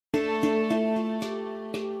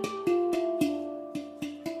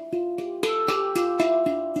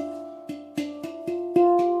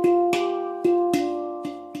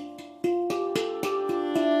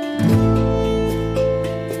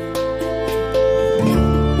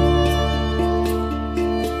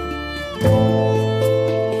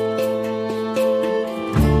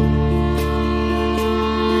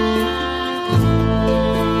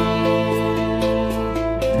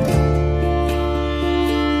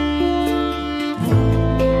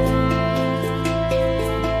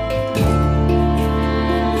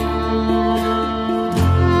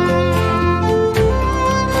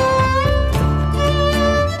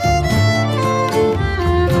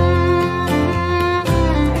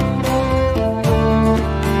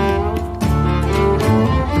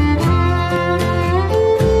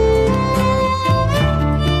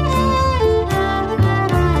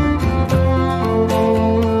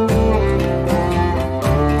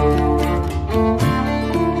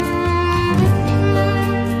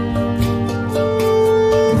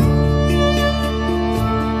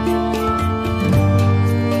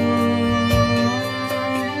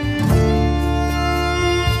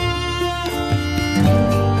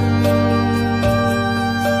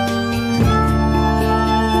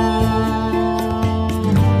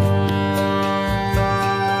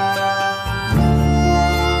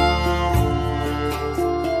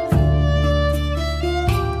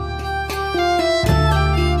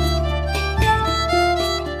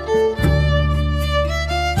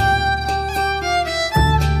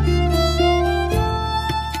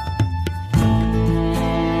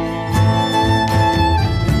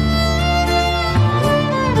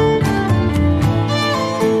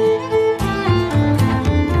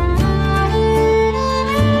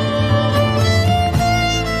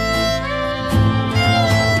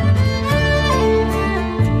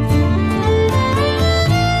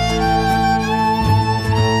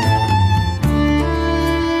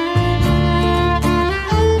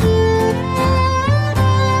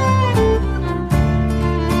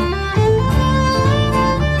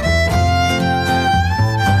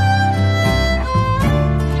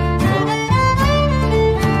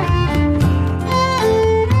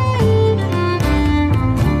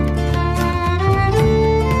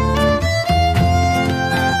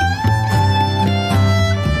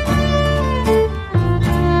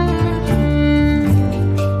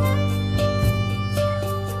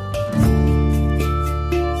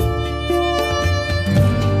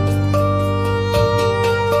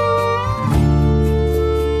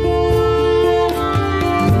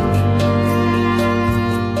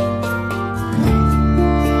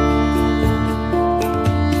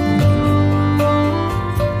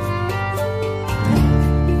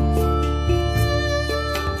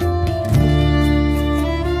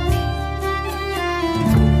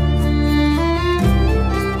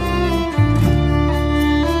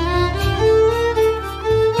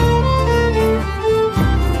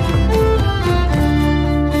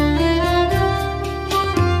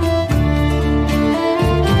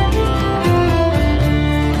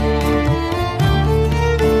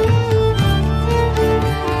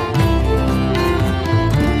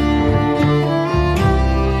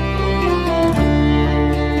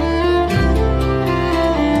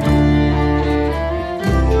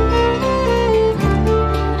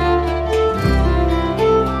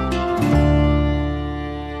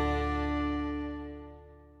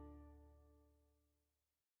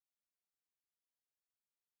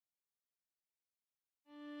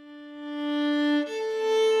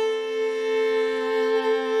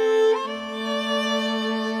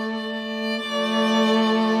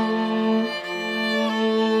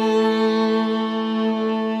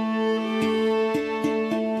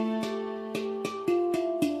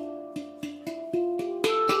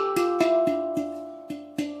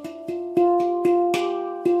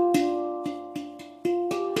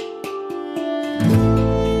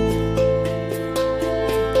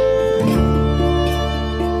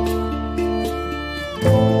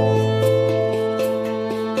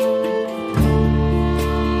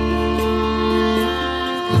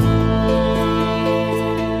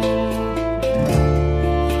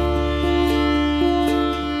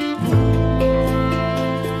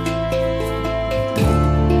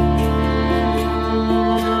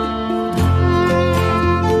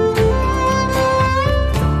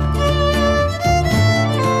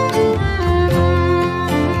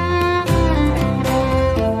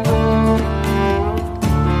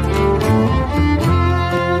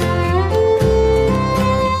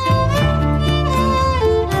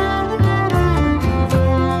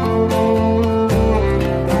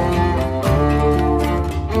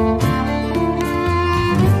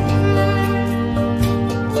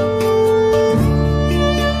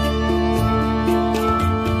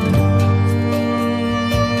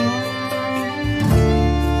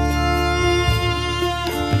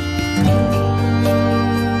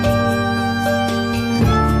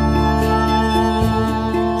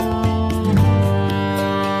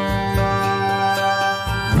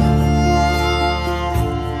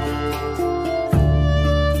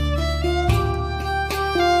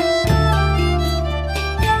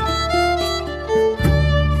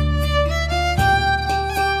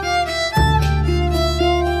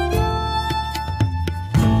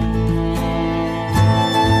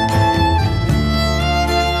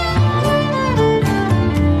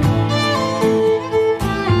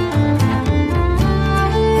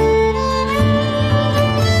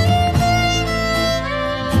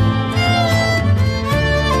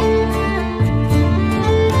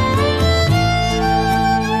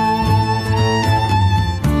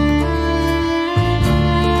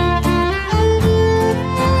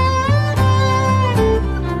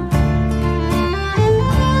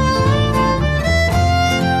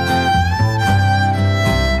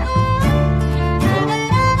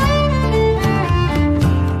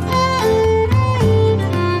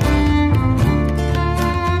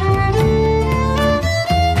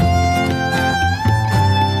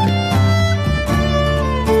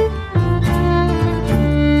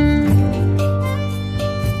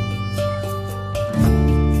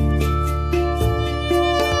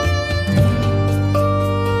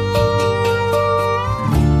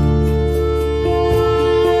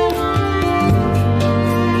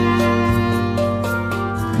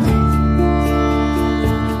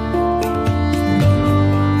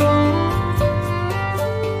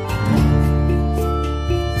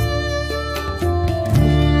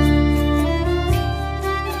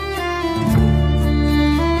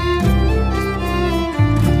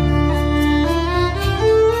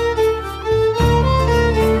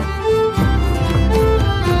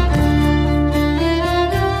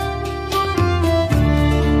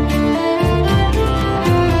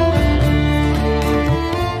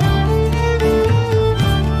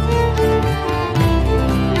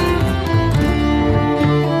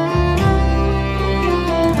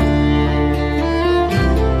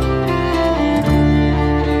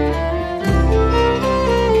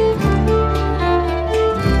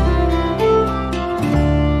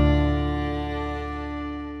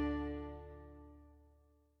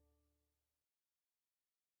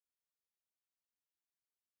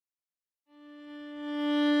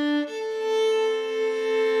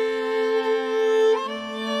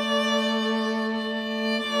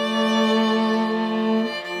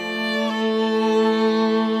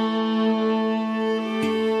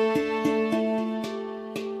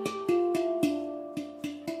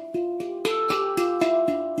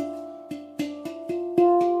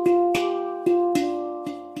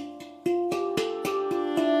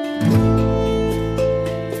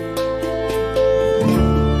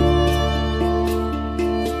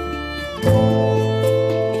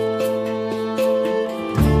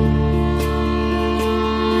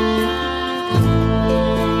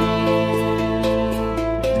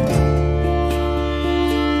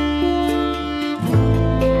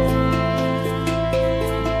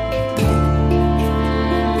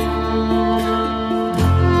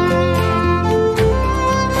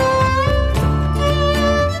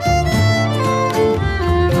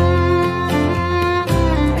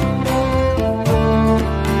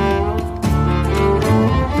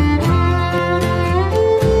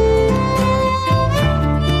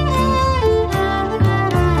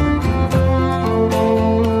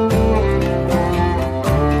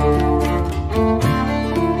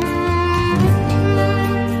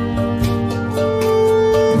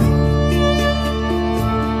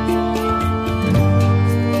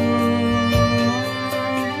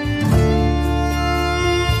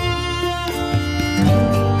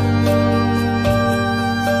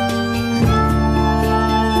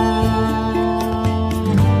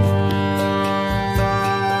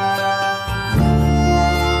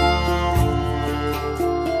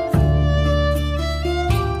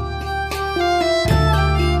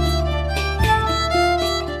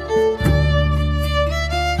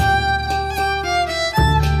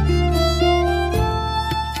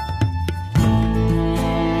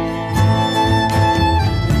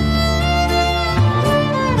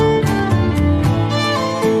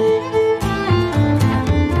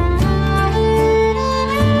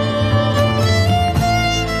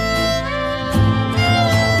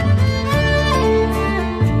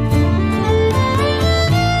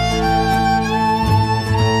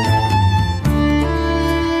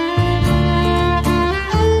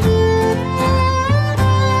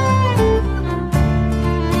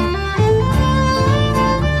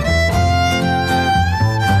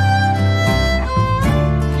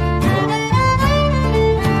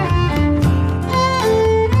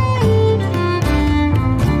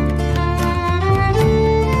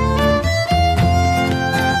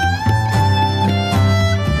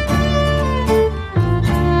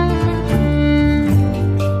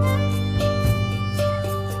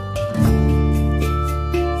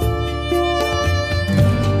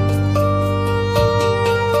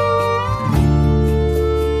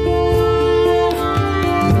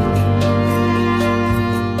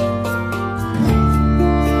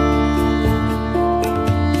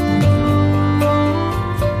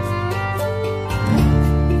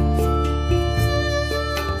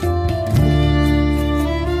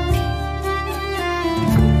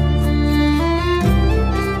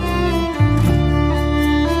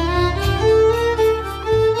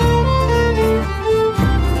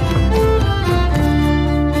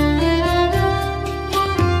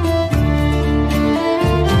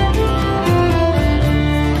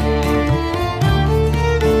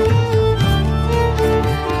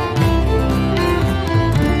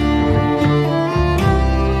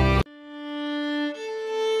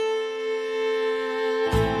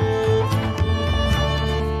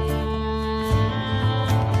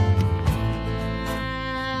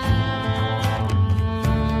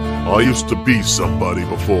I used to be somebody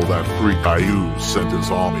before that freak Ayuz sent his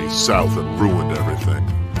army south and ruined everything.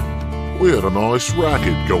 We had a nice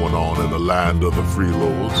racket going on in the land of the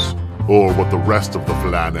Freelords, or what the rest of the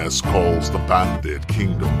Flaness calls the Bandit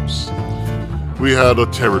Kingdoms. We had a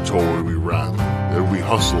territory we ran, and we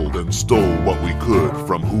hustled and stole what we could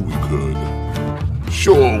from who we could.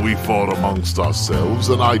 Sure, we fought amongst ourselves,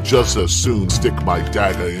 and I'd just as soon stick my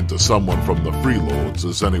dagger into someone from the Freelords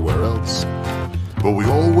as anywhere else. But we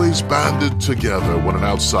always banded together when an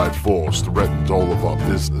outside force threatened all of our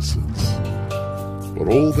businesses. But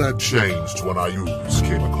all that changed when Ayuz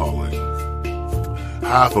came a-calling.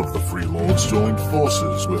 Half of the Freelords joined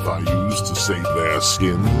forces with Ayuz to save their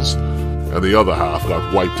skins, and the other half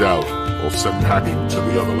got wiped out or sent packing to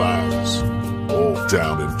the other lands, all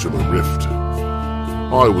down into the rift.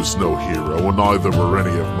 I was no hero, and neither were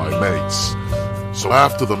any of my mates. So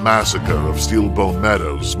after the massacre of Steelbone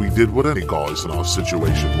Meadows, we did what any guys in our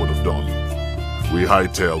situation would have done. We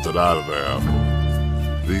hightailed it out of there.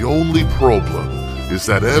 The only problem is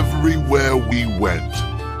that everywhere we went,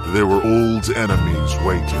 there were old enemies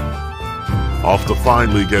waiting. After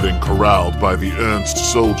finally getting corralled by the Ernst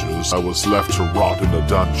soldiers, I was left to rot in a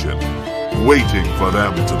dungeon, waiting for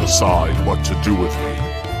them to decide what to do with me.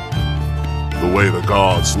 The way the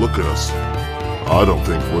gods look at us, I don't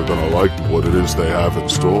think we're gonna like what it is they have in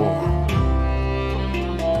store.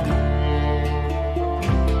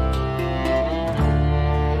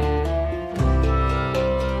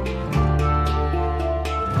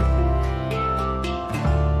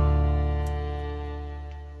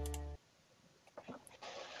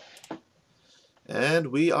 And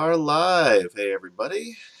we are live. Hey,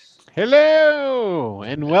 everybody. Hello,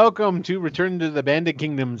 and welcome to Return to the Bandit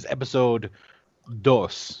Kingdoms, episode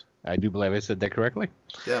dos. I do believe I said that correctly.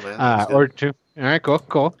 Yeah, man. Or two. All right,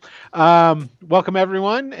 cool. Welcome,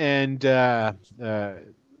 everyone, and I'm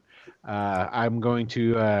going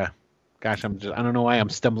to... I don't know why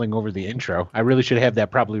I'm stumbling over the intro. I really should have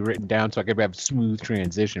that probably written down so I could have a smooth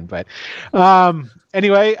transition. But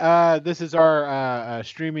anyway, this is our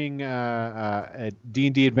streaming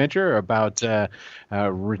D&D adventure about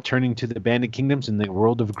returning to the Bandit Kingdoms in the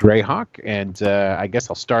world of Greyhawk. And I guess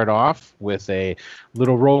I'll start off with a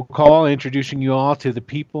little roll call introducing you all to the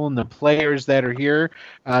people and the players that are here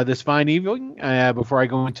this fine evening before I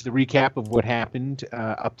go into the recap of what happened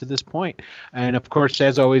up to this point. And of course,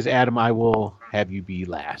 as always, Adam, I will have you be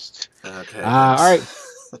last. Okay. All right.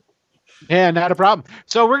 Yeah, not a problem.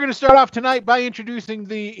 So we're going to start off tonight by introducing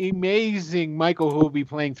the amazing Michael, who will be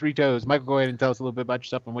playing Three Toes. Michael, go ahead and tell us a little bit about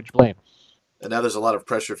yourself and what you're playing. And now there's a lot of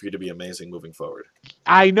pressure for you to be amazing moving forward.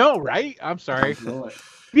 I know, right? I'm sorry.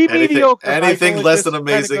 Be mediocre. Anything Michael, less than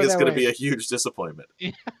amazing is going to be a huge disappointment.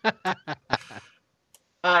 Hi,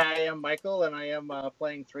 I am Michael, and I am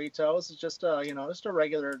playing Three Toes. It's just just a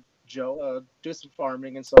regular Joe. Do some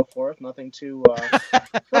farming and so forth. Nothing too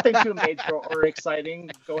major or exciting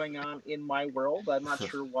going on in my world. I'm not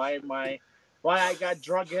sure why I got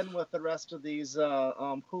drug in with the rest of these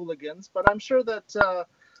hooligans, but I'm sure that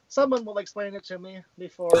someone will explain it to me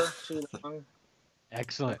before too long.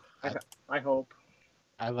 Excellent. I hope.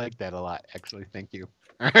 I like that a lot, actually. Thank you.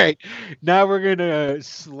 All right, now we're gonna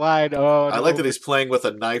slide on. I like that he's playing with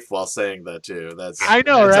a knife while saying that too. I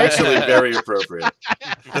know, right? Actually very appropriate.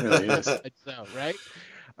 It really is. So, right?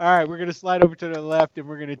 All right, we're gonna slide over to the left, and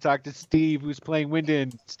we're gonna talk to Steve, who's playing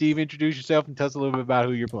Wyndon. Steve, introduce yourself and tell us a little bit about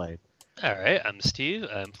who you're playing. All right, I'm Steve.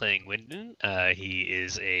 I'm playing Wyndon. He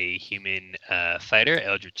is a human fighter,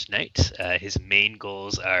 Eldritch Knight. His main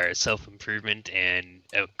goals are self-improvement and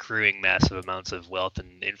accruing massive amounts of wealth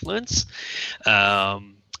and influence.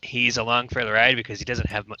 He's along for the ride because he doesn't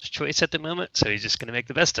have much choice at the moment, so he's just going to make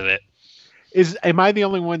the best of it. Am I the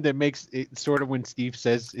only one that makes it sort of, when Steve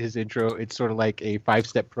says his intro, it's sort of like a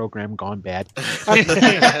 5-step program gone bad?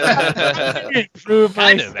 Improve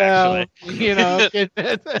myself, actually. You know.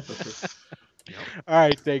 All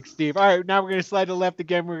right, thanks, Steve. All right, now we're going to slide to the left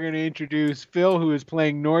again. We're going to introduce Phil, who is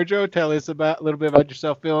playing Norjo. Tell us a little bit about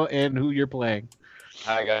yourself, Phil, and who you're playing.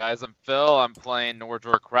 Hi guys, I'm Phil. I'm playing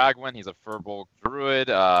Nordjor Cragwin. He's a Furbolg druid.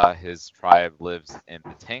 His tribe lives in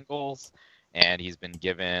the Tangles, and he's been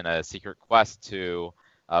given a secret quest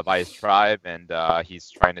by his tribe, and he's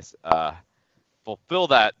trying to fulfill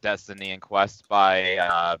that destiny and quest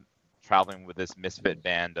by traveling with this misfit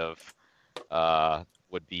band of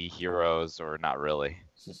would-be heroes, or not really.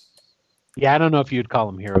 Yeah, I don't know if you'd call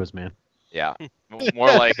them heroes, man. Yeah, more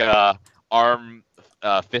like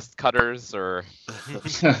fist cutters, or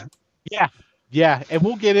yeah, and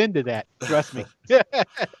we'll get into that. Trust me.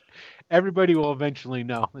 Everybody will eventually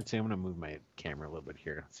know. Let's see. I'm going to move my camera a little bit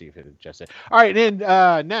here. See if it adjusts it. All right, and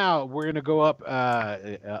now we're going to go up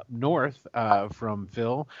north from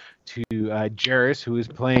Phil to Jarrus, who is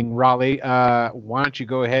playing Raleigh. Why don't you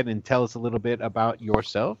go ahead and tell us a little bit about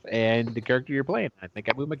yourself and the character you're playing? I think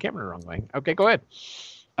I moved my camera the wrong way. Okay, go ahead.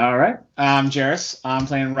 All right. I'm Jarrus. I'm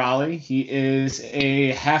playing Raleigh. He is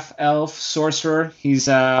a half-elf sorcerer. He's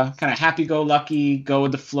a kind of happy-go-lucky,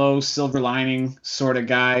 go-with-the-flow, silver lining sort of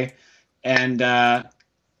guy. And very,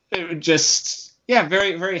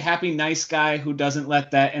 very happy, nice guy who doesn't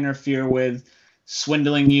let that interfere with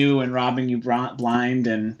swindling you and robbing you blind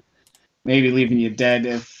and maybe leaving you dead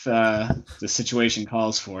if the situation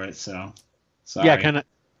calls for it. So, sorry. Yeah,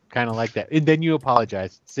 kind of like that. And then you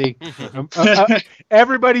apologize. See,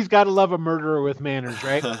 everybody's got to love a murderer with manners,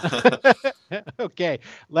 right? Okay.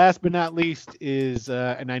 Last but not least is,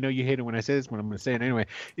 and I know you hate it when I say this, but I'm going to say it anyway,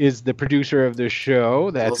 is the producer of the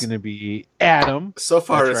show. That's going to be Adam. So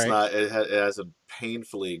far, That's it's right. not. It hasn't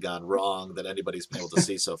painfully gone wrong that anybody's been able to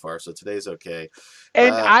see so far. So today's okay.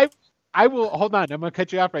 And I will hold on. I'm going to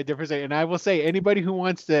cut you off right there for a second. And I will say, anybody who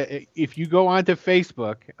wants to, if you go onto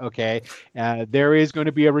Facebook, okay, there is going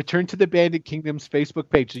to be a Return to the Bandit Kingdoms Facebook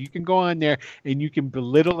page. So you can go on there and you can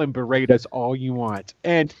belittle and berate us all you want.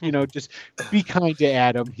 And, just be kind to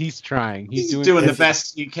Adam. He's trying. He's doing the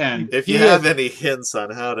best you can. If you have any hints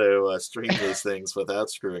on how to stream these things without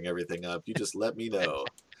screwing everything up, you just let me know.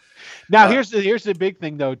 Now, here's the big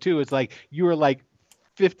thing, though, too. It's like you are like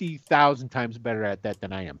 50,000 times better at that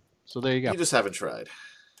than I am. So there you go. You just haven't tried.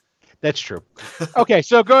 That's true. Okay,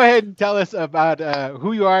 so go ahead and tell us about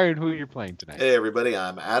who you are and who you're playing tonight. Hey, everybody.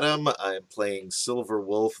 I'm Adam. I'm playing Silver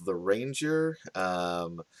Wolf the Ranger.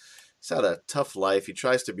 He's had a tough life. He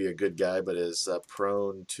tries to be a good guy, but is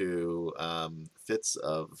prone to fits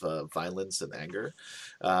of violence and anger.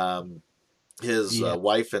 His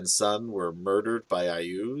wife and son were murdered by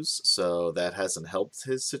Ayus, so that hasn't helped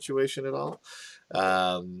his situation at all.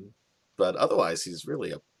 But otherwise, he's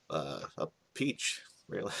really a peach,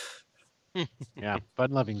 really. Yeah,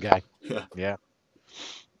 fun-loving guy. Yeah.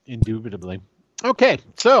 Indubitably. Okay,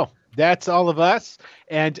 so that's all of us.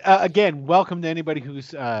 And again, welcome to anybody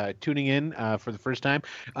who's tuning in for the first time.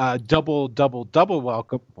 Double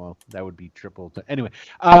welcome. Well, that would be triple. Anyway,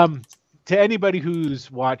 to anybody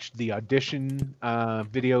who's watched the audition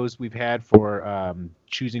videos we've had for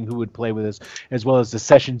choosing who would play with us, as well as the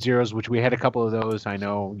session zeros, which we had a couple of those. I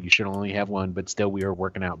know you should only have one, but still we are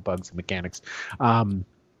working out bugs and mechanics.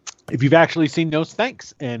 If you've actually seen those,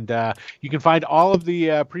 thanks. And you can find all of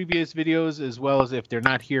the previous videos, as well as if they're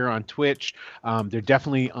not here on Twitch, they're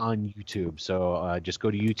definitely on YouTube. So just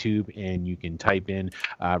go to YouTube and you can type in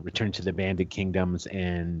Return to the Bandit Kingdoms,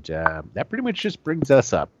 and that pretty much just brings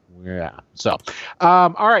us up. Yeah. So, all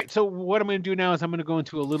right. So what I'm going to do now is I'm going to go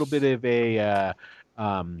into a little bit of a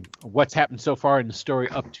what's happened so far in the story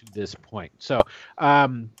up to this point. So,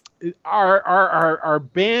 our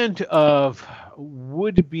band of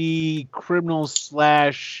would-be criminals /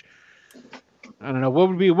 I don't know,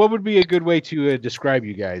 what would be a good way to describe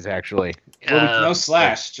you guys, actually? No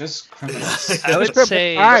slash, just criminals. I would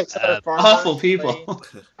say all right. Awful people.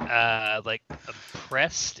 like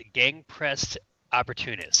gang-pressed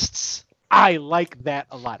opportunists. I like that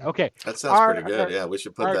a lot. Okay. That sounds pretty good. Yeah, we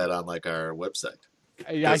should put that on like our website.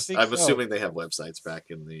 I think I'm so. assuming they have websites back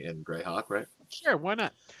in Greyhawk, right? Sure, why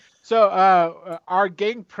not? So our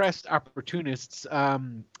gang-pressed opportunists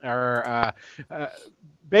are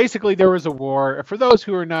basically, there was a war. For those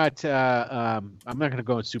who are not, I'm not going to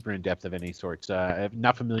go super in depth of any sorts. I'm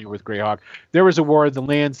not familiar with Greyhawk. There was a war. The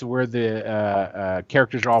lands where the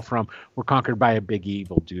characters are all from were conquered by a big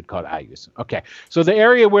evil dude called Ayus. Okay, so the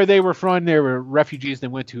area where they were from, they were refugees. They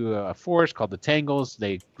went to a forest called the Tangles.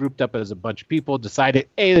 They grouped up as a bunch of people, decided,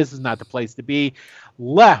 hey, this is not the place to be,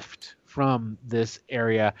 left from this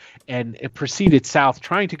area, and it proceeded south,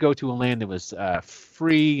 trying to go to a land that was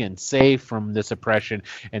free and safe from this oppression,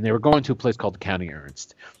 and they were going to a place called County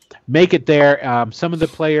Ernst. Make it there. Some of the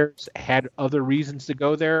players had other reasons to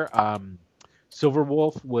go there. Silver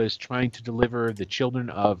Wolf was trying to deliver the children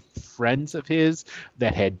of friends of his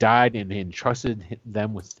that had died and entrusted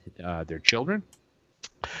them with their children.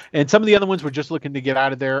 And some of the other ones were just looking to get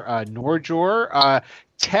out of there. Norjor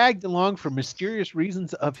tagged along for mysterious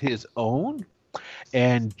reasons of his own.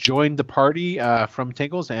 and joined the party from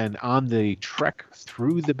Tingles and on the trek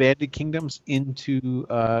through the Bandit Kingdoms into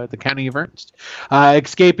the county of Ernst,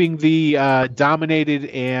 escaping the dominated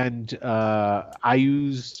and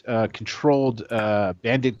Ayuz controlled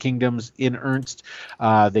Bandit Kingdoms in Ernst.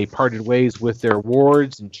 They parted ways with their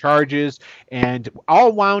wards and charges, and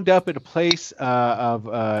all wound up at a place of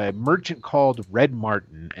a merchant called Red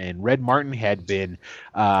Martin. And Red Martin had been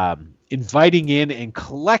inviting in and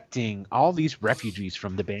collecting all these refugees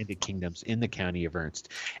from the Bandit Kingdoms in the county of Ernst.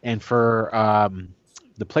 And for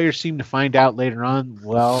the players seem to find out later on,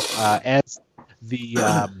 well, as the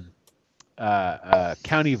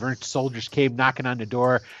county of Ernst soldiers came knocking on the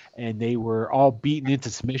door, and they were all beaten into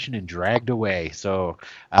submission and dragged away. So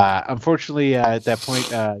unfortunately, at that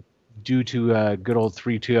point, due to good old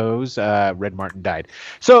 3-2s, Red Martin died.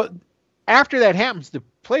 So after that happens, the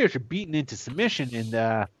players are beaten into submission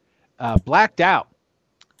and blacked out.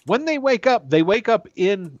 When they wake up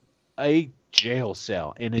in a jail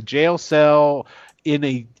cell. In a jail cell, in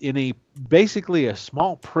a basically a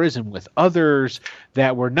small prison with others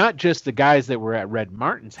that were not just the guys that were at Red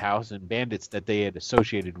Martin's house and bandits that they had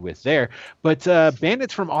associated with there, but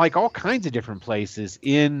bandits from like all kinds of different places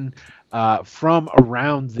in from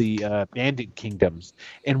around the Bandit Kingdoms.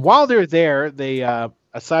 And while they're there, they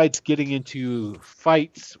besides getting into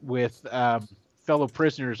fights with fellow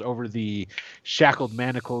prisoners over the shackled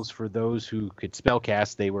manacles for those who could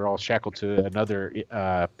spellcast, they were all shackled to another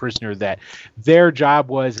prisoner that their job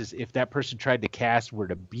was, is if that person tried to cast, were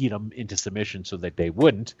to beat them into submission so that they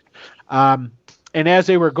wouldn't. And as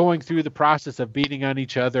they were going through the process of beating on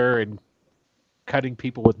each other and cutting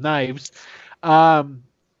people with knives,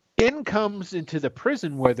 in comes into the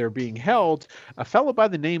prison where they're being held a fellow by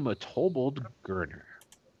the name of Tobold Gurner.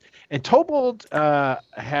 And Tobold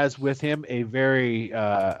has with him a very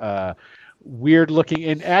weird looking,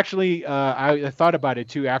 and actually I thought about it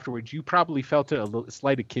too afterwards. You probably felt a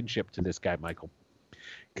slight kinship to this guy, Michael,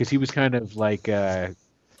 because he was kind of like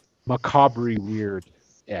macabre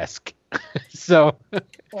weird-esque. So,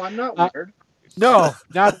 well, I'm not weird. No,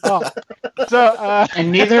 not at all. So,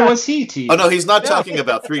 and neither was he to you. Oh no, he's not talking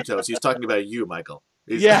about Three Toes. He's talking about you, Michael.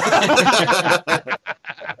 Yeah.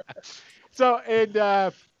 So,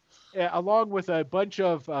 and along with a bunch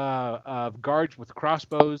of guards with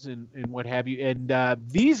crossbows and what have you, and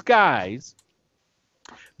these guys,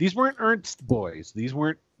 these weren't Ernst boys. These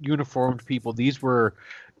weren't uniformed people. These were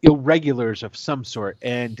irregulars of some sort,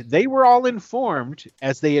 and they were all informed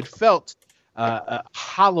as they had felt a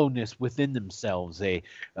hollowness within themselves,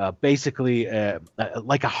 basically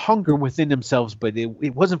like a hunger within themselves, but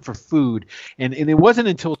it wasn't for food. And it wasn't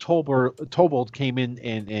until Tobold came in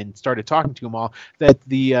and started talking to them all that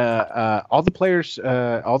all the players,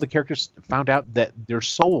 all the characters found out that their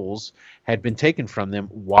souls had been taken from them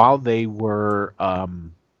while they were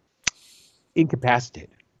incapacitated.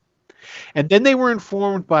 And then they were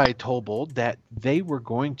informed by Tobold that they were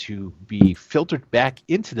going to be filtered back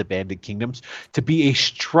into the Bandit Kingdoms to be a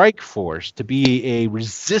strike force, to be a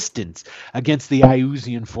resistance against the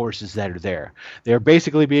Iusian forces that are there. They're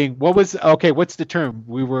basically being, what's the term?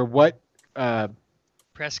 We were what?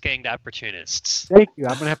 Press-ganged opportunists. Thank you. I'm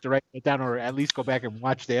going to have to write that down or at least go back and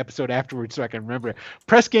watch the episode afterwards so I can remember it.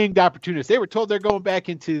 Press-ganged opportunists. They were told they're going back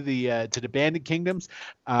into the to the Bandit Kingdoms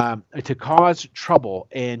to cause trouble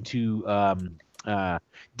and to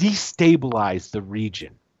destabilize the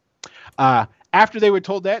region. After they were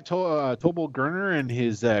told that, Tobold Gurner and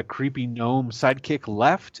his creepy gnome sidekick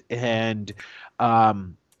left, and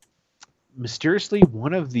mysteriously,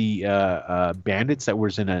 one of the bandits that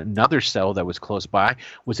was in another cell that was close by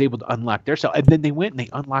was able to unlock their cell. And then they went and they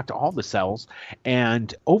unlocked all the cells,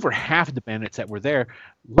 and over half of the bandits that were there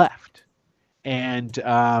left. And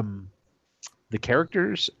the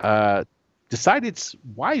characters decided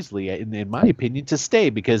wisely, in my opinion, to stay,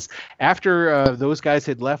 because after those guys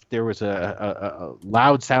had left, there was a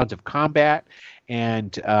loud sounds of combat.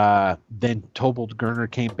 And then Tobold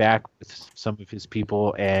Gurner came back with some of his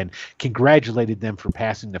people and congratulated them for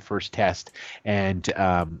passing the first test, and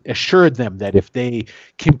assured them that if they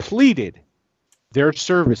completed their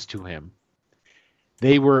service to him,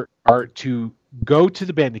 they are to go to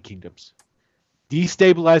the Bandit Kingdoms,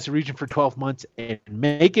 destabilize the region for 12 months, and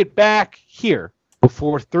make it back here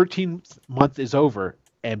before 13th month is over,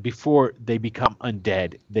 and before they become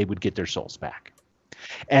undead, they would get their souls back.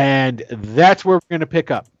 And that's where we're going to pick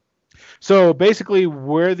up. So basically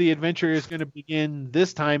where the adventure is going to begin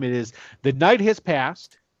this time, it is the night has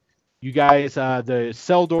passed. You guys, the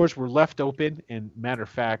cell doors were left open. And matter of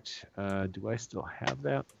fact, do I still have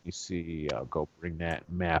that? Let me see. I'll go bring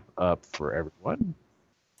that map up for everyone.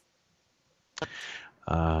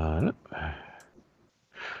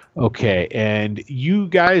 Okay, and you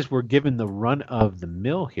guys were given the run of the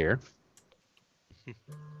mill here.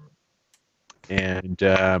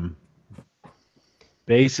 And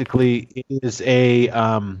basically, it is a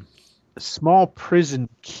small prison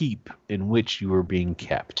keep in which you were being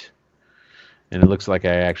kept. And it looks like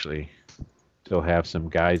I actually still have some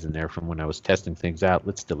guys in there from when I was testing things out.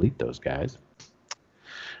 Let's delete those guys.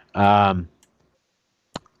 All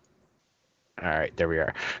right, there we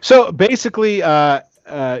are. So basically, about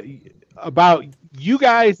you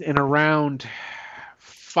guys and around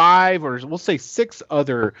 5 or we'll say 6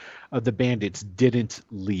 other of the bandits didn't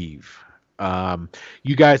leave.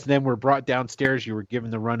 You guys then were brought downstairs. You were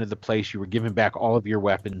given the run of the place. You were given back all of your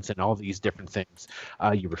weapons and all these different things.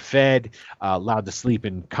 You were fed, allowed to sleep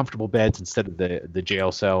in comfortable beds instead of the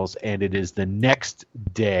jail cells. And it is the next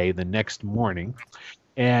day, the next morning.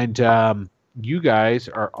 And you guys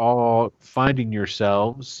are all finding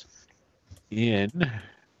yourselves in,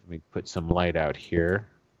 let me put some light out here.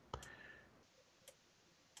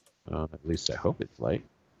 At least I hope it's light.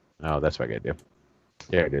 Oh, that's what I gotta do.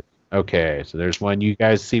 There it is. Okay, so there's one. You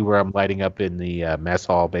guys see where I'm lighting up in the mess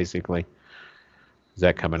hall, basically? Is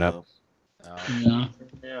that coming up? Yeah.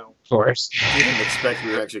 Yeah. Of course. We didn't expect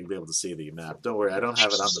we were actually going to be able to see the map. Don't worry, I don't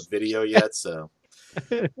have it on the video yet, so.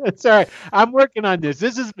 It's all right. I'm working on this.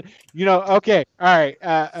 This is, okay. All right.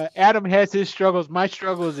 Adam has his struggles. My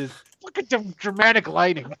struggles is look at the dramatic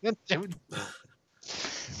lighting.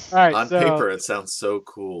 All right. On paper, it sounds so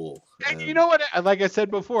cool. And you know what? Like I said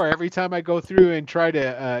before, every time I go through and try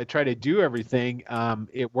to do everything,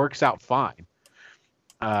 it works out fine.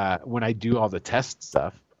 When I do all the test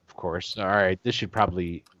stuff, of course. All right. This should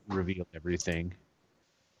probably reveal everything.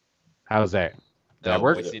 How's that? Did that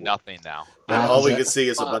work? We see nothing now. All we can see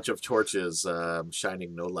is a bunch of torches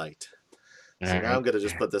shining no light. So All right. now I'm going to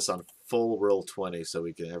just put this on full roll 20 so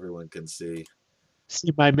everyone can see.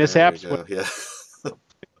 See my mishaps? There we go, yeah.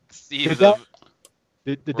 See Did the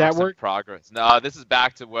Did that works in work? progress. No, this is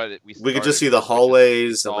back to what we We could just see started the with, which is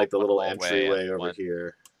hallways and all like the one little hallway entryway and over one-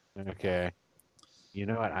 here. Okay. You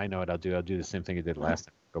know what? I know what I'll do. I'll do the same thing I did last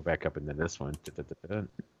time. Go back up into this one.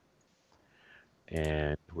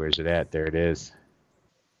 And where's it at? There it is.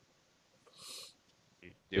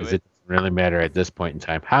 Do Does it? it really matter at this point in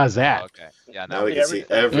time? How's that? Okay. Yeah, Now now we we can see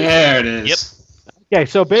everything. There it is. Okay,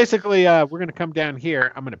 so basically, we're going to come down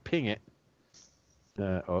here. I'm going to ping it.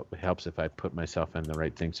 It helps if I put myself in the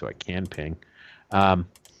right thing so I can ping.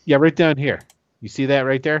 Yeah, right down here. You see that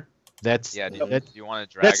right there? That's Yeah, do that's, you want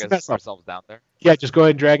to drag that's ourselves down there? yeah. Just go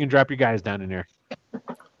ahead and drag and drop your guys down in there.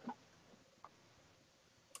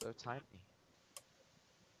 So tiny.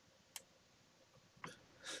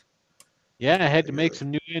 Yeah, I had to make some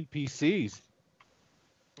new NPCs.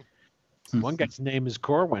 One guy's name is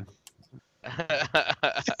Corwin.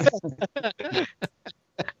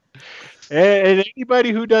 And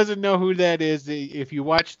anybody who doesn't know who that is, if you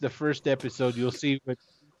watch the first episode, you'll see what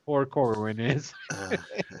poor Corwin is.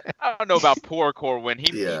 I don't know about poor Corwin.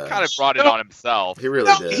 He Yeah. kind of brought it on himself. He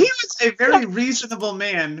really No, did. he was a very reasonable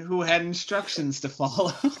man who had instructions to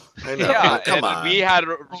follow. I know. Yeah, Come and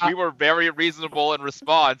on. we were very reasonable in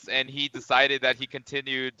response, and he decided that he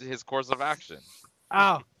continued his course of action.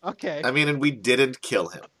 Oh, okay. I mean, and we didn't kill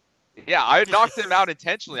him. Yeah, I knocked him out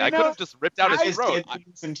intentionally. You I could know, have just ripped out his Guys throat. did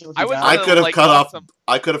things until he I was died. I gonna, could have like, cut knock off. some-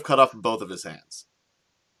 I could have cut off both of his hands.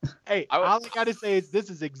 Hey, I would- all I gotta say is this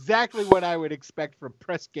is exactly what I would expect from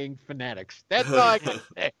press gang fanatics. That's all I can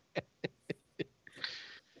say.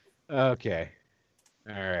 Okay.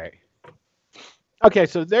 All right. Okay,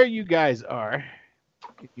 so there you guys are.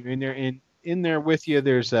 If you're in there, in there with you,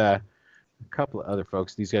 there's a couple of other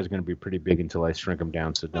folks. These guys are going to be pretty big until I shrink them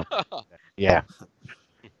down. So don't. Yeah.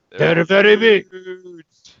 They're very big.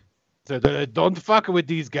 So don't fuck with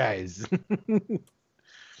these guys.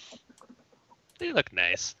 They look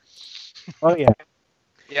nice. Oh yeah.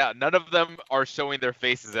 Yeah, none of them are showing their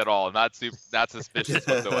faces at all. Not suspicious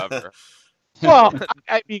whatsoever. Well,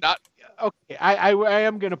 I mean, Not- okay. I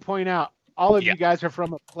am going to point out all of Yeah. you guys are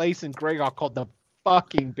from a place in Greyhawk called the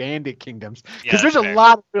fucking Bandit Kingdoms, because Yeah, there's a fair.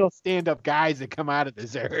 lot of real stand-up guys that come out of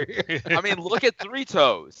this area. I mean, look at Three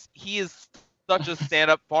Toes. He is such a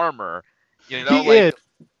stand-up farmer. You know, He like is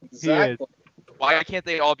Exactly. why can't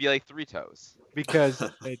they all be like Three Toes? because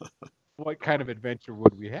what kind of adventure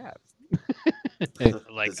would we have?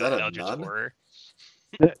 Like Is that a Eldritch nun? Horror.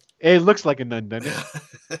 It looks like a nun, doesn't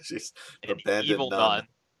it? She's An abandoned evil nun. nun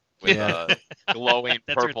with Yeah. glowing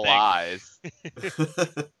That's her purple thing. eyes.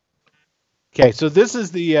 Okay, so this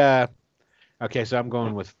is the. Okay, so I'm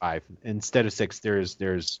going with 5 instead of 6. There's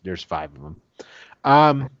 5 of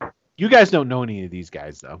them. You guys don't know any of these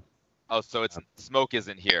guys though. Oh, so it's Smoke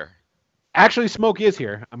isn't here. Actually, Smoke is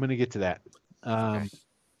here. I'm going to get to that. Okay.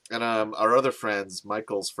 And our other friends,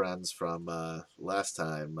 Michael's friends from last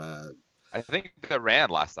time, I think they ran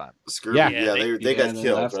last time. Scurvy. Yeah. Yeah, they got they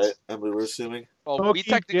killed, left. right? And we were assuming. Well, Smokey we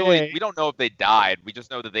technically J. we don't know if they died. We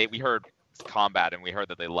just know that we heard combat and we heard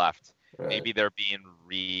that they left. Right. Maybe they're being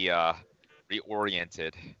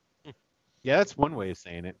reoriented. Yeah, that's one way of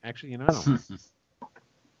saying it. Actually, I don't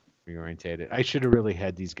reorientated. I should have really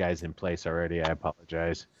had these guys in place already. I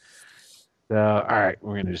apologize. So, all right,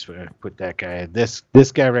 we're gonna just put that guy. This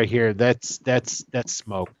guy right here. That's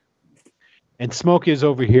Smoke, and Smoke is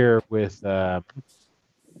over here with.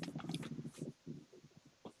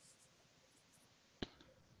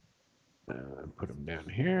 Put him down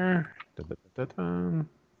here. Da-da-da-da-da.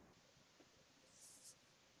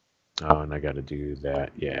 Oh, and I got to do that.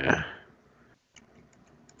 Yeah.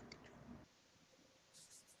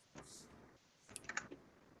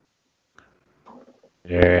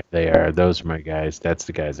 There they are. Those are my guys. That's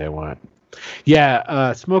the guys I want.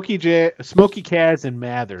 Yeah, Smokey Kaz, and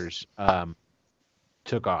Mathers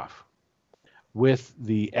took off with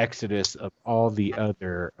the exodus of all the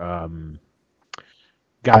other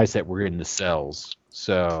guys that were in the cells.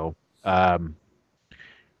 So, and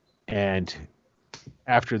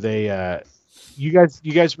after they, you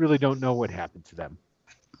guys really don't know what happened to them,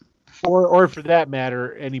 or for that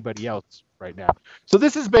matter, anybody else right now. So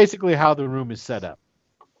this is basically how the room is set up.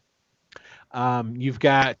 You've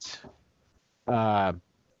got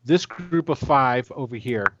this group of 5 over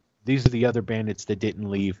here. These are the other bandits that didn't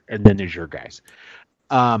leave, and then there's your guys.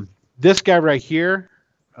 This guy right here,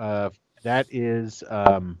 that is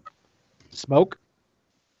Smoke,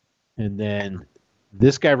 and then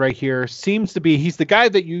this guy right here seems to be, he's the guy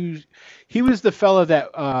that he was the fella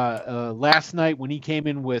that last night when he came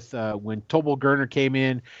in with when Tobel Gurner came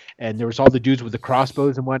in and there was all the dudes with the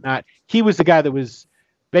crossbows and whatnot. He was the guy that was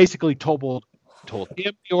basically told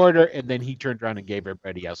him the order, and then he turned around and gave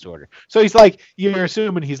everybody else the order. So he's like, you're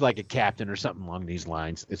assuming he's like a captain or something along these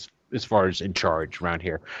lines as far as in charge around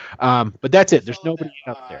here. But that's it. There's nobody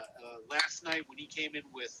up there. Last night when he came in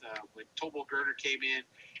with when Tobel Gurner came in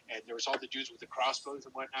and there was all the dudes with the crossbows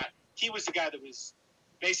and whatnot, he was the guy that was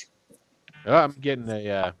basically. Oh, I'm getting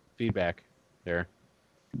a feedback there.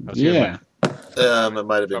 Yeah. It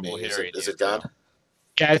might have been Trouble me. hearing Is you, it gone?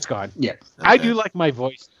 Yeah, it's gone. Yeah. I Okay. do like my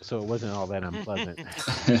voice, so it wasn't all that unpleasant.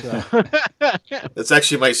 So. It's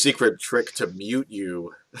actually my secret trick to mute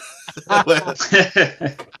you.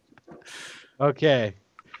 Okay.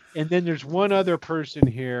 And then there's one other person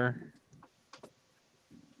here.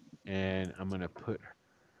 And I'm going to put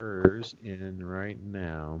hers in right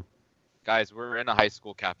now. Guys, we're in a high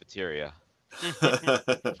school cafeteria.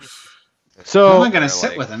 So How am I gonna They're sit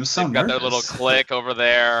like- with him? I'm so They've got their nervous. little clique over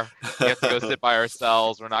there. We have to go sit by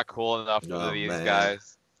ourselves. We're not cool enough for Oh, these man.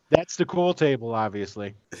 guys. that's the cool table,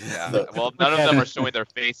 obviously. Yeah. Well, none of them are showing their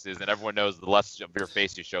faces, and everyone knows the less of your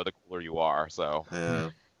face you show, the cooler you are. So. Yeah,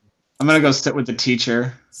 I'm gonna go sit with the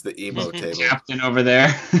teacher, it's the emo table. captain over there.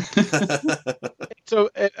 So,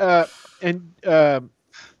 and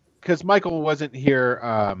because Michael wasn't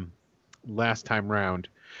here last time round,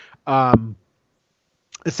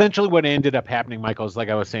 essentially what ended up happening, Michael, is like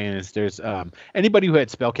I was saying, is there's anybody who had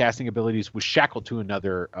spellcasting abilities was shackled to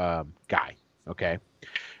another guy. Okay,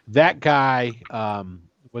 that guy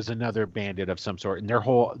was another bandit of some sort, and their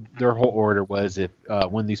whole order was if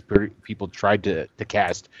when these people tried to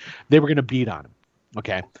cast, they were going to beat on him.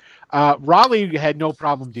 Okay. Raleigh had no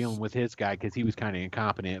problem dealing with his guy because he was kind of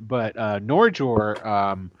incompetent, but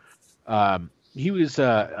Norjor, he was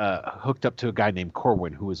hooked up to a guy named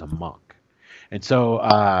Corwin who was a monk, and so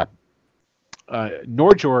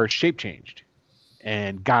Norjor shape changed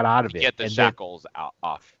and got out of it. Get the and then- shackles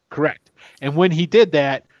off. correct. And when he did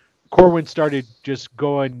that, Corwin started just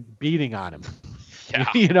going beating on him.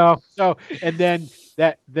 Yeah. So and then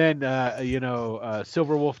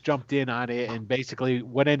Silver Wolf jumped in on it, and basically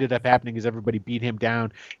what ended up happening is everybody beat him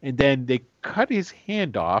down, and then they cut his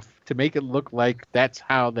hand off to make it look like that's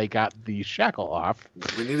how they got the shackle off.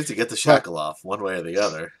 We needed to get the shackle off one way or the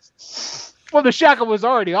other. Well, the shackle was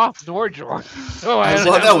already off Norjor. So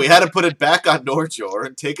Well, no, we had to put it back on Norjor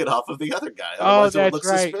and take it off of the other guy. Oh, Otherwise, it would that's look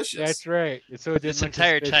right. suspicious. That's right. So it This didn't look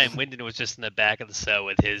entire suspicious. time, Wyndon was just in the back of the cell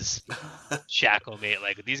with his shackle mate.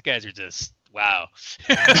 Like, these guys are just, wow.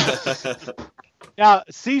 Now,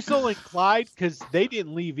 Cecil and Clyde, because they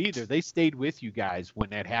didn't leave either. They stayed with you guys when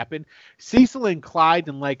that happened. Cecil and Clyde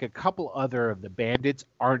and like a couple other of the bandits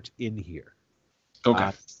aren't in here.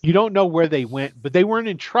 Okay. You don't know where they went, but they weren't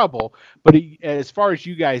in trouble. But as far as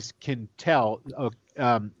you guys can tell,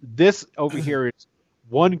 this over here is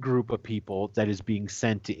one group of people that is being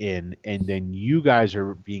sent in, and then you guys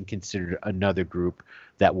are being considered another group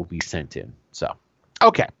that will be sent in. So,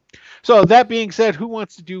 okay. So that being said, who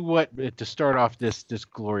wants to do what to start off this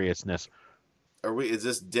gloriousness? Is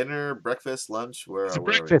this dinner, breakfast, lunch? It's Where are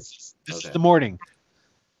we? breakfast. This is Okay. the morning.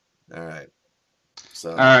 All right.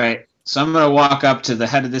 So. All right. So I'm going to walk up to the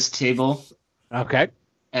head of this table Okay.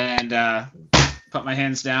 and put my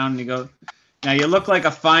hands down and go, now you look like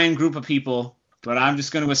a fine group of people, but I'm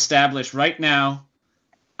just going to establish right now,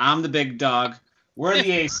 I'm the big dog. We're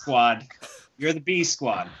the A squad. You're the B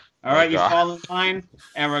squad. All right, you God. fall in line,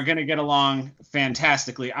 and we're going to get along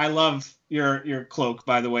fantastically. I love your cloak,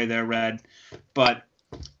 by the way, there, Red. But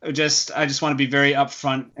I just want to be very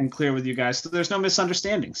upfront and clear with you guys so there's no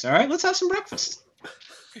misunderstandings. All right, let's have some breakfast.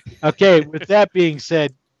 Okay, with that being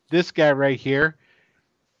said, this guy right here,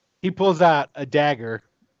 he pulls out a dagger,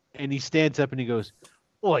 and he stands up and he goes,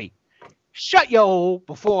 "Oi, shut your hole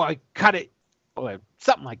before I cut it," or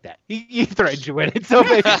something like that. He threatens you with it. So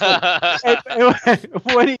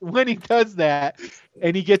basically, when he does that,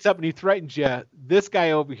 and he gets up and he threatens you, this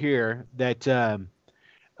guy over here that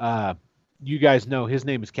you guys know, his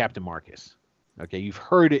name is Captain Marcus. Okay, you've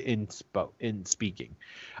heard it in speaking.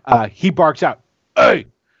 He barks out, "Hey,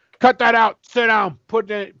 cut that out! Sit down! Put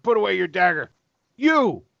away your dagger!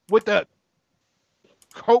 You with the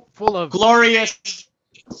coat full of Glorious.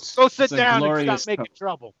 go sit It's a down and glorious stop making coat.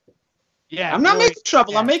 trouble." Yeah, I'm not glorious. making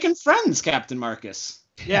trouble. Yeah. I'm making friends, Captain Marcus.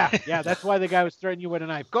 Yeah. That's why the guy was threatening you with a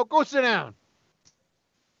knife. Go sit down.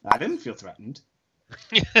 I didn't feel threatened.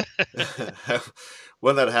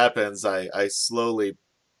 When that happens, I slowly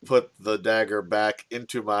put the dagger back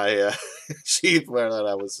into my sheath where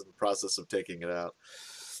I was in the process of taking it out,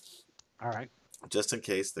 All right. just in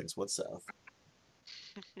case things went south.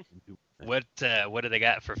 What do they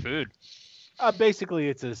got for food? Basically,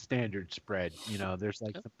 it's a standard spread. You know, there's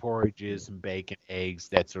like some porridges, some bacon, eggs,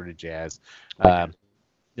 that sort of jazz.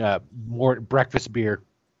 More breakfast beer.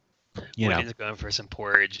 You know, Wyndon's going for some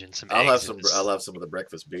porridge and some I'll have eggs. some. and s- I'll have some of the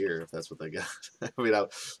breakfast beer if that's what they got. I mean, I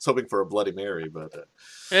was hoping for a Bloody Mary, but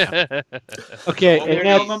okay, What and were,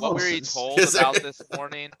 that's we, what were we mimosas. told Is it- about this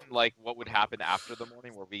morning? Like, what would happen after the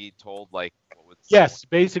morning? Were we told, like, what would... yes.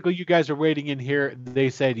 Basically, you guys are waiting in here. They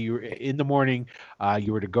said you in the morning.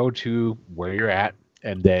 You were to go to where you're at,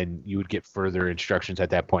 and then you would get further instructions at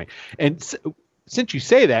that point. And since you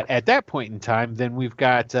say that, at that point in time, then we've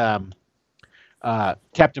got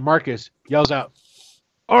Captain Marcus yells out,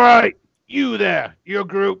 "All right, you there, your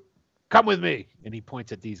group, come with me." And he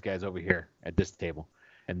points at these guys over here at this table.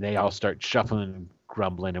 And they all start shuffling,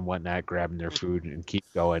 grumbling and whatnot, grabbing their food and keep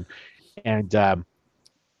going. And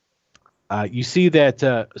you see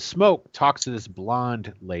that Smoke talks to this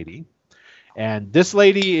blonde lady. And this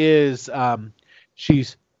lady is,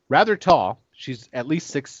 she's rather tall. She's at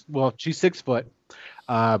least she's 6 foot.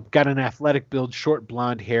 Got an athletic build, short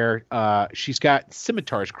blonde hair. She's got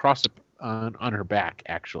scimitars crossed up on her back,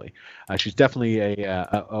 actually. She's definitely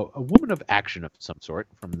a woman of action of some sort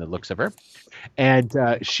from the looks of her. And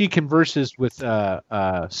she converses with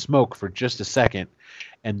Smoke for just a second.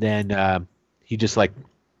 And then he just like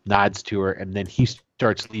nods to her. And then he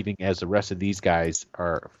starts leaving as the rest of these guys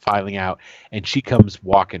are filing out. And she comes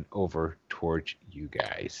walking over towards you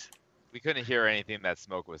guys. We couldn't hear anything that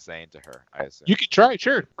Smoke was saying to her, I assume. You can try.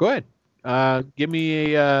 Sure. Go ahead. Give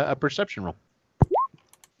me a perception roll.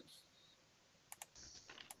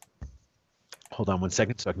 Hold on 1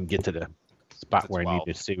 second so I can get to the spot It's a where I 12.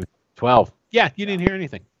 need to see. 12. Yeah, you didn't hear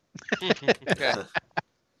anything. Okay.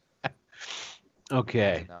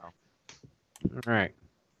 Okay. No. All right.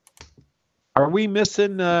 Are we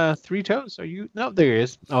missing Three Toes? Are you? No, there he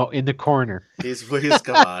is. Oh, in the corner. he's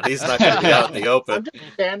come on. He's not going to be out in the I'm open.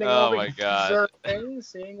 just standing Oh over my here God. observing,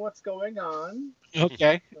 seeing what's going on.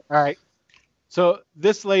 Okay. All right. So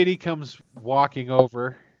this lady comes walking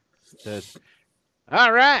over. Says,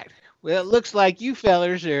 "All right. Well, it looks like you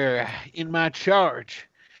fellers are in my charge.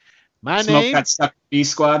 My Smoke name." got stuck with B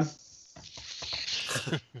squad.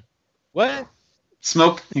 What?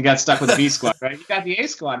 Smoke, you got stuck with B squad, right? You got the A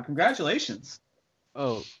squad. Congratulations.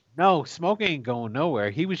 Oh, no, Smoke ain't going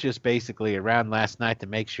nowhere. He was just basically around last night to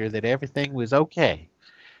make sure that everything was okay.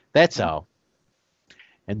 That's all.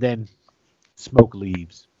 And then Smoke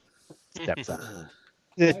leaves. Steps out.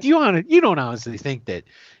 You don't honestly think that,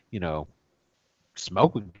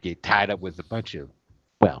 Smoke would get tied up with a bunch of,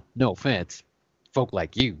 well, no offense, folk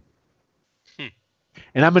like you.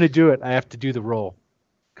 And I'm going to do it. I have to do the roll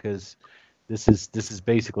because this is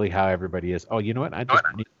basically how everybody is. Oh, you know what? I just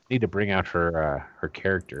need to bring out her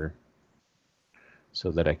character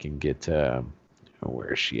so that I can get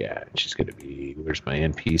Where's she at? She's going to be. Where's my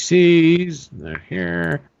NPCs? They're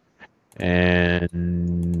here.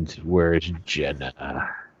 And where's Jenna?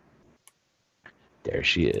 There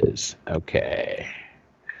she is. Okay.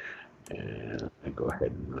 And I go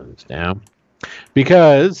ahead and run this down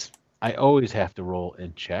because I always have to roll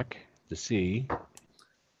and check to see.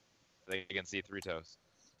 They can see Three Toes.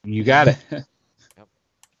 You got it.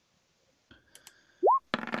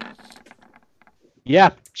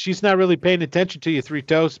 Yeah, she's not really paying attention to you, Three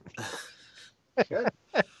Toes. Good.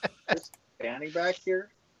 Just standing back here,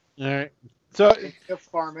 All right. So,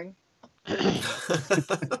 farming.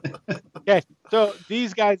 okay. So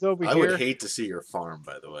these guys over I here. would hate to see your farm,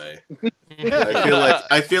 by the way.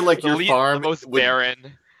 I feel like your farm most would,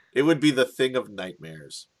 barren. it would be the thing of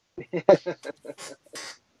nightmares.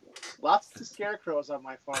 Lots of scarecrows on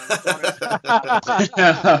my farm.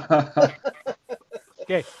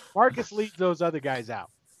 Okay, Marcus leads those other guys out.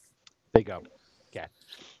 They go. Okay.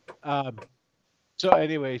 So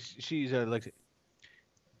anyway, she's looks at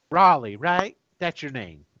Raleigh, right? That's your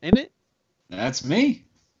name, isn't it? That's me.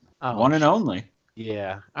 Oh, One and only.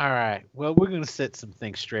 yeah. All right. Well, we're gonna set some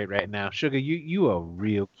things straight right now. Sugar, you are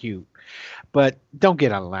real cute, but don't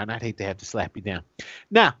get on the line. I'd hate to have to slap you down.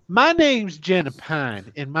 Now, my name's Jenna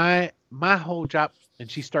Pine, and my whole job. And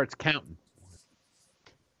she starts counting,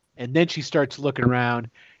 and then she starts looking around,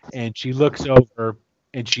 and she looks over,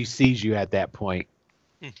 and she sees you at that point.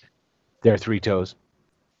 There are Three Toes.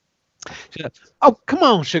 She goes, oh, come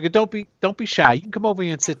on, Sugar. Don't be shy. You can come over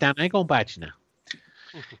here and sit down. I ain't gonna bite you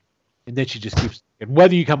now. And then she just keeps, and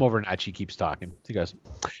whether you come over or not, she keeps talking. She goes,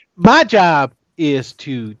 my job is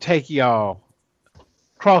to take y'all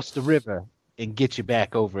across the river and get you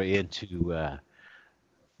back over into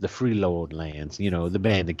the Freelord lands, the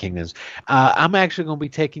Banded Kingdoms. I'm actually going to be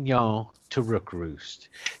taking y'all to Rook Roost.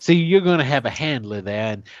 So you're going to have a handler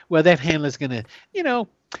there, and, well, that handler's going to,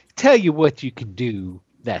 tell you what you can do,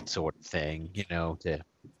 that sort of thing, to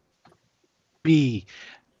be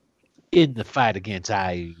in the fight against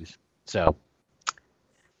IUs. So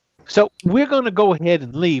we're going to go ahead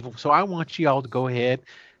and leave. So I want you all to go ahead,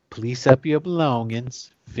 police up your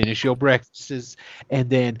belongings, finish your breakfasts, and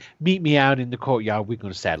then meet me out in the courtyard. We're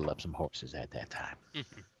going to saddle up some horses at that time.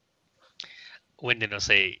 Wyndon will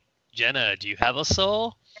say, Jenna, do you have a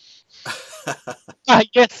soul? I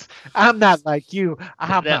guess I'm not like you.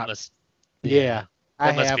 I'm That not. must, Yeah,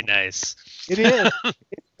 that I must have. be nice. It is.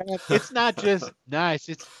 It's not just nice.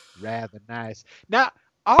 It's rather nice. Now,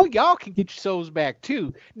 all y'all can get your souls back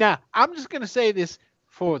too. Now, I'm just going to say this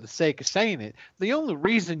for the sake of saying it. The only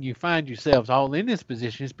reason you find yourselves all in this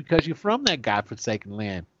position is because you're from that godforsaken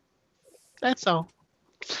land. That's all.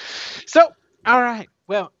 So, all right.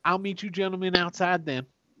 Well, I'll meet you gentlemen outside then.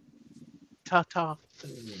 Ta-ta.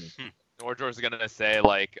 Nordror's gonna say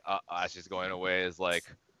like, as she's going away, is like,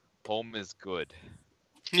 home is good.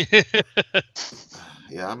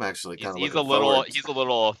 Yeah, I'm actually kind of He's looking a little, forward. he's a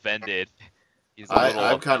little offended.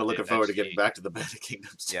 I'm kind of looking forward to getting back to the Banded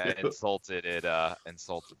Kingdoms too. Yeah,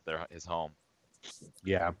 insulted his home.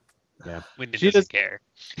 Yeah. Wyndon She doesn't care.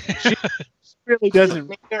 She really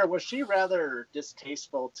doesn't. Here, was she rather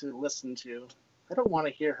distasteful to listen to? I don't want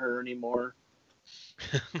to hear her anymore.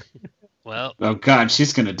 Well, Oh God,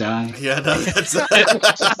 she's gonna die. Yeah, no, that's I'll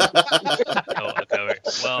cover.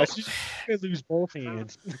 Well, She's going to lose both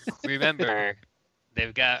hands. remember,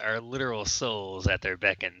 they've got our literal souls at their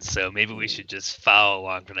beckon, so maybe we should just follow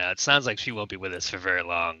along for now. It sounds like she won't be with us for very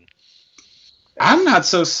long. I'm not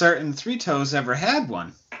so certain Three Toes ever had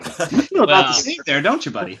one. You know about the seat there, don't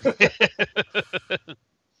you, buddy?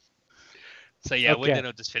 So yeah, Okay. Wyndon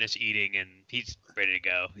will just finish eating, and he's ready to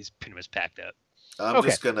go. He's pretty much packed up. I'm Okay.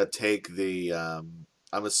 just gonna take the.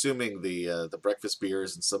 I'm assuming the breakfast beer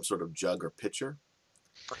is in some sort of jug or pitcher.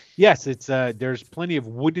 Yes, it's there's plenty of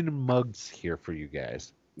wooden mugs here for you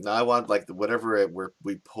guys. No, I want like whatever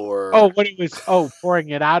we pour. Oh, what it was? Oh, pouring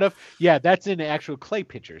it out of? Yeah, that's in the actual clay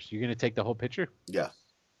pitchers. You're gonna take the whole pitcher? Yeah,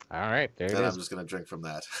 All right, there it and I'm is. just gonna drink from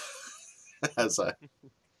that. As I.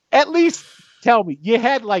 At least tell me you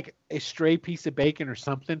had like a stray piece of bacon or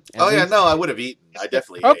something. at Oh yeah, least? no, I would have eaten. I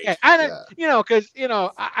definitely Okay, ate. I don't. Yeah. Because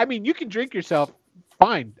I mean, you can drink yourself.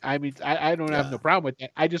 Fine. I mean, I don't have Yeah. no problem with that.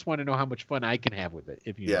 I just want to know how much fun I can have with it.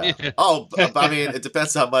 If you know. Yeah. Oh, I mean, it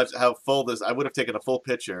depends how full this. I would have taken a full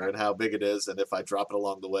pitcher and how big it is, and if I drop it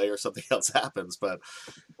along the way or something else happens. But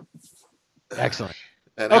Excellent.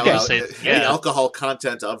 and Okay. how, Say- the yeah. alcohol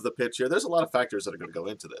content of the pitcher. There's a lot of factors that are going to go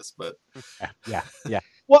into this, but Yeah.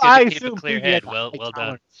 Well, Good to I keep a assume clear you had head. a Well- high well done.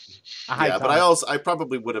 tolerance. A high yeah. But tolerance. I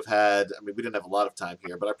probably would have had. I mean, we didn't have a lot of time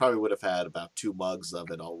here, but I probably would have had about 2 mugs of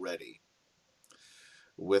it already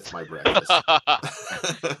with my breakfast.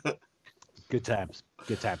 Good times.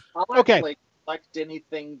 Good time. I'll Okay. actually collect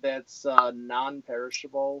anything that's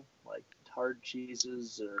non-perishable, like hard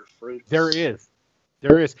cheeses or fruits. There is.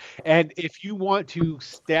 There is. And if you want to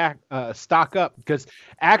stock up, because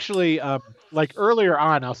actually, like earlier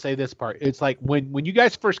on, I'll say this part. It's like when you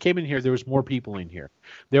guys first came in here, there was more people in here.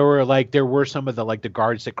 There were some of the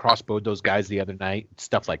guards that crossbowed those guys the other night,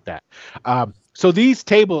 stuff like that. So these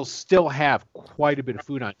tables still have quite a bit of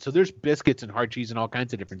food on it. So there's biscuits and hard cheese and all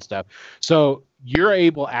kinds of different stuff. So you're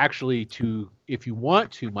able actually to, if you want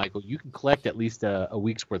to, Michael, you can collect at least a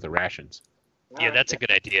week's worth of rations. Yeah, that's a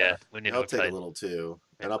good idea. I'll take a little too,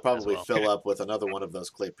 and I'll probably well. fill up with another one of those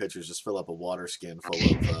clay pitchers. Just fill up a water skin full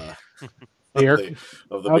of Beer?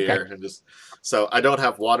 of the Okay. beer, and just so I don't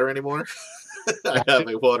have water anymore. I have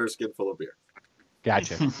a water skin full of beer.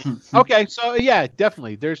 Gotcha. Okay, so yeah,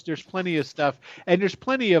 definitely. There's plenty of stuff, and there's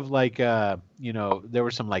plenty of there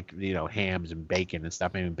were some hams and bacon and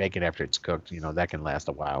stuff. Maybe bacon after it's cooked, that can last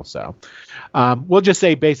a while. So, we'll just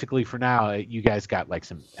say basically for now, you guys got like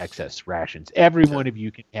some excess rations. Every one of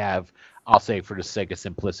you can have, I'll say for the sake of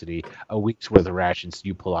simplicity, a week's worth of rations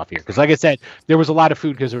you pull off here. Because like I said, there was a lot of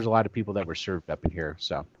food because there was a lot of people that were served up in here.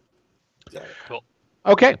 So, Cool.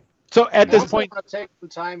 Okay. So at this Also point, want to take some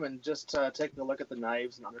time and just take a look at the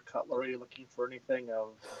knives and other cutlery, looking for anything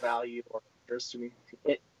of value or interest.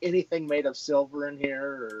 Anything made of silver in here,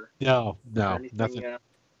 or no, anything, nothing.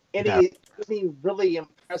 any really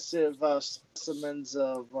impressive specimens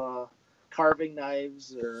of carving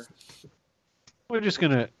knives, or We'll just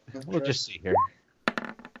see here.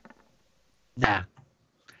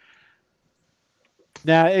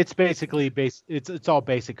 Nah, it's basically it's all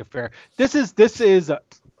basic affair. This is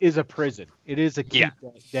a prison. It is a keep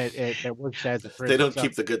that works as a prison. They don't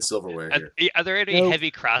keep the good silverware here. Are there any Nope. heavy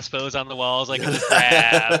crossbows on the walls, like a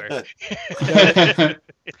crab? Or...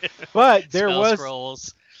 But there Spell was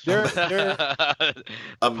scrolls. there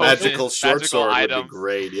A magical Potions, short magical sword would items. be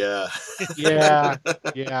great. Yeah.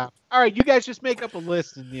 yeah. All right, you guys just make up a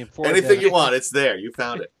list and inform Anything you want, it's there. You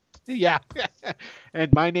found it. Yeah.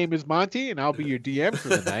 And my name is Monty, and I'll be your DM for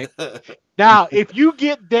the night. Now, if you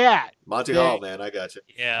get that, Monty They- Hall, man, I got you.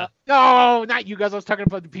 Yeah. no, not you guys. I was talking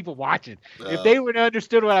about the people watching. If Oh. they would have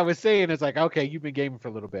understood what I was saying, it's like, okay, you've been gaming for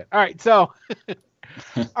a little bit. All right, so,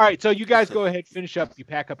 you guys go ahead, finish up. You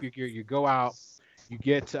pack up your gear. You go out. You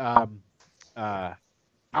get out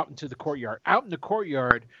into the courtyard. Out in the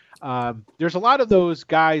courtyard, there's a lot of those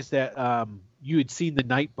guys that you had seen the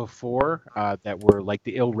night before that were like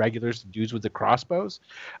the irregulars, the dudes with the crossbows.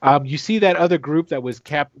 You see that other group that was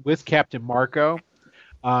with Captain Marco.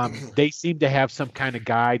 They seem to have some kind of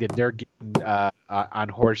guide, and they're getting on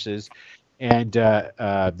horses. And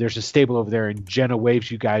there's a stable over there, and Jenna waves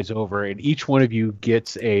you guys over, and each one of you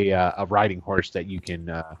gets a riding horse that you can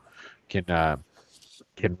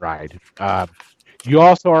ride. You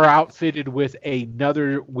also are outfitted with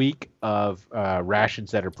another week of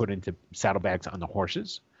rations that are put into saddlebags on the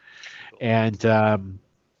horses, and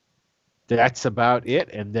that's about it.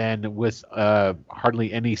 And then with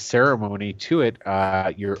hardly any ceremony to it,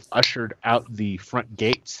 you're ushered out the front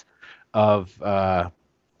gates of the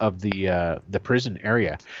prison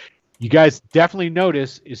area. You guys definitely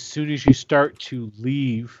notice as soon as you start to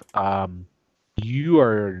leave, you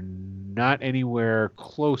are not anywhere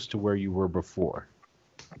close to where you were before.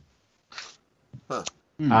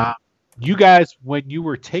 You guys, when you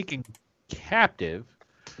were taken captive,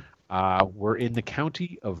 were in the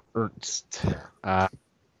county of Ernst,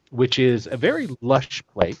 which is a very lush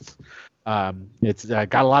place. It's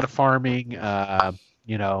got a lot of farming.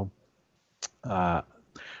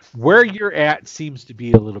 Where you're at seems to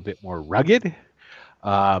be a little bit more rugged.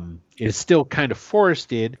 It's still kind of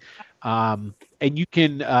forested, and you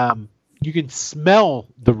can smell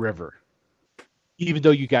the river, even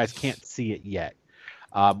though you guys can't see it yet.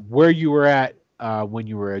 Where you were at when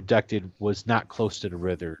you were abducted was not close to the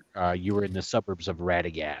river. You were in the suburbs of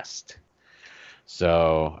Radagast,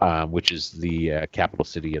 so which is the capital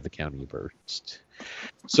city of the county of Ernst.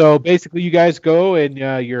 So basically, you guys go, and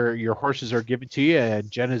your horses are given to you,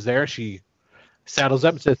 and Jenna's there. She saddles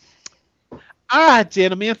up and says, "All right,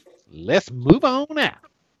 gentlemen, let's move on out."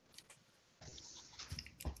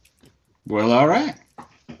 Well, all right.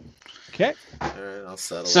 Okay. All right, I'll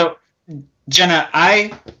settle. So, Jenna,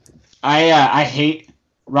 I hate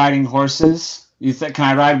riding horses. Can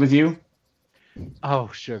I ride with you? Oh,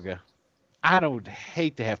 sugar. I don't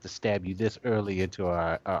hate to have to stab you this early into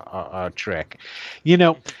our trek,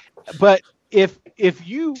 but if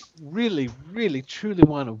you really, really, truly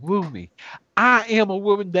want to woo me, I am a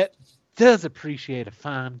woman that does appreciate a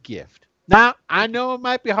fine gift. Now, I know it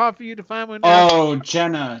might be hard for you to find one. Oh,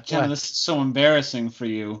 Jenna, What? this is so embarrassing for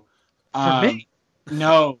you. For me?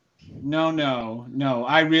 No.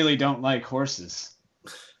 I really don't like horses.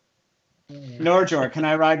 Norjor, can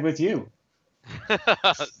I ride with you?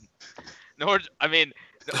 I mean,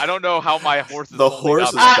 I don't know how my horse is The holding horse up.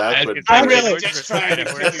 is back. I'm Wait, really wait, just wait, trying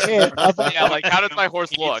to wait, kill you. Yeah, like how does my horse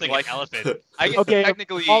He needs look? like an elephant. I guess Okay,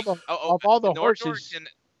 technically, of all the Norjor horses- can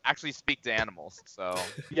actually speak to animals. So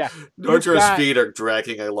Yeah. Norjor's got- feet are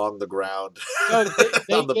dragging along the ground No,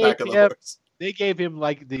 they on the gave back of the him- horse. They gave him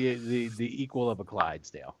like the equal of a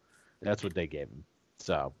Clydesdale. That's what they gave him.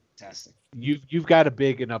 So Fantastic. you've got a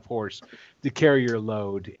big enough horse to carry your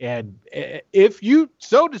load, and if you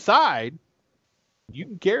so decide, you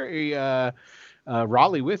can carry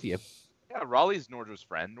Raleigh with you. yeah, Raleigh's Norjor's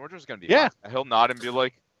friend. Norjor's gonna be Yeah. fine. He'll nod and be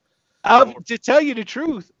like, To tell you the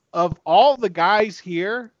truth, of all the guys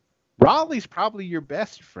here, Raleigh's probably your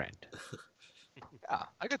best friend. yeah,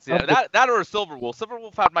 I could see that. That or a Silverwolf.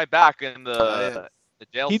 Silverwolf had my back in the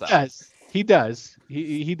jail He cell. does. He does.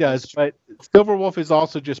 He does. But Silverwolf is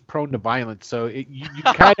also just prone to violence, so you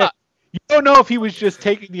kind of you don't know if he was just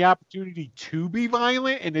taking the opportunity to be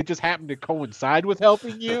violent, and it just happened to coincide with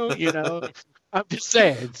helping you. You know, I'm just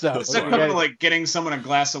saying. So It's equivalent like getting someone a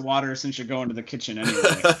glass of water since you're going to the kitchen anyway.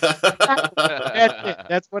 that's it.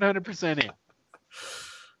 That's 100% it.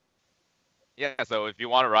 Yeah, so if you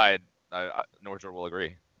want to ride, Norjor will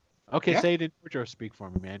agree. Okay, Yeah. say it in Georgia. Speak for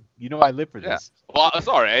me, man. You know I live for Yeah. this. Well,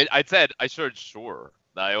 sorry, I said I should sure.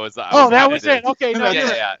 I was That was it. Okay, no,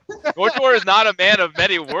 Yeah. Norjor is not a man of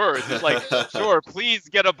many words. It's like, sure, please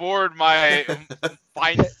get aboard my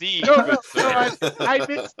fine steed. No, good sir.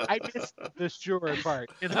 I missed the sure part.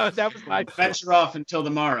 You know, that was my Venture off until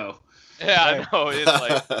tomorrow. Yeah, I know. It's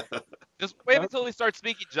like, just wait until he starts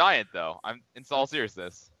speaking giant, though. I'm in all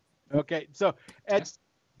seriousness. Okay, so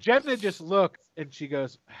Jenna just looks and she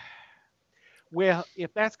goes, "Well,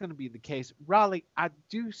 if that's going to be the case, Raleigh, I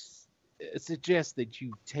do suggest that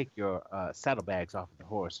you take your saddlebags off of the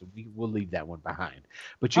horse, and we'll leave that one behind.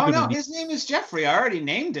 But you're Oh gonna no, his name is Jeffrey. I already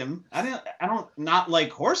named him. I don't not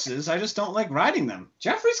like horses. I just don't like riding them.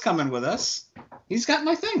 Jeffrey's coming with us. He's got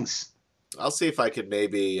my things. I'll see if I could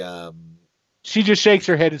maybe. She just shakes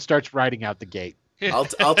her head and starts riding out the gate.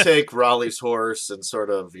 I'll take Raleigh's horse and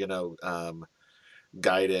sort of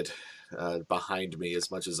guide it behind me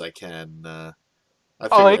as much as I can.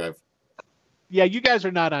 I figure Yeah, you guys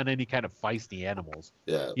are not on any kind of feisty animals.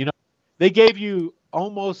 yeah. They gave you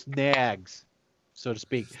almost nags, so to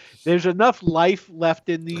speak. There's enough life left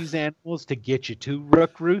in these animals to get you to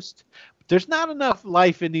Rook Roost. But there's not enough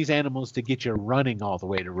life in these animals to get you running all the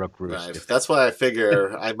way to Rook Roost. Right. That's why I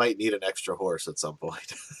figure I might need an extra horse at some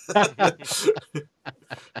point.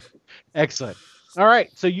 Excellent. All right,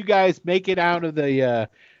 so you guys make it out of the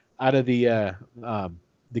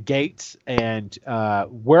gates, and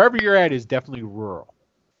wherever you're at is definitely rural.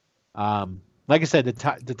 Like I said,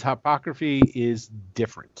 the topography is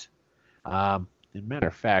different. As a matter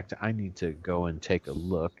of fact, I need to go and take a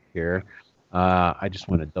look here. I just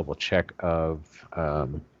want to double check of.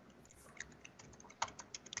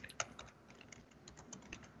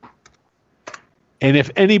 And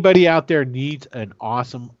if anybody out there needs an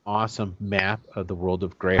awesome map of the world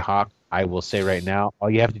of Greyhawk, I will say right now, all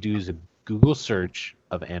you have to do is a Google search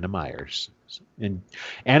of Anna Myers. And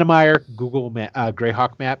Anna Meyer, Google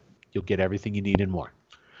Greyhawk map, you'll get everything you need and more.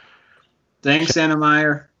 Thanks, Anna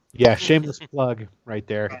Meyer. Yeah, shameless plug right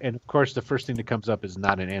there. And of course, the first thing that comes up is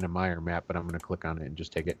not an Anna Meyer map, but I'm going to click on it and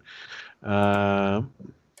just take it. Don't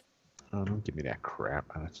give me that crap.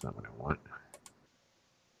 That's not what I want.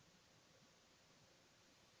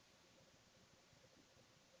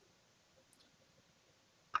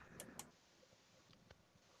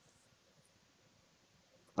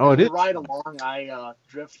 Oh, it As is. we ride along, I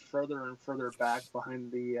drift further and further back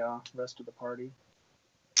behind the rest of the party.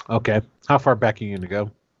 Okay. How far back are you going to go?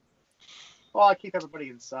 Well, I keep everybody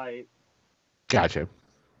in sight. Gotcha.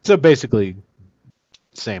 So basically,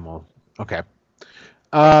 same old. Okay.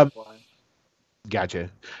 Gotcha.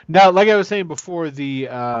 Now, like I was saying before, the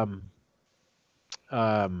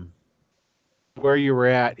where you were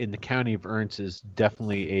at in the county of Ernst is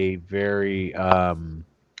definitely a very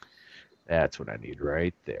that's what I need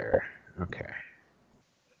right there. Okay.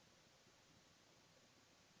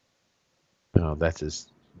 Oh, that's his.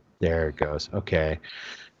 There it goes. Okay.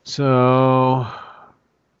 So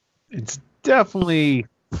it's definitely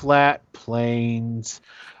flat plains,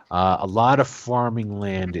 a lot of farming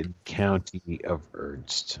land in county of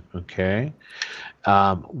Ernst. Okay.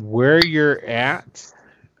 Where you're at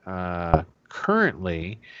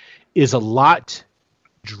currently is a lot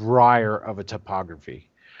drier of a topography.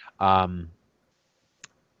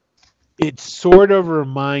 it sort of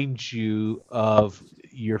reminds you of,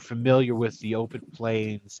 you're familiar with the open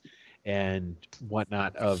plains and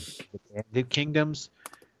whatnot of the Banded Kingdoms,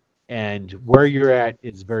 and where you're at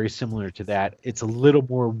is very similar to that. It's a little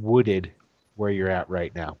more wooded where you're at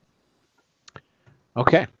right now.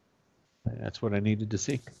 Okay, that's what I needed to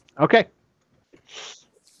see. Okay.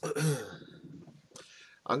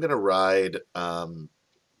 I'm gonna ride and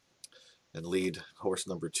lead horse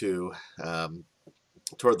number 2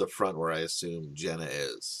 toward the front where I assume Jenna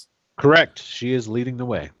is. Correct. She is leading the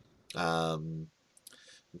way. I'm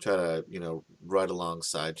trying to, ride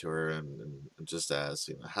alongside to her and just ask,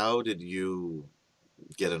 how did you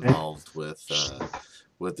get involved with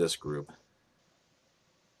this group?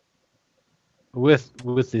 With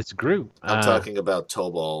this group. I'm talking about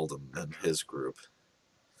Tobald and his group.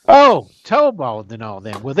 Oh, Tobald and all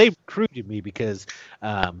them. Well, they recruited me because,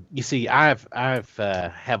 you see, I've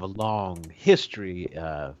have a long history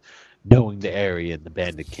of knowing the area in the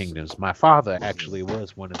Banded Kingdoms. My father actually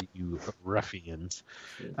was one of you ruffians,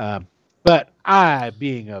 but I,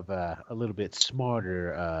 being of a little bit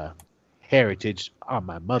smarter heritage on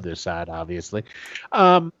my mother's side, obviously,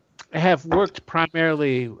 have worked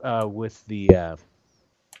primarily with the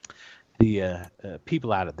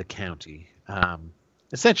people out of the county.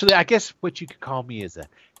 Essentially, I guess what you could call me is a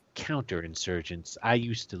counterinsurgent. I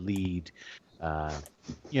used to lead,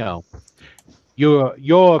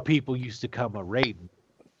 your people used to come a raiding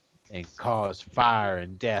and cause fire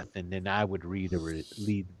and death, and then I would lead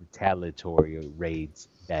retaliatory raids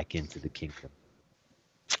back into the kingdom.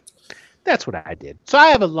 That's what I did. So I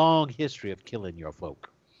have a long history of killing your folk.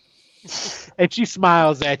 And she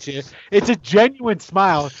smiles at you. It's a genuine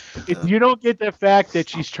smile. If you don't get the fact that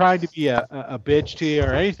she's trying to be a bitch to you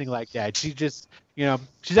or anything like that, she just,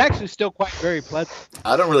 she's actually still quite very pleasant.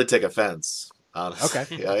 I don't really take offense,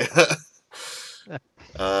 honestly. Okay.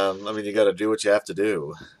 I mean, you got to do what you have to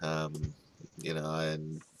do. And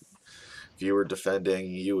if you were defending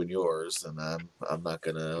you and yours, then I'm not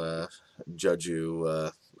gonna judge you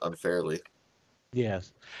unfairly.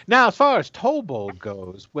 Yes. Now, as far as Tobald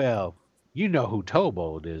goes, well, you know who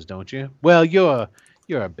Tobald is, don't you? Well, you're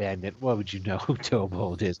a bandit. What would you know who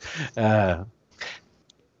Tobald is?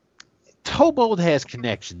 Tobald has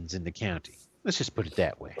connections in the county. Let's just put it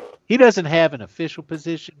that way. He doesn't have an official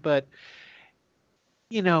position, but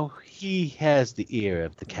he has the ear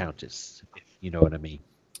of the Countess, if you know what I mean.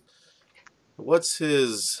 What's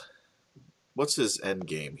his end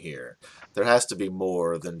game here? There has to be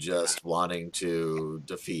more than just wanting to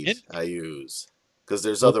defeat Ayuz, because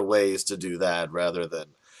there's other ways to do that rather than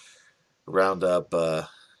round up, a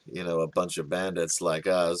bunch of bandits like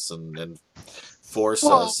us and force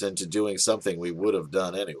us into doing something we would have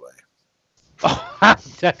done anyway.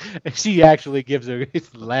 She actually gives her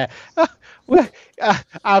laugh.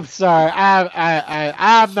 I'm sorry.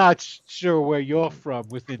 I'm not sure where you're from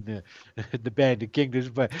within the Banded Kingdoms,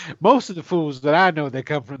 but most of the fools that I know that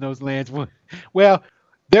come from those lands, well,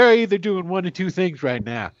 they're either doing one of two things right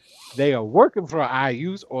now. They are working for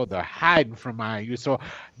Ayuz or they're hiding from Ayuz. So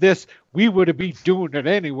this "we would be doing it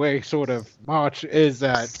anyway" sort of march is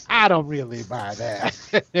I don't really buy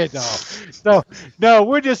that at all. So no,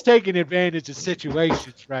 we're just taking advantage of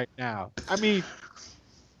situations right now. I mean,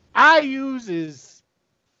 Ayuz is,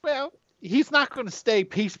 well, he's not going to stay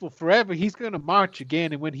peaceful forever. He's going to march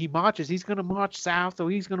again, and when he marches, he's going to march south,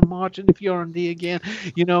 or he's going to march into Fjorandi again.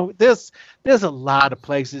 There's a lot of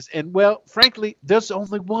places, and well, frankly, there's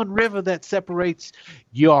only one river that separates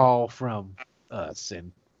y'all from us,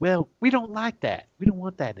 and well, we don't like that. We don't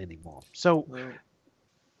want that anymore. So,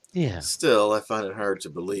 yeah. Still, I find it hard to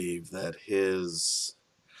believe that his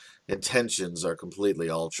intentions are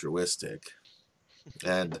completely altruistic,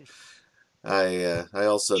 and I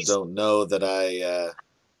also don't know that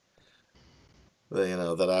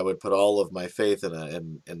that I would put all of my faith in a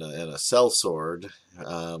sellsword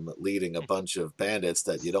leading a bunch of bandits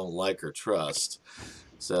that you don't like or trust.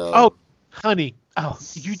 So, oh, honey,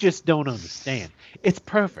 you just don't understand. It's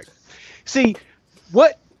perfect. See,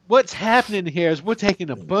 what's happening here is we're taking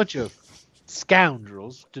a bunch of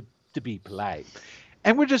scoundrels, to be polite,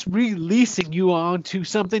 and we're just releasing you onto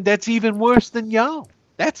something that's even worse than y'all.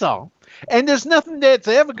 That's all. And there's nothing that's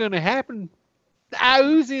ever going to happen. The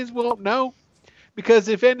Ayuzians won't know. Because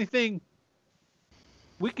if anything,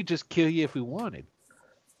 we could just kill you if we wanted.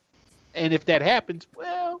 And if that happens,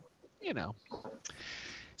 well,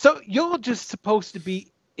 So you're just supposed to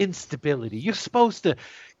be instability. You're supposed to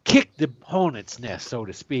kick the hornet's nest, so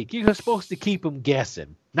to speak. You're supposed to keep them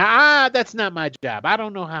guessing. Now, that's not my job. I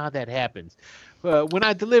don't know how that happens. When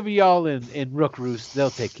I deliver y'all in Rook Roost, they'll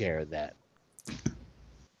take care of that.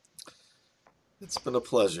 It's been a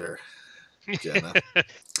pleasure. Jenna.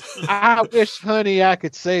 I wish, honey, I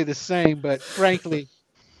could say the same, but frankly,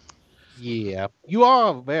 yeah, you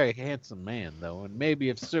are a very handsome man, though, and maybe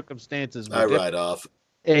if circumstances were I different, ride off.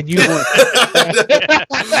 and you weren't.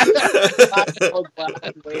 I'm so glad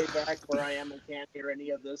I'm way back where I am and can't hear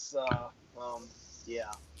any of this.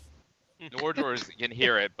 Yeah. Nordor can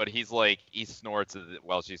hear it, but he snorts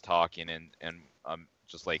while she's talking and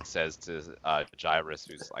just like says to Gyrus,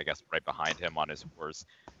 who's I guess right behind him on his horse,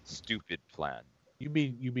 "Stupid plan." You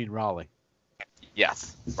mean Raleigh?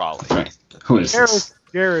 Yes, Raleigh. Who is this?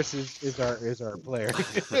 Garrus is our player.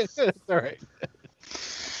 All right.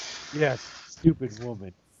 Yes, stupid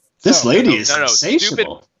woman. This So- lady is No,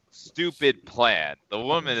 sensational. Stupid plan. The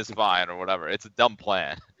woman is fine or whatever. It's a dumb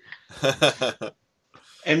plan.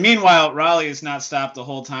 And meanwhile, Raleigh has not stopped the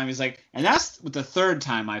whole time. He's like, and that's the third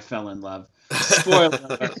time I fell in love. Spoiler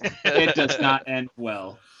alert, it does not end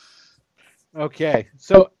well. Okay,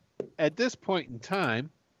 so at this point in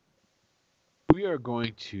time, we are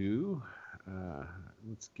going to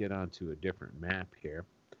let's get onto a different map here.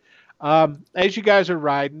 As you guys are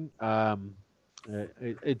riding,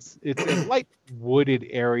 it's a light wooded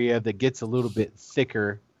area that gets a little bit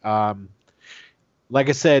thicker. Like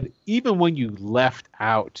I said, even when you left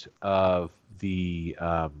out of the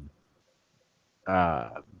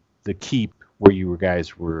keep where you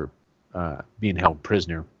guys were being held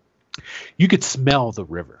prisoner, you could smell the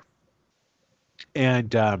river.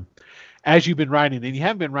 And as you've been riding, and you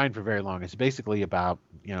haven't been riding for very long, it's basically about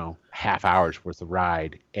half hour's worth of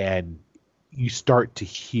ride, and you start to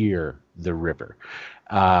hear the river.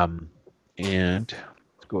 And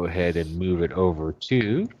let's go ahead and move it over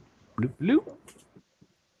to bloop, bloop.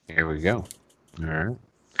 Here we go. All right.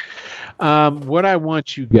 What I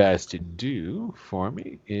want you guys to do for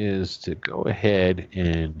me is to go ahead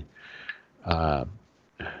and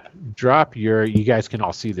drop your. You guys can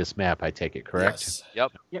all see this map, I take it, correct? Yes.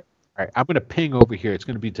 Yep. All right. I'm going to ping over here. It's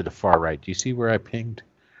going to be to the far right. Do you see where I pinged?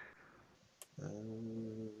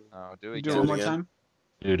 Oh, do Do it it Do one it more again. time.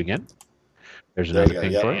 Do it again. There's There another we go.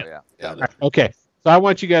 ping Yeah, for yeah. it. Yeah. Got Yeah. it. Okay. So I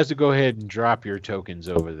want you guys to go ahead and drop your tokens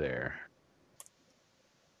over there.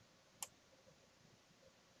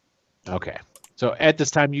 Okay. So at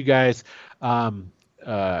this time, you guys have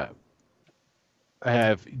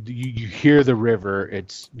you hear the river.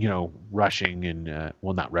 It's rushing and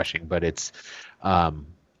well, not rushing, but it's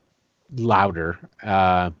louder.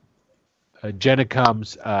 Jenna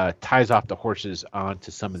comes, ties off the horses onto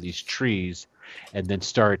some of these trees, and then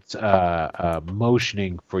starts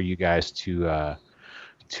motioning for you guys to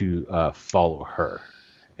follow her.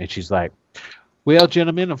 And she's like, "Well,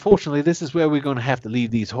 gentlemen, unfortunately, this is where we're going to have to leave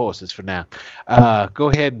these horses for now. Go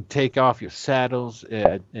ahead and take off your saddles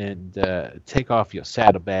and take off your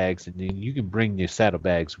saddlebags, and then you can bring your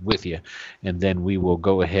saddlebags with you, and then we will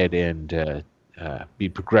go ahead and be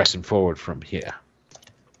progressing forward from here."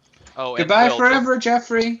 Oh, and Goodbye Phil, forever,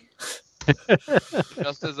 Jeffrey.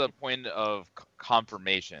 just as a point of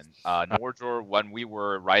confirmation, Nordor, when we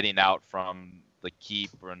were riding out from the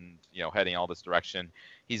keep and heading all this direction,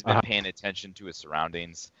 he's been paying attention to his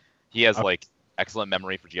surroundings. He has excellent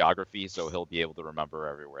memory for geography, so he'll be able to remember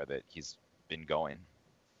everywhere that he's been going.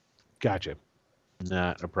 Gotcha.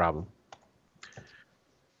 Not a problem.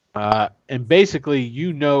 And basically,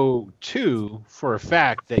 too, for a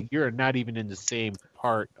fact that you're not even in the same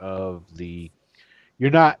part of the.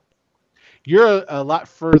 You're a lot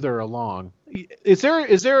further along. Is there a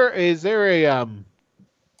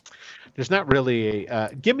There's not really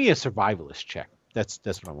a. Give me a survivalist check. That's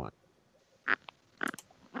what I want.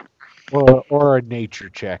 Or a nature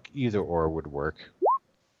check. Either or would work.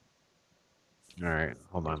 All right,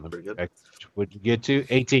 hold on. Let me Pretty good. check. What'd you get to?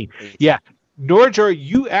 18. Yeah. Norjor,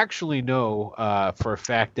 you actually know for a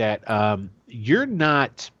fact that you're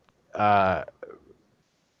not.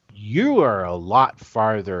 You are a lot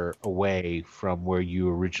farther away from where you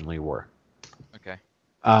originally were. Okay.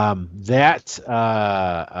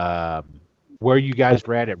 Where you guys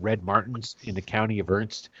were at Red Martins in the county of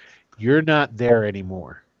Ernst, you're not there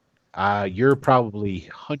anymore. You're probably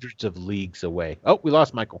hundreds of leagues away. Oh, we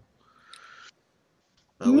lost Michael.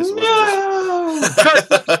 At least it wasn't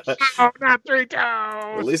just... Oh, not 3 toes.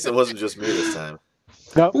 At least it wasn't just me this time.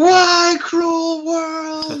 Nope. Why, cruel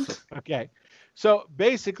world? Okay. So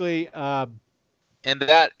basically, So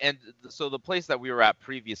the place that we were at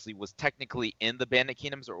previously was technically in the Bandit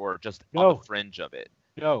Kingdoms or just on No. the fringe of it?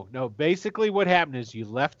 No. Basically, what happened is you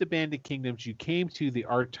left the Bandit Kingdoms. You came to the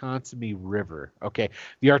Artonsamy River. Okay,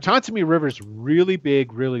 the Artonsamy River is really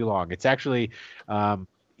big, really long. It's actually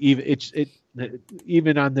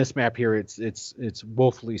even on this map here, it's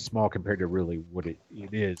woefully small compared to really what it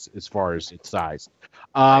is as far as its size.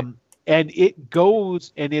 and it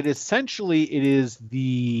goes, and it is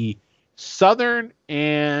the southern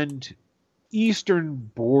and eastern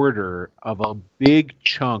border of a big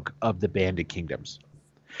chunk of the Bandit Kingdoms.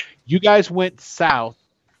 You guys went south,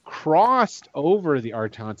 crossed over the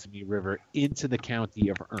Artansas River into the county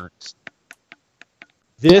of Ernst.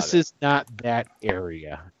 This is not that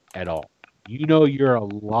area at all. You know you're a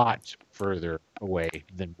lot further away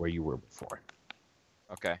than where you were before.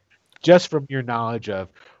 Okay. Just from your knowledge of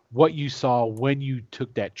what you saw when you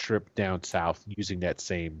took that trip down south using that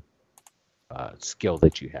same skill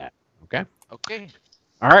that you had. Okay? Okay.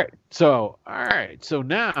 All right. So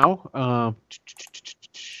now,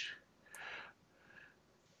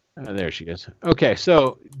 there she is. Okay,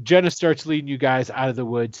 so Jenna starts leading you guys out of the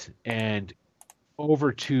woods and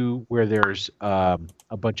over to where there's a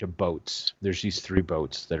bunch of boats. There's these 3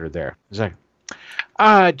 boats that are there. It's like,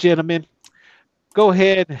 all right, gentlemen, go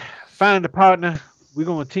ahead, find a partner. We're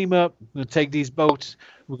going to team up. We're going to take these boats.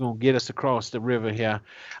 We're going to get us across the river here.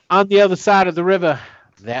 On the other side of the river,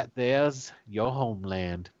 there's your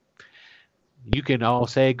homeland. You can all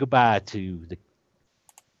say goodbye to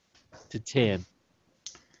 10.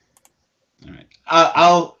 All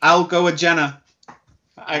right. I'll go with Jenna.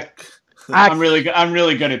 I'm really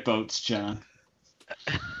good at boats, Jenna.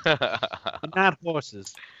 Not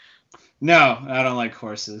horses. No, I don't like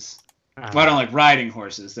horses. Well, I don't like riding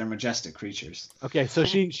horses. They're majestic creatures. Okay, so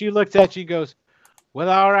she looks at you and goes, well,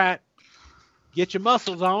 all right. Get your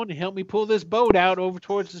muscles on and help me pull this boat out over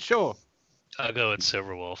towards the shore. I'll go with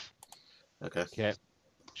Silverwolf. Okay.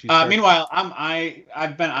 Meanwhile,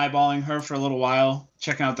 I've been eyeballing her for a little while,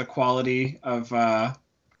 checking out the quality of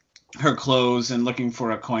her clothes and looking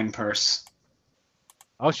for a coin purse.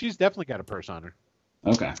 Oh, she's definitely got a purse on her.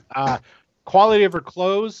 Okay. Quality of her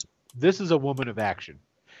clothes, this is a woman of action.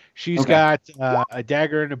 She's got a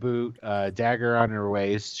dagger in a boot, a dagger on her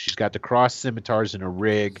waist. She's got the crossed scimitars in a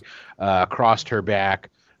rig across her back.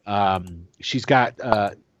 She's got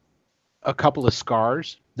a couple of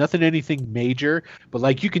scars. Nothing anything major, but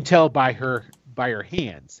like you can tell by her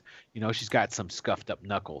hands. You know, she's got some scuffed up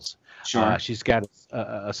knuckles. Sure. She's got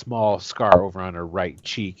a small scar over on her right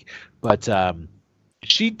cheek, but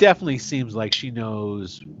she definitely seems like she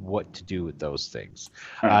knows what to do with those things.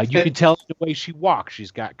 You can tell the way she walks. She's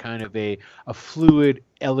got kind of a fluid,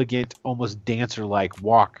 elegant, almost dancer-like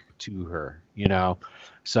walk to her, you know?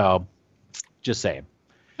 So, just saying.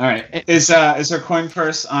 All right. Is her coin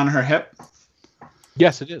purse on her hip?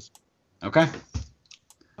 Yes, it is. Okay.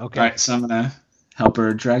 Okay. All right, so I'm going to help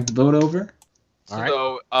her drag the boat over.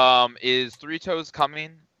 All So, is Three Toes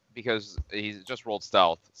coming? Because he's just rolled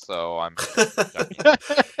stealth, so I'm.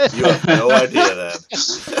 You have no idea then.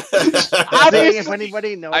 If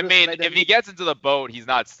anybody knows, I mean, if he gets into the boat, he's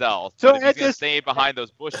not stealth. So But if he's gonna stay behind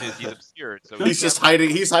those bushes, he's obscured. So He's just hiding.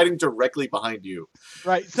 He's hiding directly behind you.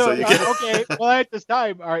 Right. So So, you can- okay. Well, at this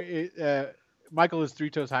time, Michael is 3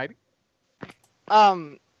 Toes hiding.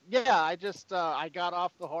 Yeah, I just I got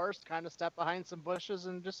off the horse, kind of stepped behind some bushes,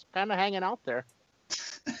 and just kind of hanging out there,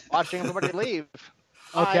 watching everybody leave.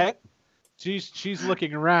 Okay. She's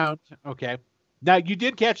looking around. Okay. Now you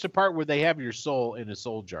did catch the part where they have your soul in a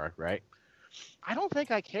soul jar, right? I don't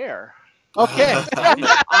think I care. Okay.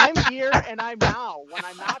 I'm here and I'm now. When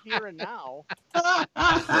I'm not here and now,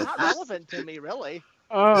 it's not relevant to me, really.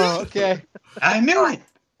 Oh, okay. I knew it.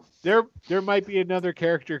 There might be another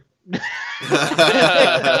character.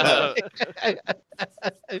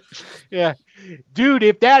 Yeah, dude.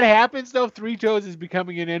 If that happens, though, 3 Toes is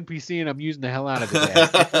becoming an NPC, and I'm using the hell out of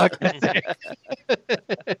it.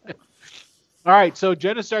 All right, so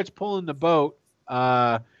Jenna starts pulling the boat.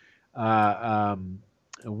 Wyndon and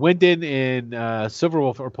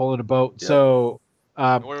Silverwolf are pulling a boat. Yeah. So,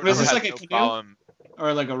 Is this like a no canoe? problem.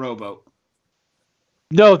 Or like a rowboat?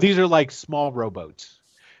 no, these are like small rowboats.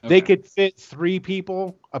 They Okay. could fit 3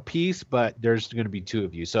 people a piece, but there's going to be 2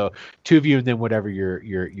 of you. So 2 of you, and then whatever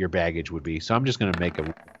your baggage would be. So I'm just going to make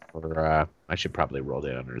a. Or I should probably roll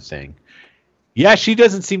that under the thing. Yeah, she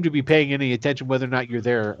doesn't seem to be paying any attention whether or not you're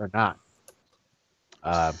there or not.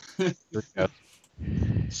 Here we go.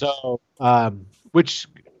 So, which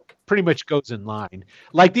pretty much goes in line.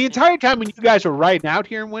 Like the entire time when you guys were riding out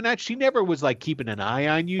here and whatnot, she never was like keeping an eye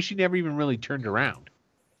on you. She never even really turned around.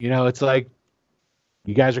 You know, it's like.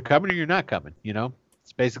 You guys are coming or you're not coming, you know?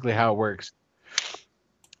 It's basically how it works.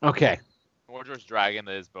 Okay. Wardrow's dragging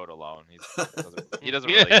his boat alone. He doesn't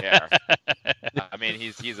really care. I mean,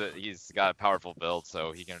 he's got a powerful build,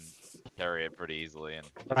 so he can carry it pretty easily. And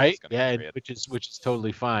he's Right? just gonna Yeah, carry it. which is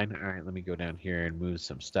totally fine. All right, let me go down here and move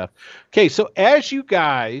some stuff. Okay, so as you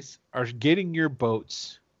guys are getting your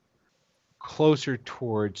boats closer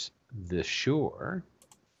towards the shore,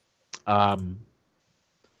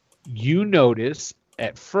 You notice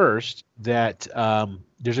at first that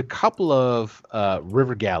there's a couple of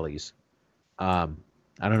river galleys. I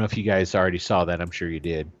don't know if you guys already saw that. I'm sure you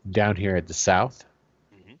did. Down here at the south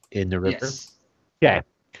in the river. Yes. Yeah.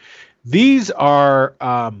 These are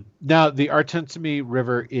now the Artensimi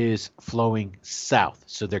River is flowing south,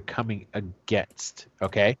 so they're coming against.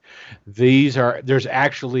 Okay, there's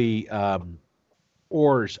actually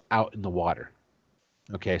oars out in the water.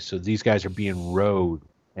 Okay, so these guys are being rowed,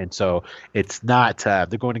 and so it's not they're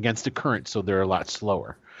going against the current, so they're a lot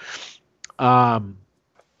slower. And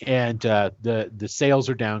the sails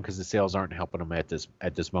are down because the sails aren't helping them at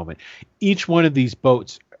this moment. Each one of these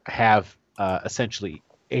boats have essentially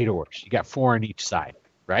 8 oars. You got 4 on each side,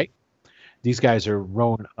 right? These guys are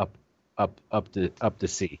rowing up the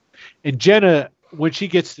sea. And Jenna, when she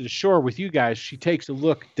gets to the shore with you guys, she takes a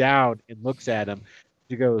look down and looks at them.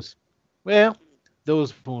 She goes, "Well,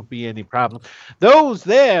 those won't be any problem. Those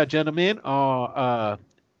there, gentlemen, are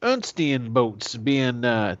Ernstian boats being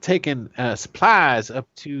taking supplies up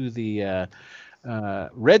to the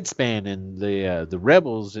Redspan and the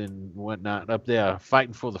rebels and whatnot up there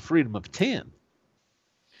fighting for the freedom of 10.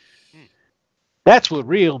 That's what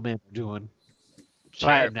real men are doing. Sure.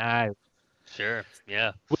 Fighting Ious. Sure.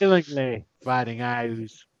 Yeah. Willingly fighting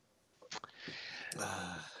Ious.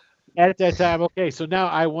 At that time, okay, so now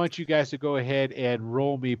I want you guys to go ahead and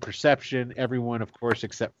roll me perception. Everyone, of course,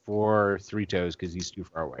 except for Three Toes, because he's too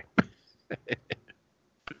far away.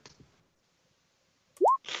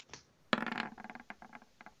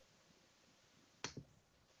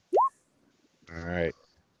 All right.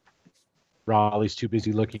 Raleigh's too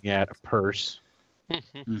busy looking at a purse.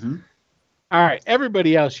 Mm-hmm. All right,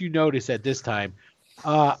 everybody else, you notice at this time,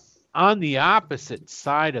 on the opposite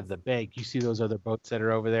side of the bank, you see those other boats that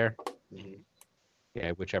are over there?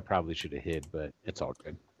 Yeah, which I probably should have hid, but it's all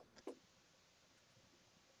good.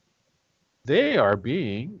 They are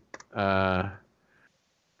being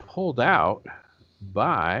pulled out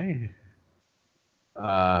by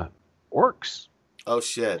orcs. Oh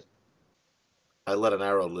shit! I let an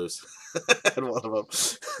arrow loose at one of them.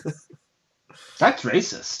 That's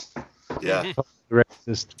racist. Yeah.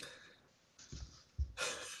 Racist.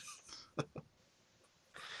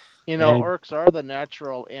 You know, And- orcs are the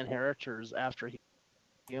natural inheritors after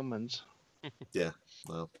humans.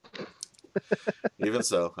 Well, even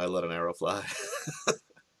so, I let an arrow fly.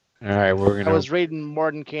 All right, we're I gonna. was reading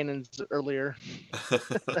Mordenkainen's earlier.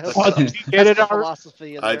 Oh, did you get it That's the already?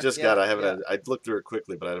 philosophy in I there. just Yeah, got. I haven't. yeah. Had, I looked through it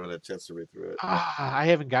quickly, but I haven't had a chance to read through it. I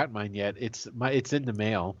haven't got mine yet. It's in the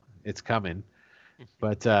mail. It's coming.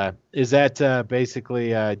 But is that basically?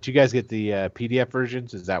 Do you guys get the PDF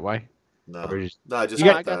versions? Is that why? No, Or just- no, I just You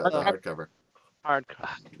got got the the- hardcover.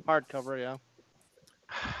 Hardcover, yeah.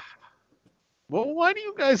 Well, why do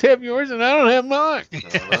you guys have yours and I don't have mine?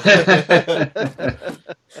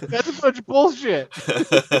 That's a bunch of bullshit.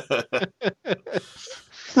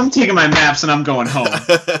 I'm taking my maps and I'm going home.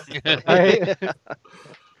 Right?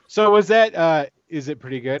 So was that? Is it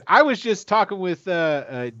pretty good? I was just talking with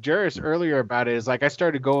Juris earlier about it. It's like I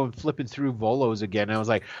started going flipping through Volos again. And I was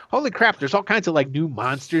like, holy crap! There's all kinds of like new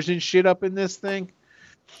monsters and shit up in this thing.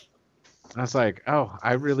 I was like, oh,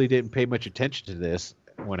 I really didn't pay much attention to this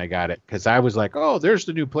when I got it because I was like, oh, there's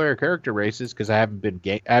the new player character races because I haven't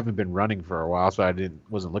been running for a while, so I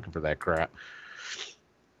wasn't looking for that crap.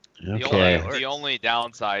 Okay. The only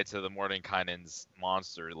downside to the Mordenkainen's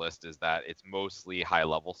monster list is that it's mostly high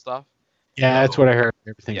level stuff. Yeah, that's what I heard.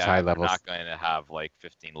 Everything's high You're levels. not going to have like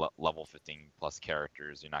level 15 plus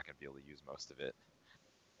characters. You're not going to be able to use most of it.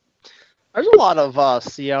 There's a lot of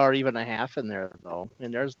CR even a half in there though,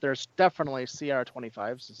 and there's definitely CR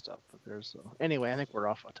 25s and stuff. But there's anyway, I think we're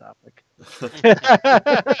off a topic.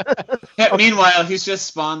 Yeah, meanwhile, he's just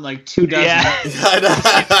spawned like 2 dozen. Yeah.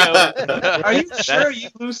 Are you sure you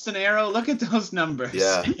loosed an arrow? Look at those numbers.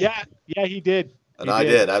 Yeah, yeah, he did. and He I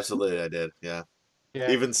did. did. Absolutely, I did. Yeah. Yeah.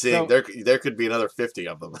 Even seeing So- there could be another 50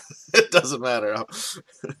 of them. It doesn't matter.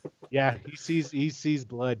 Yeah, he sees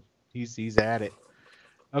blood. He's at it.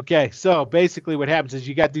 Okay, so basically what happens is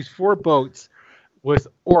you got these 4 boats with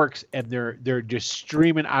orcs, and they're just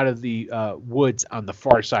streaming out of the woods on the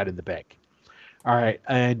far side of the bank. All right,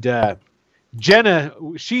 and Jenna,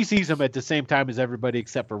 she sees them at the same time as everybody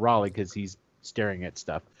except for Raleigh because he's staring at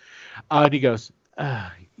stuff. And he goes,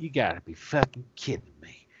 "You gotta be fucking kidding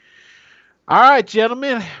me." All right,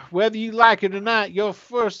 gentlemen, whether you like it or not, your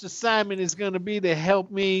first assignment is going to be to help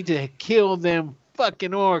me to kill them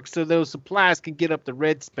fucking orcs so those supplies can get up the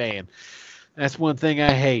red span. That's one thing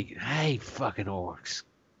I hate. I hate fucking orcs.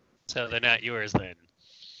 So they're not yours then.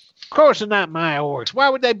 Of course they're not my orcs. Why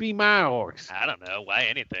would they be my orcs? I don't know. Why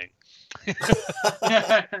anything?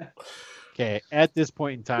 Okay, at this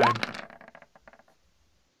point in time,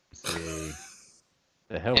 let's see.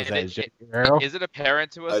 The hell was And that? Is that your arrow? Is it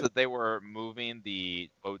apparent to us I- that they were moving the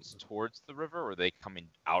boats towards the river, or are they coming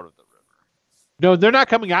out of the river? No, they're not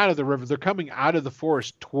coming out of the river. They're coming out of the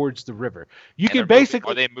forest towards the river. You And can they're moving-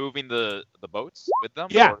 basically, are they moving the boats with them?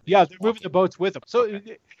 yeah, or are they yeah, just they're moving the walking? boats with them. So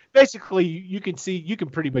Okay. basically, you can see, you can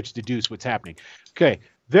pretty much deduce what's happening. Okay,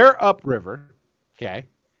 they're upriver. Okay,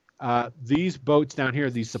 these boats down here,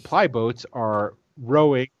 these supply boats, are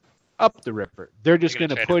rowing up the river. They're just They're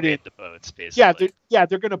going to try put in, raid the boats, basically. they're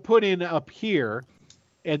going to put in up here,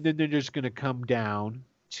 and then they're just going to come down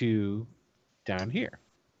to down here.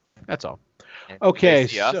 That's all. And do they Okay,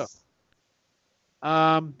 see us?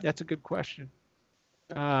 That's a good question.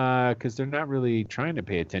 Because they're not really trying to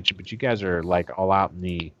pay attention, but you guys are like all out in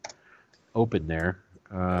the open there.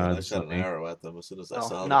 I shot an something. arrow at them as soon as I saw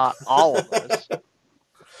No, them. not all of us.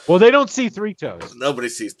 Well, they don't see Three Toes. Nobody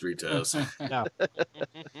sees Three Toes. No.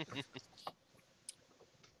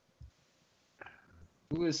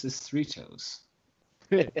 Who is this Three Toes?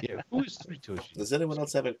 Yeah, who is Three Toes? Does anyone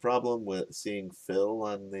else have a problem with seeing Phil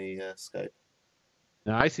on the Skype?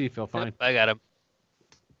 No, I see Phil fine. Yep, I got him.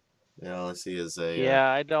 Yeah, all I see is a. Yeah,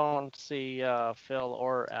 I don't see Phil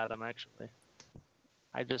or Adam actually.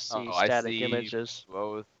 I just see Oh, I static see images.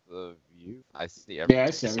 both of you. I see Yeah, everything. I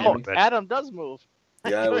see Oh, everything. Adam does move.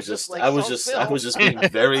 Yeah, I was It's just, like, I was so just, Phil. I was just being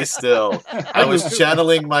very still. I was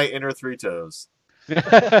channeling my inner Three Toes.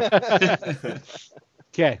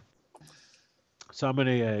 Okay. So I'm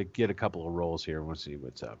gonna get a couple of rolls here. We'll see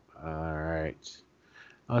what's up. All right.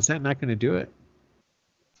 Oh, is that not gonna do it?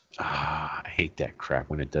 Ah, I hate that crap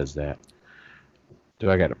when it does that.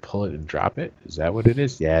 Do I got to pull it and drop it? Is that what it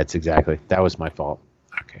is? Yeah, it's exactly. That was my fault.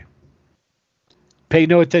 Okay. Pay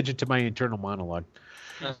no attention to my internal monologue.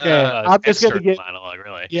 Okay, I'm just gonna external get. monologue,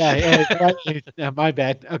 really. Yeah, my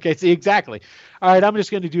bad. Okay, see, exactly. All right, I'm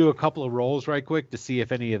just going to do a couple of rolls right quick to see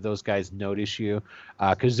if any of those guys notice you,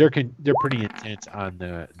 because they're pretty intense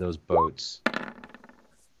on those boats.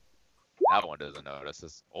 That one doesn't notice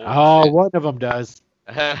us. Oh, shit. one of them does.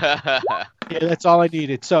 Yeah, that's all I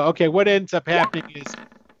needed. So, okay, what ends up happening is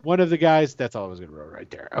one of the guys. That's all I was going to roll right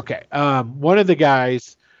there. Okay, one of the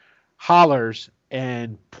guys hollers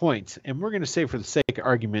and points, and we're going to say for the sake of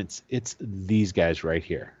arguments, it's these guys right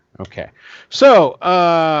here. Okay, so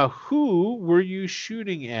who were you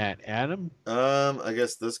shooting at, Adam? I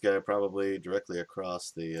guess this guy probably directly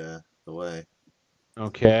across the way.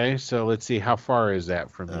 Okay, so let's see, how far is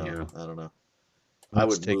that from Oh, you? I don't know. I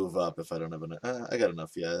Let's would take move up if I don't have enough. I got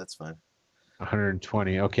enough. Yeah, that's fine.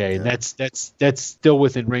 120. Okay, and Yeah. that's still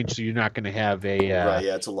within range, so you're not going to have a. Right.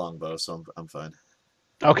 Yeah, it's a longbow, so I'm fine.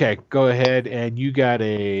 Okay, go ahead, and you got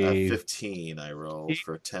a 15. I rolled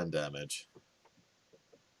for 10 damage.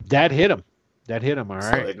 that hit him. That hit him. All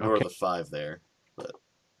So right. ignore Okay. the 5 there. But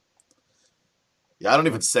yeah, I don't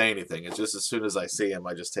even say anything. It's just as soon as I see him,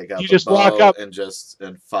 I just take out You the just walk bow up.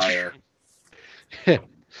 and fire. All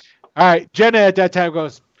right, Jenna at that time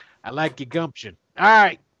goes, I like your gumption. All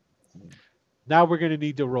right. Now we're going to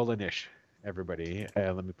need to roll an ish, everybody.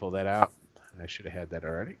 Let me pull that out. I should have had that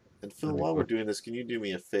already. And Phil, Let me while we're put- doing this, can you do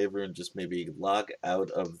me a favor and just maybe log out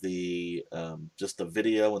of the just the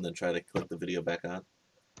video and then try to click the video back on?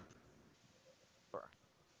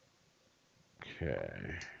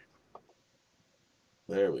 Okay.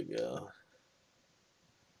 There we go.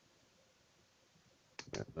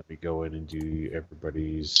 Let me go in and do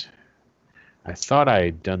everybody's. I thought I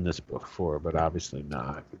had done this before, but obviously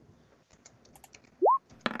not.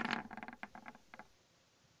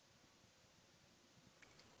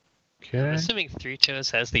 I'm Okay. assuming Three Toes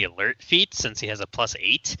has the alert feat since he has a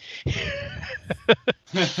 +8.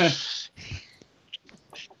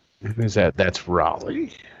 Who's that? That's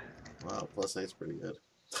Raleigh. Wow, +8's pretty good.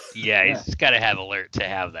 Yeah, Yeah. he's got to have alert to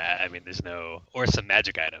have that. I mean, there's no or some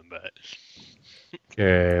magic item, but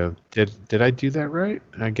Okay. Did I do that right?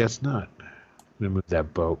 I guess not. Let me move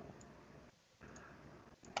that boat.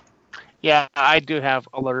 Yeah, I do have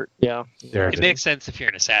alert. Yeah, There it it is. makes sense if you're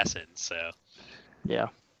an assassin. So yeah.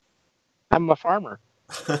 I'm a farmer.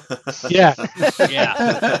 Yeah. yeah,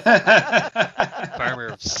 farmer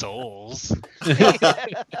of souls.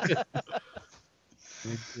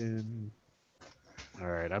 LinkedIn. All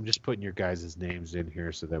right, I'm just putting your guys' names in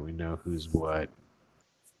here so that we know who's what.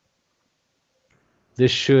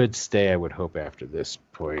 This should stay, I would hope, after this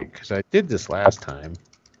point, because I did this last time.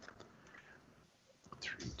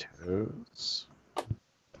 Three Toes.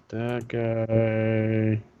 That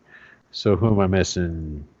guy. So who am I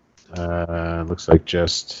missing? Looks like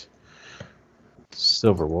just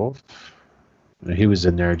Silverwolf. He was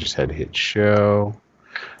in there, just had to hit show.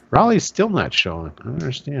 Raleigh's still not showing. I don't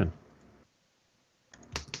understand.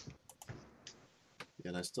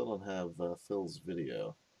 And I still don't have Phil's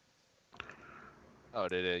video. Oh,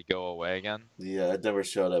 did it go away again? Yeah, it never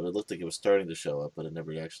showed up. It looked like it was starting to show up, but it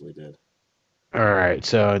never actually did. All right,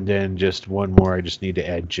 so and then just one more. I just need to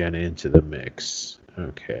add Jenna into the mix.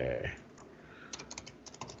 Okay.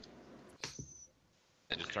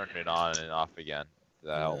 And just turn it on and off again. Does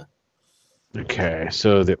that help? Okay,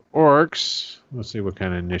 so the orcs. Let's see what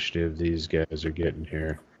kind of initiative these guys are getting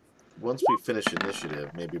here. Once we finish initiative,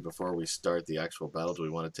 maybe before we start the actual battle, do we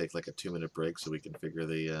want to take like a 2-minute break so we can figure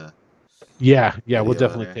the Yeah, we'll video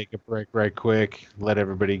definitely there? take a break right quick. Let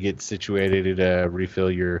everybody get situated, refill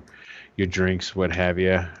your drinks, what have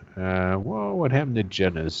you. Well, what happened to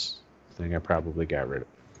Jenna's thing? I probably got rid of.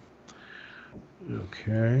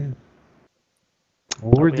 Okay.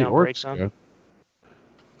 Well, where'd we the on break orcs then? go?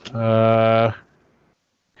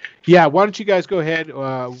 Yeah, why don't you guys go ahead?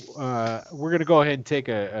 We're going to go ahead and take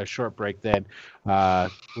a short break then. We'll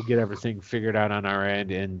get everything figured out on our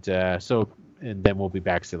end, and then we'll be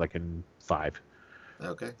back, say, like in 5.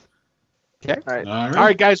 Okay. Okay? All right. All All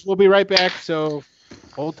right, guys, we'll be right back, so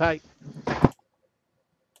hold tight.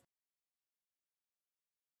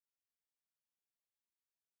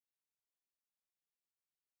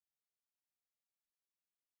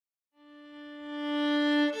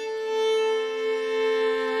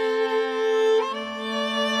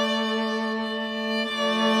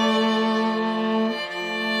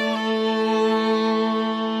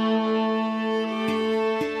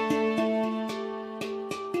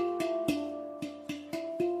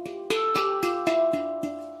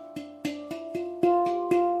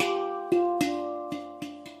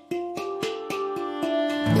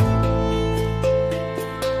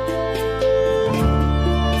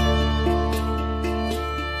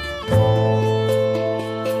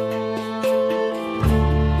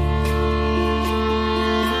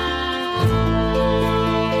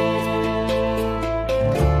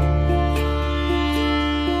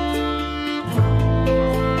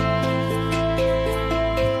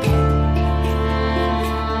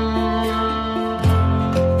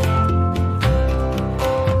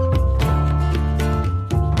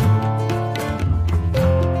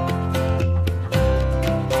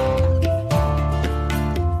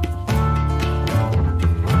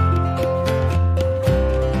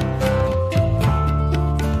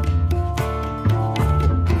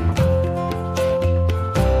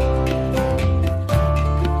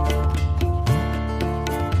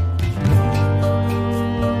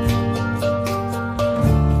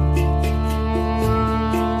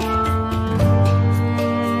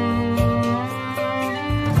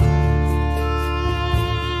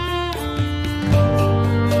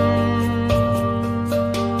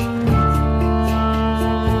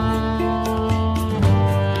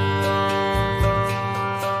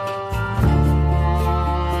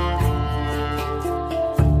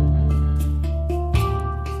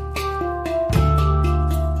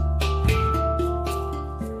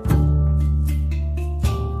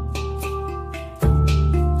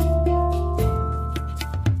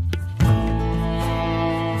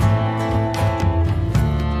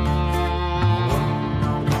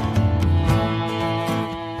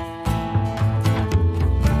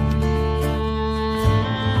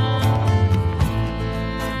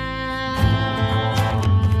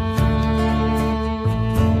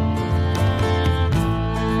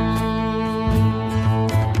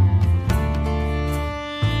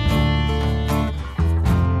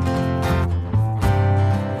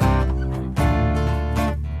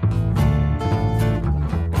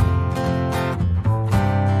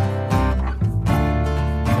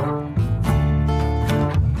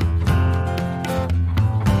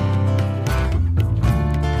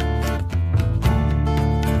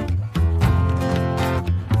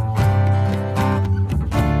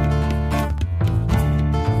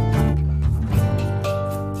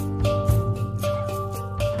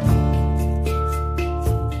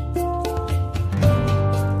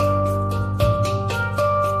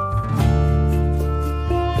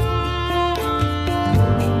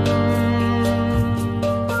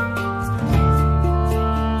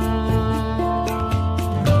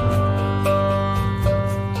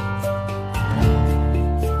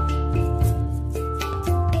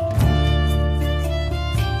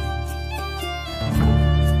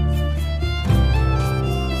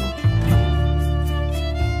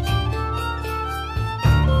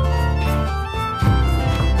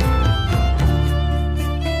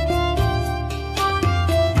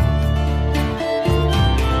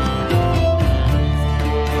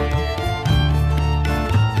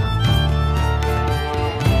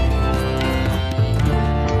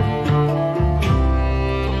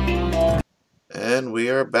 And we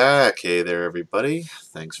are back. Hey there, everybody.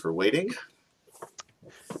 Thanks for waiting.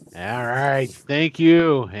 All right, thank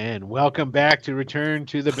you, and welcome back to Return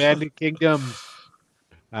to the Bandit Kingdoms.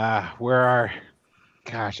 Where our,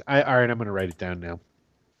 gosh, all right, I'm gonna write it down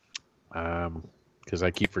now, because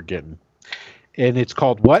I keep forgetting. And it's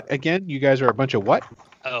called what again? You guys are a bunch of what?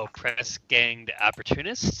 Oh, press ganged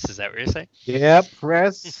opportunists. Is that what you're saying? Yep,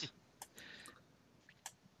 press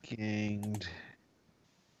ganged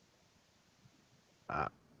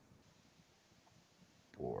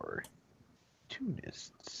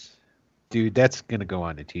opportunists. Dude, that's gonna go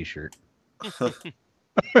on a t-shirt.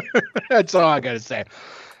 That's all I gotta say.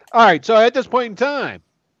 All right, so at this point in time,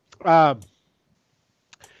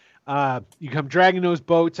 you come dragging those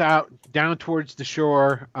boats out down towards the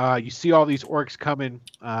shore. You see all these orcs coming.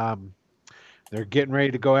 They're getting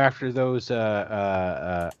ready to go after those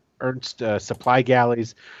Ernst supply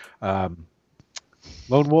galleys. Lone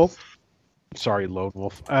Wolf. Sorry, Lone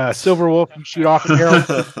Wolf. Silver Wolf, you shoot off an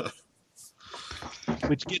arrow,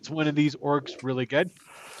 which gets one of these orcs really good.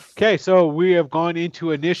 Okay, so we have gone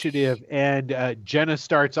into initiative, and Jenna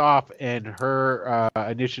starts off, and her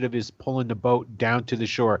initiative is pulling the boat down to the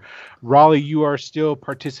shore. Raleigh, you are still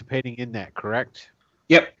participating in that, correct?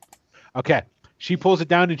 Yep. Okay. She pulls it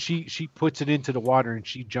down, and she puts it into the water, and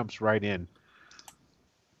she jumps right in.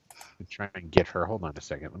 Let me try and get her. Hold on a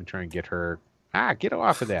second. Let me try and get her. Get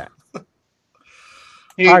off of that.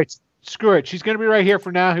 Hey. All right, screw it. She's going to be right here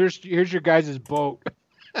for now. Here's your guys' boat.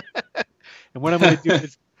 And what I'm going to do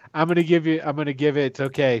is I'm going to give it.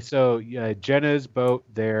 Okay, so Jenna's boat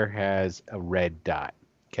there has a red dot.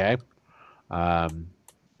 Okay. I'll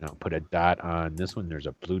put a dot on this one. There's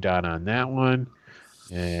a blue dot on that one.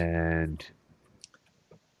 And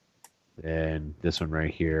then this one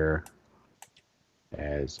right here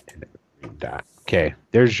has a green dot. Okay,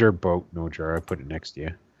 there's your boat, Nojar. I put it next to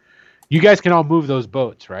you. You guys can all move those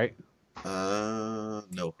boats, right? No.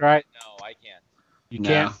 Right? No, I can't. You No.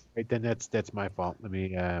 can't? Right, then that's my fault. Let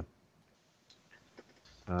me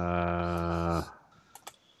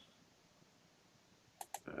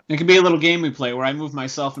It could be a little game we play where I move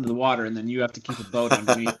myself into the water and then you have to keep a boat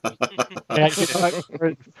underneath.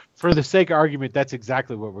 for the sake of argument, that's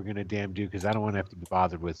exactly what we're gonna do because I don't want to have to be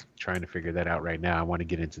bothered with trying to figure that out right now. I want to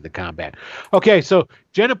get into the combat. Okay, so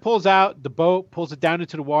Jenna pulls out the boat, pulls it down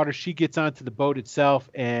into the water. She gets onto the boat itself,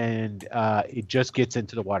 and it just gets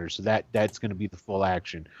into the water. So that's gonna be the full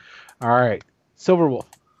action. All right, Silverwolf.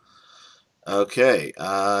 Okay,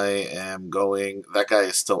 I am going. That guy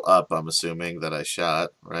is still up, I'm assuming, that I shot,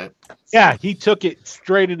 right? Yeah, he took it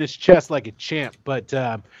straight in his chest like a champ, but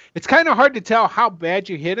it's kind of hard to tell how bad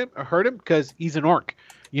you hurt him because he's an orc.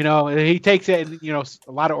 You know, and he takes it, and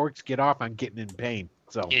a lot of orcs get off on getting in pain.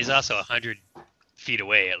 So He's also 100 feet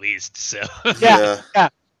away at least. So. yeah.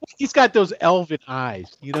 He's got those elven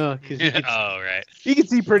eyes, because Oh right. he can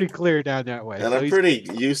see pretty clear down that way. And So I'm he's- pretty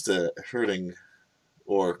used to hurting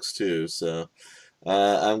orcs too, so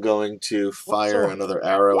I'm going to fire sword? another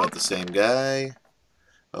arrow at the same guy.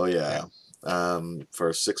 Oh yeah,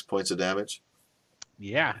 for 6 points of damage.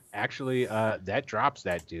 Yeah, actually, that drops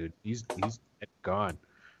that dude. He's gone.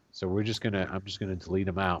 So I'm just gonna delete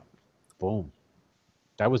him out. Boom.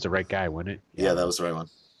 That was the right guy, wasn't it? Yeah, that was the right one.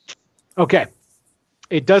 Okay.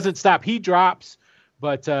 It doesn't stop. He drops,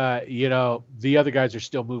 but the other guys are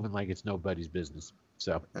still moving like it's nobody's business.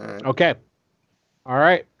 So All right. okay. All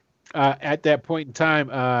right. At that point in time,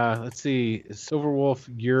 let's see, Silverwolf,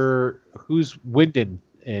 who's Wyndon,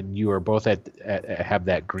 and you are both have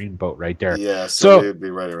that green boat right there. Yeah, So- so it would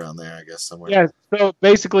be right around there, I guess, somewhere. Yeah. So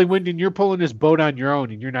basically, Wyndon, you're pulling this boat on your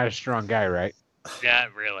own, and you're not a strong guy, right?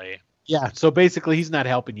 Not really. Yeah. So basically, he's not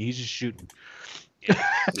helping you. He's just shooting.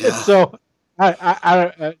 Yeah. So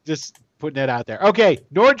I just putting that out there. Okay,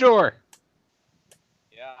 Norjor.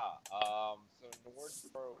 Yeah. So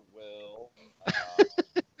Nordor will.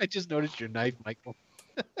 I just noticed your knife, Michael.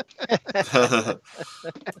 So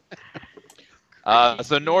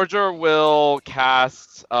Nordor will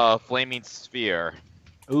cast a flaming sphere,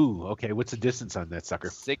 Ooh, okay. What's the distance on that sucker?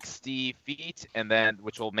 60 feet, and then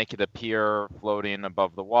which will make it appear floating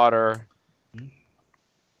above the water.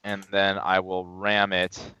 And then I will ram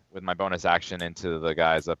it with my bonus action into the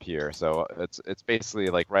guys up here. So it's basically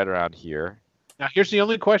like right around here. Now, here's the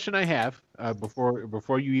only question I have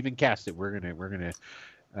before you even cast it. We're gonna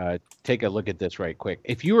take a look at this right quick.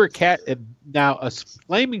 If you were now a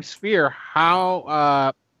flaming sphere,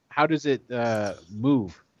 how does it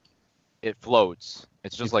move? It floats.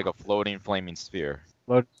 It's just like a floating flaming sphere.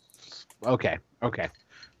 Okay.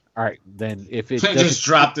 All right, then if it Just doesn't,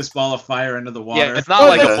 drop this ball of fire into the water. Yeah, it's not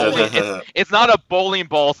like a bowling. It's not a bowling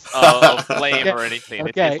ball of flame or anything.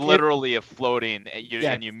 Okay, It's literally a floating,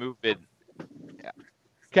 and you move it.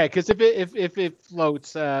 okay, because if it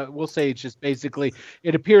floats, we'll say it's just basically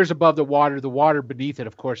it appears above the water. The water beneath it,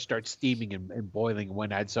 of course, starts steaming and boiling and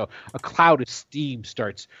whatnot. So a cloud of steam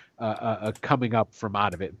starts coming up from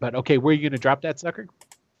out of it. But okay, where are you going to drop that sucker?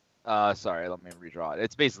 Sorry, let me redraw it.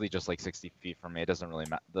 It's basically just like 60 feet from me. It doesn't really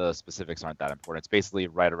matter. The specifics aren't that important. It's basically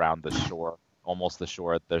right around the shore, almost the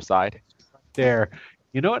shore at their side. There.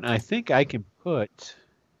 You know what? I think I can put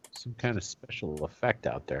some kind of special effect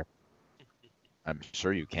out there. I'm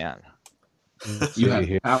sure you can. You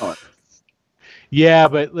have power. Yeah,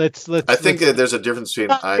 but let's. I think that there's a difference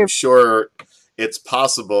between I'm sure it's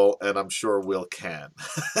possible and I'm sure Will can.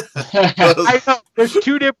 I know there's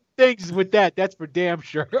two different things with that. That's for damn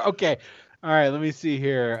sure. Okay, all right. Let me see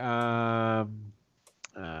here.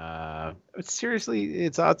 Seriously,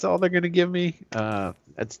 it's all they're gonna give me.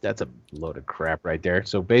 That's a load of crap right there.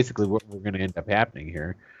 So basically, what we're gonna end up happening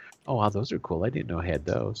here. Oh wow, those are cool. I didn't know I had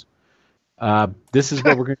those. This is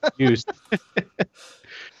what we're gonna use.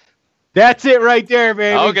 That's it right there,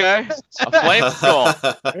 baby. Okay, a flame skull.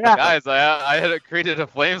 Yeah. Guys, I had created a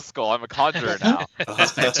flame skull. I'm a conjurer now.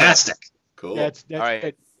 That's fantastic. Cool. That's All right.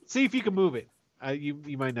 good. See if you can move it.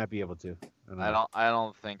 You might not be able to. I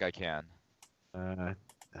don't think I can. Man.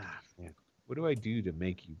 What do I do to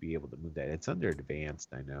make you be able to move that? It's under advanced,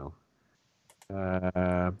 I know.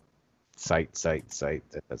 Sight.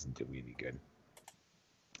 That doesn't do me any good.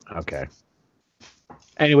 Okay.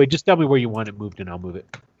 Anyway, just tell me where you want it moved, and I'll move it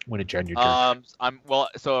when it's on your turn.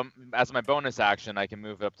 As my bonus action, I can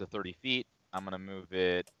move it up to 30 feet. I'm gonna move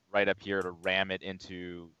it right up here to ram it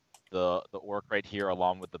into the orc right here,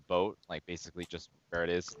 along with the boat, like basically just where it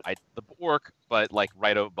is. The orc, but like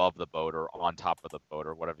right above the boat or on top of the boat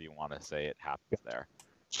or whatever you want to say. It happens there.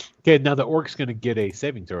 Okay, now the orc's going to get a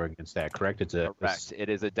saving throw against that, correct? Correct. It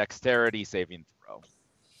is a dexterity saving throw.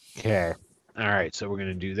 Okay. All right, so we're going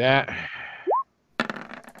to do that.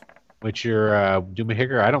 Which your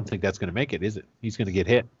Doomahigger, I don't think that's going to make it, is it? He's going to get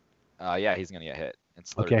hit. Yeah, he's gonna get hit.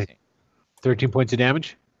 It's 13. Okay. 13 points of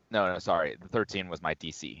damage? No, sorry. The 13 was my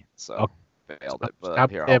DC, so failed it. But Stop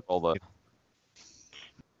here, him. I'll roll the.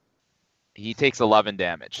 He takes 11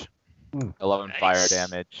 damage. 11 fire Nice.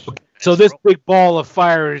 damage. So this big ball of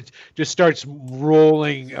fire just starts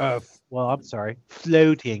rolling,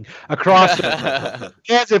 floating across the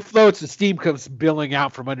as it floats, the steam comes billowing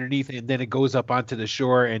out from underneath it, and then it goes up onto the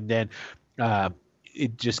shore, and then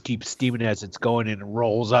it just keeps steaming as it's going, and it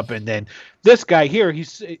rolls up, and then this guy here,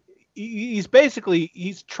 he's basically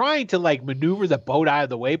trying to like maneuver the boat out of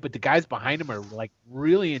the way, but the guys behind him are like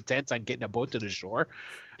really intense on getting a boat to the shore.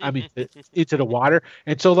 I mean, into the water,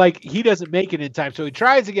 and so like he doesn't make it in time, so he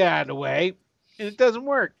tries to get out of the way, and it doesn't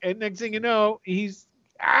work. And next thing you know,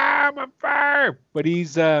 I'm on fire, but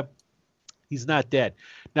he's not dead.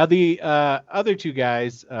 Now the other two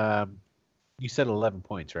guys, you said 11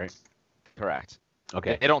 points, right? Correct.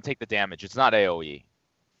 Okay. They don't take the damage. It's not AOE.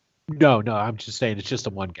 No, I'm just saying it's just the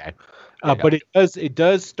one guy. Yeah. But it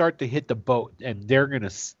does start to hit the boat, and they're gonna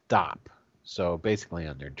stop. So basically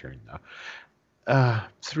on their turn though.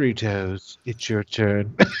 Three Toes, it's your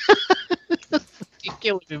turn. You're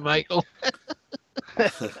killing me, Michael.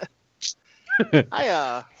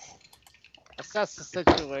 I assess the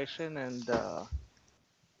situation and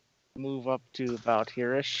move up to about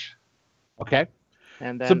here-ish, Okay.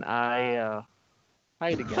 and then So- I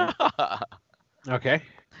hide again. Okay.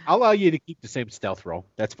 I'll allow you to keep the same stealth roll.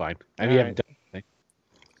 That's fine. I mean, you haven't done anything.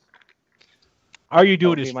 All you're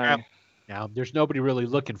doing That'll is be my- traveling now. There's nobody really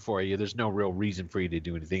looking for you. There's no real reason for you to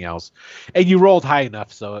do anything else. And you rolled high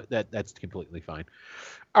enough, so that's completely fine.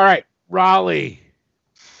 All right, Raleigh.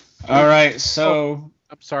 All right, so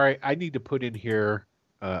I'm sorry. I need to put in here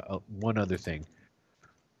one other thing.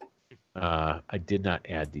 I did not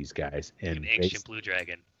add these guys. And An ancient blue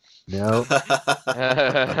dragon. no.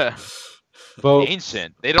 Vote.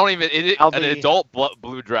 Ancient. They don't even. I'll An be- adult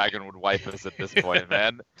blue dragon would wipe us at this point,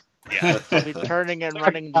 man. Yeah. I'll be turning and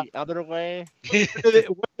running the other way. What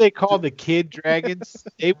do they call the kid dragons?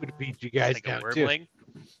 They would beat you guys Like a down too. wormling.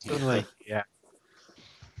 Something like, yeah.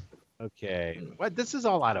 Okay. What? This is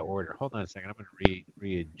all out of order. Hold on a second. I'm going to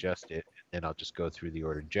readjust it, and then I'll just go through the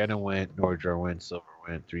order. Jenna went, Nordra went, Silver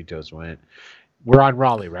went, Three Toes went. We're on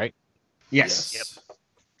Raleigh, right? yes. Yep.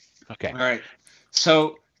 Okay. All right.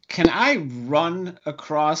 So can I run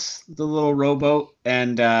across the little rowboat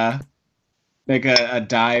and make a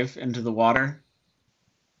dive into the water?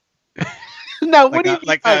 No, Like what do you a- mean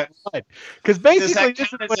like by a- what? Because Does basically that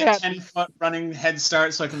this is count what as a happens. 10-foot running head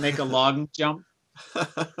start so I can make a log jump?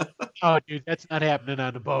 Oh, dude, that's not happening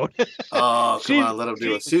on the boat. Oh, come She- on, let him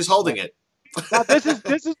do it. She's holding it. Now, this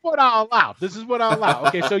is what I'll allow. This is what I'll allow.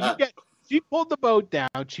 Okay, so she pulled the boat down.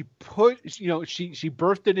 She she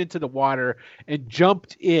berthed it into the water and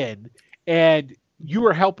jumped in, and you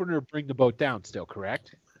were helping her bring the boat down still,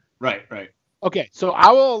 correct? Right. Okay, so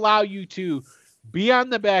I will allow you to be on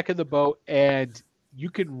the back of the boat and you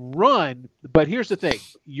can run, but here's the thing.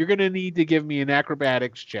 You're going to need to give me an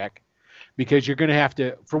acrobatics check because you're going to have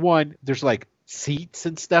to, for one, there's like seats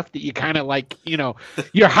and stuff that you kind of like,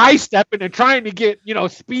 you're high stepping and trying to get,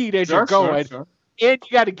 speed as you're going. Sure. And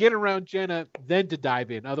you got to get around Jenna then to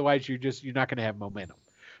dive in. Otherwise, you're not going to have momentum.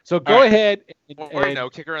 So go All right. ahead. Or no,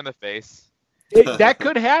 kick her in the face. That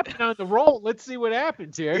could happen on the roll. Let's see what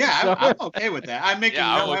happens here. Yeah, So- I'm okay with that. I'm making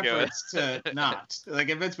Yeah, I'm no okay with efforts to not. Like,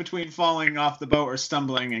 if it's between falling off the boat or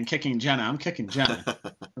stumbling and kicking Jenna, I'm kicking Jenna.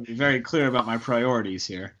 I'll be very clear about my priorities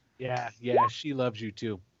here. Yeah, she loves you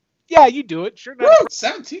too. Yeah, you do it. Sure. Woo!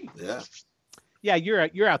 17. Yeah. Yeah,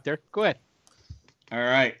 you're out there. Go ahead. All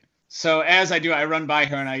right. So as I do, I run by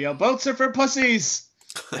her and I yell, "Boats are for pussies!"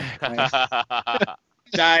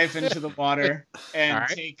 Dive into the water and All right.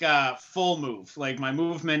 take a full move, like my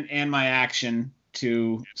movement and my action,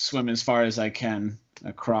 to swim as far as I can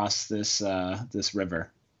across this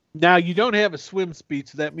river. Now you don't have a swim speed,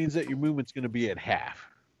 so that means that your movement's going to be at half.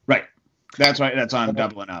 Right. That's right. That's why I'm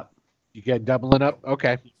doubling up. You get doubling up.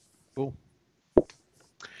 Okay. Cool. All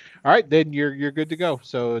right, then you're good to go.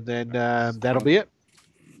 So then that'll be it.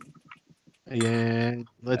 And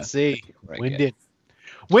let's see, Right,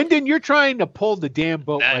 Wyndon, you're trying to pull the damn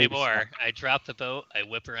boat. Not right anymore. I drop the boat, I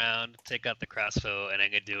whip around, take out the crossbow, and I'm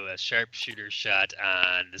gonna do a sharpshooter shot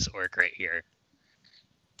on this orc right here.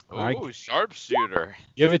 Alright. Ooh, sharpshooter.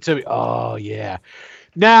 Give it to me. Oh yeah.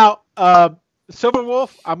 Now, Silver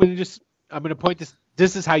Wolf, I'm gonna point this.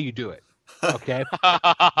 This is how you do it, okay?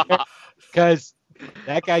 Because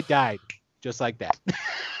that guy died just like that.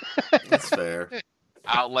 That's fair.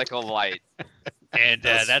 Out like a light. And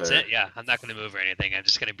That's that's fair. it. Yeah, I'm not gonna move or anything. I'm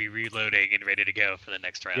just gonna be reloading and ready to go for the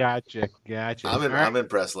next round. Gotcha. I'm All right.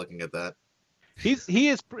 impressed looking at that. He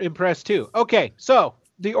is impressed too. Okay, so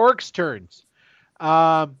the orcs' turns.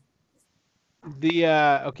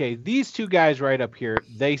 These two guys right up here,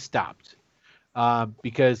 they stopped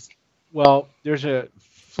because, well, there's a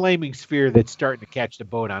flaming sphere that's starting to catch the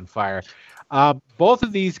boat on fire. Both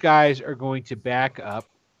of these guys are going to back up,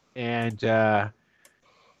 and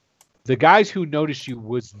the guys who noticed you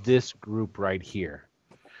was this group right here.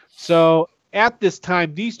 So at this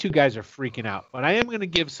time, these two guys are freaking out, but I am going to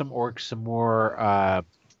give some orcs some more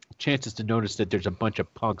chances to notice that there's a bunch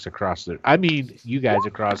of punks across you guys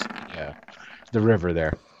across the river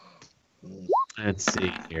there. Let's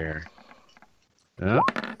see here. Oh,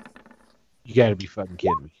 you got to be fucking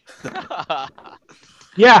kidding me.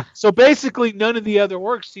 Yeah, so basically none of the other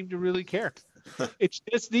orcs seem to really care. It's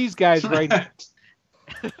just these guys right here.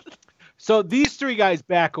 So these three guys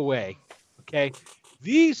back away, okay?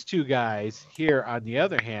 These two guys here, on the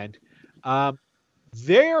other hand,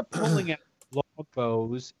 they're pulling out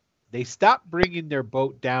longbows. They stop bringing their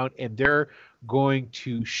boat down, and they're going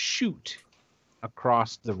to shoot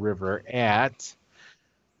across the river at.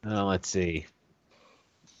 Let's see.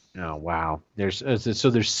 Oh wow! There's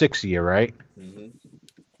 6 of you, right? Mm-hmm.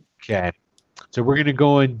 Okay. So we're gonna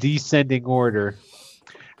go in descending order.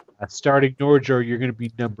 Starting Norjor, you're gonna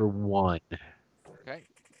be number 1. Okay.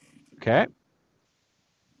 Okay.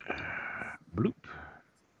 Bloop.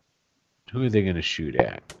 Who are they going to shoot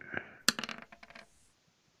at?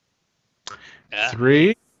 Yeah,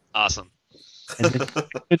 3. awesome. And then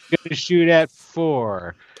it's going to shoot at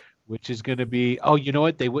 4, which is going to be. Oh, you know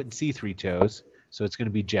what? They wouldn't see 3 toes, so it's going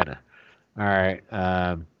to be Jenna. All right.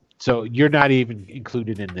 So you're not even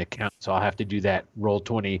included in the count, so I'll have to do that roll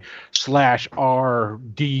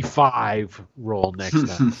 20/RD5 roll next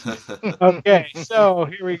time. Okay, so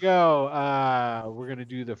here we go. We're going to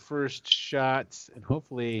do the first shots, and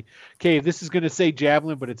hopefully... Okay, this is going to say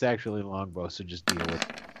javelin, but it's actually longbow, so just deal with it.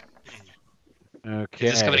 Okay.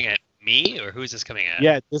 Is this coming at me, or who's this coming at?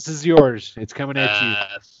 Yeah, this is yours. It's coming at you.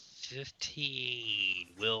 15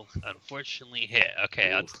 will unfortunately hit.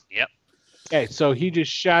 Okay, yep. Okay, so he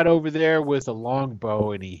just shot over there with a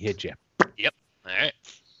longbow, and he hit you. All right.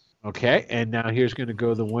 Okay, and now here's going to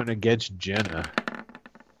go the one against Jenna.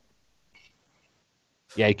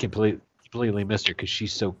 Yeah, he completely missed her because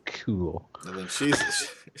she's so cool. I mean,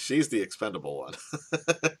 she's the expendable one.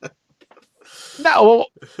 No,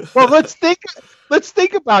 well, let's think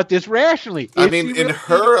about this rationally. I If mean, she in really-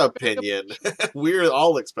 her opinion, we're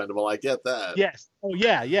all expendable. I get that. Yes. Oh,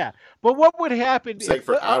 yeah. But what would happen Saying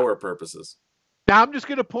for if, our purposes. Now I'm just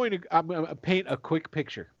gonna I'm gonna paint a quick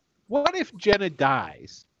picture. What if Jenna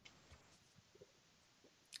dies?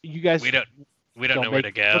 You guys, We don't know where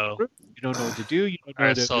to go. You don't know what to do. You don't know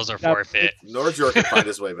Our souls are forfeit. Nordjor can find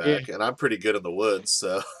his way back, and I'm pretty good in the woods,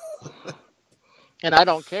 so. And I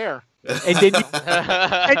don't care. And then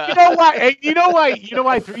and you know why? And you know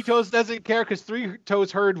why Three Toes doesn't care? Because Three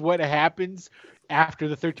Toes heard what happens after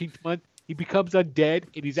the 13th month. He becomes undead,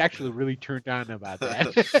 and he's actually really turned on about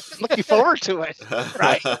that. Looking forward to it.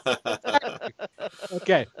 Right.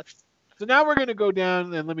 Okay. So now we're going to go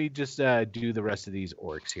down, and let me just do the rest of these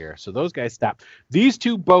orcs here. So those guys stop. These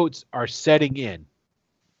two boats are setting in.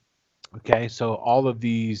 Okay, so all of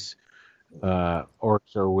these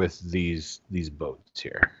orcs are with these boats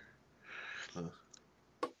here.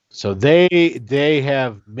 So they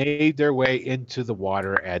have made their way into the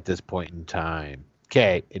water at this point in time.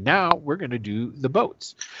 Okay, and now we're going to do the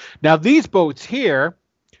boats. Now these boats here,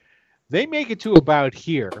 they make it to about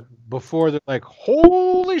here before they're like,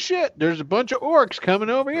 holy shit, there's a bunch of orcs coming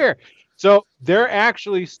over here. So they're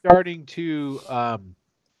actually starting to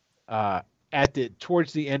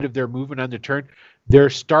towards the end of their movement on the turn, they're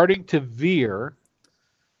starting to veer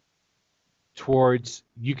towards,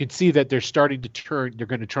 you can see that they're starting to turn, they're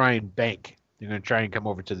going to try and bank. They're going to try and come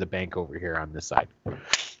over to the bank over here on this side.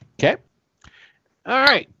 Okay. All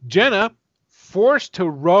right. Jenna, forced to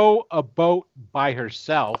row a boat by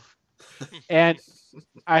herself. And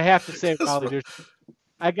I have to say, Raleigh,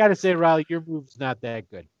 I got to say, Raleigh, your move's not that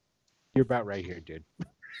good. You're about right here, dude.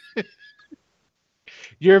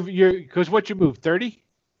 Because what's your move, 30?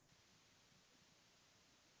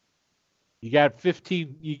 You got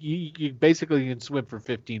 15. You basically can swim for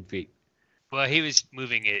 15 feet. Well, he was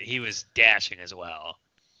moving it. He was dashing as well.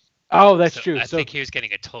 Oh, that's So true. I So think he was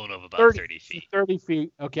getting a total of about 30 feet. 30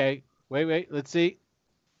 feet. Okay. Wait. Let's see.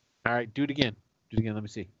 All right. Do it again. Let me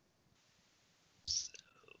see.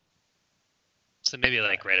 So maybe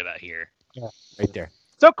like right about here. Yeah, right there.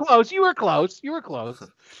 So close. You were close.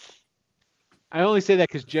 I only say that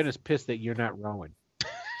because Jenna's pissed that you're not rowing.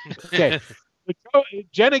 Okay.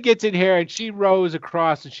 Jenna gets in here and she rows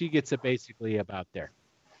across and she gets it basically about there.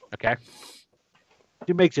 Okay.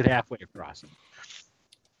 She makes it halfway across.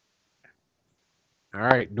 All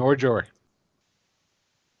right, Nordjor.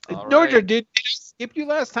 All Nordjor, right. did I skip you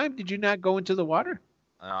last time? Did you not go into the water?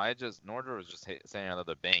 No, Nordjor was just standing on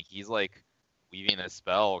the bank. He's like weaving a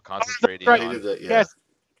spell, concentrating right. on. Yeah. Yes,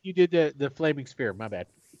 you did the flaming spear. My bad.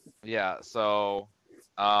 Yeah, so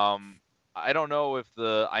I don't know if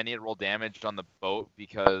I need to roll damage on the boat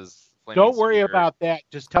because Don't worry spear- about that.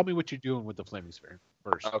 Just tell me what you're doing with the flaming spear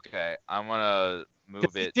first. Okay, I'm gonna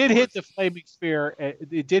move it. It did hit the towards- flaming spear.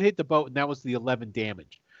 It did hit the boat, and that was the 11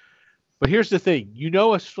 damage. But here's the thing: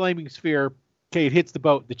 a flaming spear. Okay, it hits the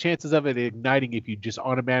boat. The chances of it igniting, if you just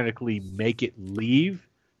automatically make it leave,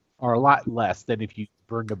 are a lot less than if you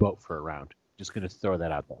burn the boat for a round. Just gonna throw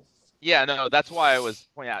that out there. Yeah, no, that's why I was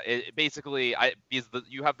pointing out. It basically,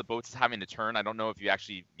 you have the boats having a turn. I don't know if you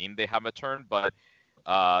actually mean they have a turn, but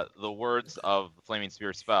the words of the Flaming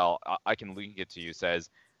Spear spell, I can link it to you, says,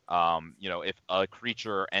 if a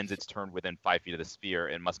creature ends its turn within 5 feet of the spear,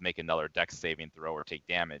 it must make another dex saving throw or take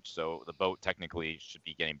damage. So the boat technically should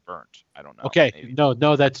be getting burnt. I don't know. Okay, maybe.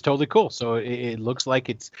 no, that's totally cool. So it looks like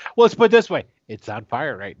it's, well, let's put it this way: it's on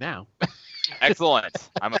fire right now. Excellent.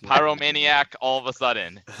 I'm a pyromaniac all of a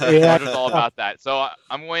sudden. Yeah. Roger's all about that. So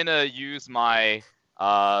I'm going to use my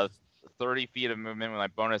 30 feet of movement with my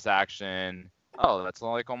bonus action. Oh, that's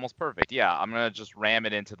like almost perfect. Yeah, I'm going to just ram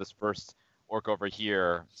it into this first orc over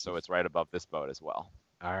here, so it's right above this boat as well.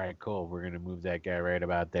 All right, cool. We're gonna move that guy right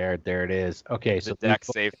about there. There it is. Okay, The so dex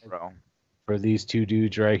save throw. for these two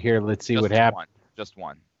dudes right here. Let's see Just what happens. Just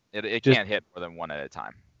one. It Just- can't hit more than one at a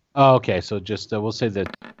time. Oh, okay, so just we'll say the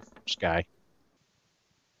first guy.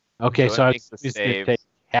 Okay, So it so makes the it's gonna save. take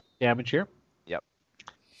half damage here. Yep.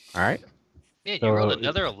 All right. Man, So- you rolled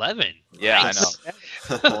another 11. Yeah, Nice.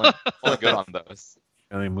 I know. Pulling good on those.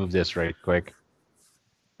 Let me move this right quick.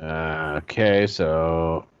 Okay,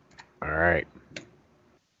 so all right.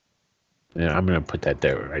 Yeah, I'm gonna put that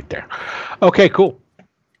there right there. Okay, cool.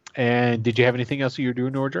 And did you have anything else you were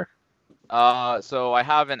doing, Nordra? So I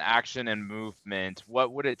have an action and movement.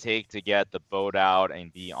 What would it take to get the boat out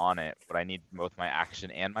and be on it? Would I need both my action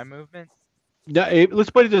and my movement? No, let's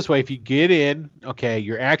put it this way: if you get in, okay,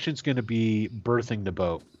 your action's going to be berthing the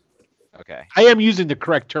boat. Okay. I am using the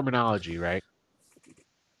correct terminology, right?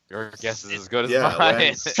 Your guess is as good as Yeah, mine.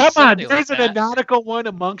 when- Come on, Something there's like a that. nautical one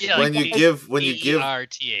amongst Yeah, when like you give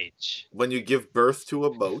ERTH. when you give birth to a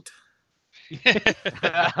boat,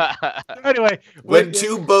 Anyway, when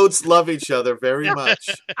two boats love each other very much.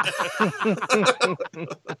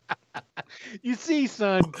 You see,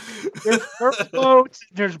 son, there's girl boats,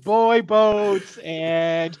 there's boy boats,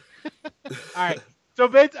 and all right. So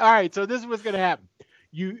Vince, all right. So this is what's gonna happen.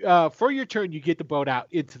 You for your turn, you get the boat out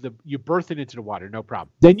you berth it into the water, no problem.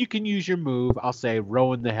 Then you can use your move. I'll say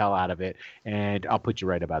rowing the hell out of it, and I'll put you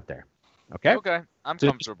right about there. Okay. Okay, I'm So-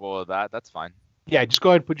 comfortable with that. That's fine. Yeah, just go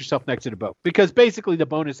ahead and put yourself next to the boat because basically the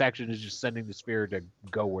bonus action is just sending the sphere to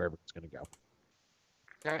go wherever it's going to go.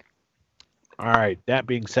 Okay. All right. That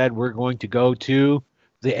being said, we're going to go to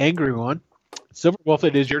the angry one. Silverwolf,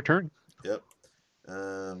 it is your turn. Yep.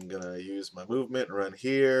 I'm gonna use my movement and run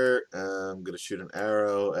here. I'm gonna shoot an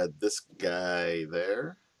arrow at this guy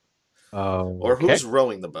there. Or Okay. who's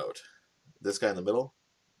rowing the boat? This guy in the middle?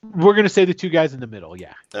 We're going to say the two guys in the middle.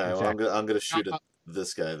 Yeah. All right, exactly. well, I'm gonna shoot at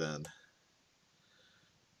this guy then.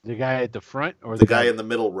 The guy at the front or The guy in the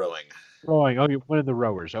middle rowing. rowing? Oh, you're one of the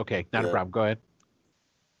rowers. Okay, not a Yeah. problem. Go ahead.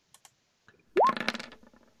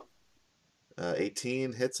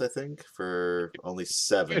 18 hits, I think, for only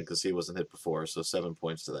 7 because he wasn't hit before. So 7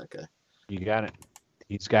 points to that guy. You got it.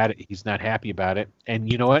 He's got it. He's not happy about it.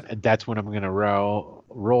 And you know what? That's when I'm going to roll.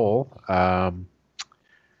 Come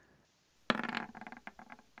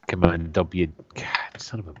on, don't be a God,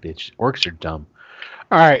 son of a bitch. Orcs are dumb.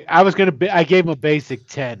 All right, I gave him a basic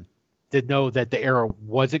 10 to know that the arrow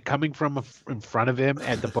wasn't coming from in front of him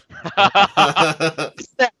at the boat.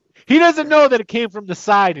 He doesn't know that it came from the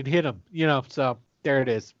side and hit him, so there it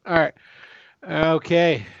is. All right.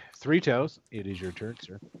 Okay. Three Toes, it is your turn,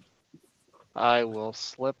 sir. I will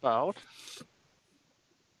slip out.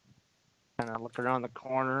 And I look around the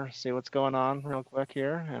corner, see what's going on real quick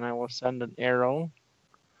here, and I will send an arrow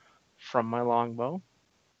from my longbow.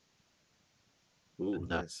 Ooh,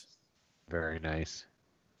 nice. Very nice.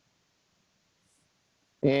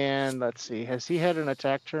 And let's see, has he had an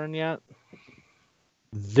attack turn yet?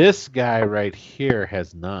 This guy right here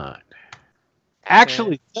has not.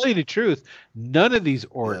 Actually, to tell you the truth, none of these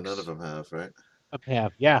orcs Yeah, none of them have, right?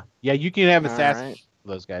 have. Yeah, you can have All assassinate right.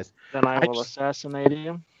 those guys. Then I I will just- assassinate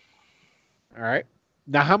him. All right.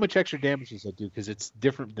 Now, how much extra damage does that do? Because it's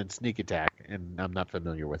different than sneak attack, and I'm not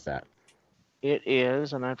familiar with that. It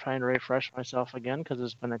is, and I'm trying to refresh myself again because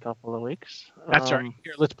it's been a couple of weeks. That's all right.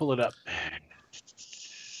 Here, let's pull it up.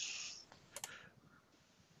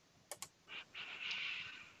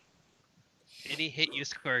 Any hit you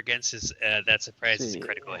score against is that surprise is a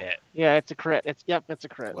critical hit. Yeah, it's a crit. It's a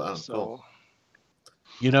crit. Wow, So cool.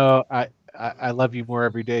 I love you more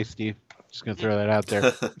every day, Steve. Just gonna throw that out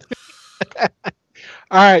there.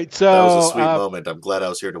 All right, so That was a sweet moment. I'm glad I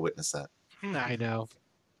was here to witness that. I know.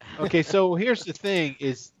 Okay, so here's the thing: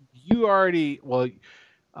 is you already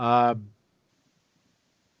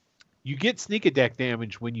you get sneak attack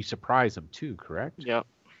damage when you surprise them too, correct? Yep.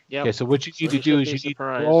 Okay, so what you need So to do you is should you be need to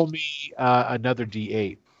surprised. roll me another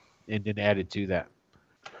D8 and then add it to that.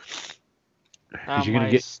 'Cause you're gonna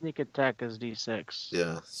my get sneak attack is D6.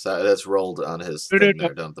 Yeah, so that's rolled on his No, no, thing no.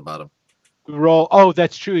 there down at the bottom. roll. Oh,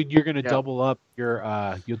 that's true. And you're gonna Yep. double up your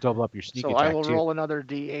you'll double up your sneak So attack I will too. roll another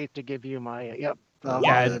D8 to give you my Yeah.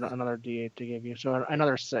 another D8 to give you. So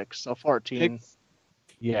another 6, so 14.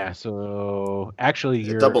 Yeah. So actually, It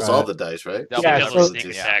you're doubles all the dice, right? Double Yeah, Double so- sneak yeah.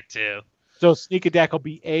 attack too. So sneak attack will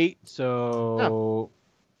be 8. So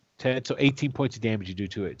 10. So 18 points of damage you do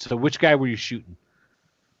to it. So which guy were you shooting?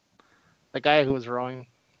 The guy who was rowing.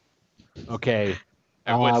 Okay.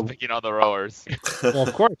 Everyone's picking on the rowers. Well,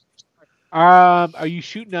 of course. Are you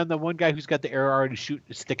shooting on the one guy who's got the arrow already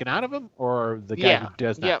sticking out of him, or the guy Yeah, who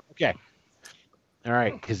does not? yep. Okay. All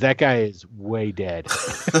right, because that guy is way dead.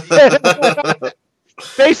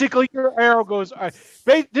 Basically, your arrow goes. All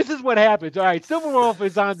right, this is what happens. All right, Silverwolf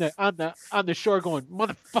is on the shore, going,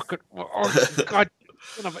 "Motherfucker, God,"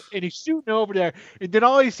 and he's shooting over there, and then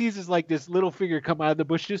all he sees is like this little figure come out of the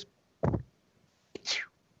bushes.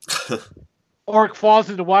 Orc falls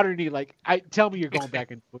in the water, and he tell me you're going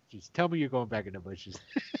back in the bushes. Tell me you're going back in the bushes.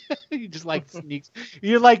 He just like sneaks.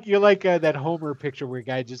 You're like that Homer picture where a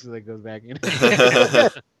guy just goes back in.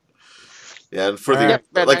 Yeah, and for Alright.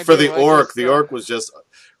 the Yep, like and for I the do, I orc, just, the orc was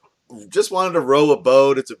just wanted to row a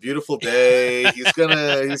boat. It's a beautiful day. He's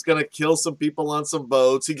gonna kill some people on some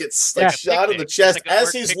boats. He gets Yeah. shot in the Picnic. chest It's like an as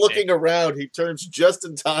orc he's picnic. looking around. He turns just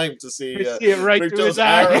in time to see You see it right through his Rito's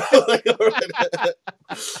eye.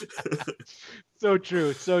 arrow. So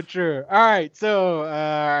true, so true. All right, so all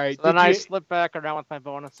right. So then did I you- slip back around with my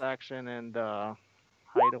bonus action and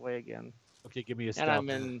hide away again. Okay, give me a And stealth. I'm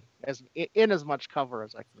in as much cover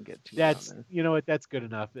as I can get to. That's down you know what, that's good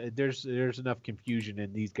enough. There's enough confusion,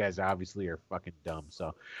 and these guys obviously are fucking dumb. So,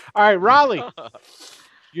 all right, Raleigh,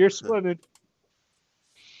 you're swimming.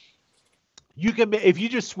 You can if you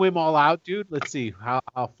just swim all out, dude. Let's see how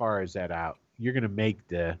far is that out. You're gonna make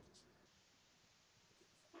the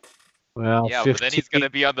Yeah, but then he's 15. gonna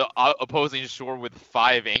be on the opposing shore with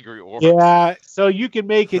 5 angry orcs. Yeah, so you can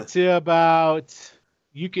make it to about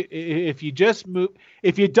if you just move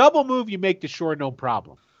if you double move, you make the shore no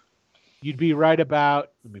problem. You'd be right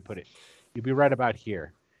about you'd be right about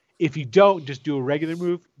here. If you don't, just do a regular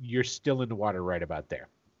move, you're still in the water right about there.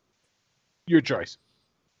 Your choice.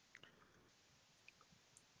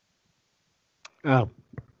 And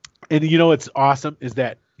you know what's awesome is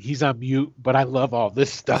that he's on mute, but I love all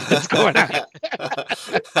this stuff that's going on.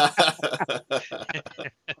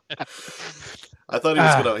 I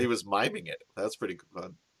thought he was miming it. That's pretty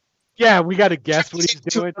fun. Yeah, we got to guess what he's To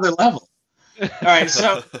doing. another level. All right,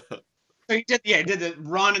 so he did the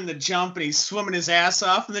run and the jump, and he's swimming his ass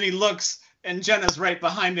off, and then he looks, and Jenna's right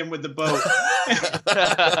behind him with the boat.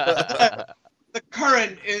 The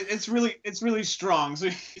current it's really strong, so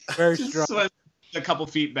he Very just strong. swims a couple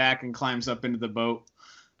feet back and climbs up into the boat.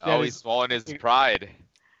 Oh, he's swallowing his pride.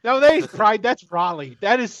 No, that is pride. That's Raleigh.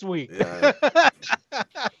 That is sweet. Yeah.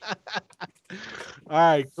 All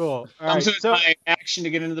right, cool. All I'm right, doing so my action to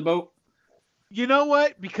get into the boat. you know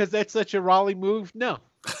what? Because that's such a Raleigh move. No.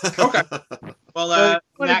 Okay. Well, So, in you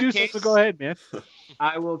want to that do case, something? Go ahead, man.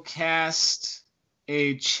 I will cast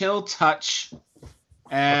a chill touch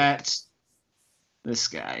at this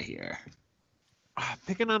guy here.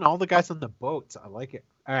 Picking on all the guys on the boats. I like it.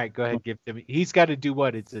 All right, go ahead. Give it to me. He's got to do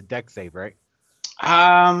what? It's a deck save, right?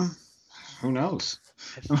 Who knows?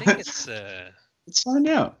 I think it's Let's find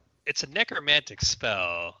out. it's a necromantic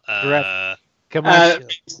spell. Correct. Come on.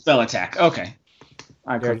 Spell attack. Okay.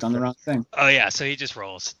 I There clicked on the wrong thing. Oh yeah, so he just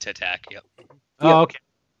rolls to attack. Yep. Oh, okay.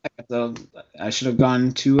 So I should have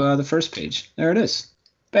gone to the first page. There it is.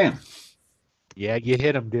 Bam. Yeah, you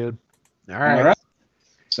hit him, dude. All All right. right.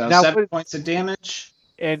 So Now, 7 what- points of damage.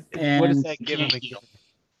 And what does And that give him can't again? heal.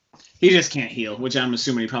 He just can't heal, which I'm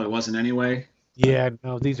assuming he probably wasn't anyway. Yeah,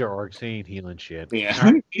 no, these are orcs. They ain't healing shit.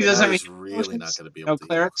 Yeah. He doesn't have He's any really not going to be able no to.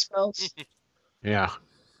 cleric spells. Yeah.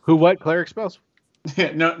 Who? What? Cleric spells?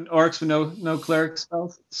 No orcs with no cleric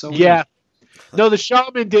spells. So Yeah. No, the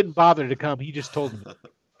shaman didn't bother to come. He just told me.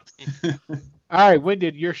 All right,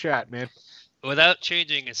 Winded, your shot, man. Without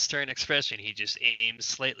changing his stern expression, he just aims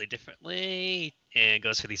slightly differently and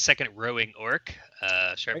goes for the second rowing orc,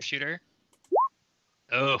 sharpshooter.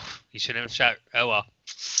 Oh, he should have shot. Oh well.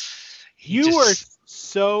 He You just- were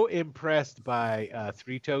so impressed by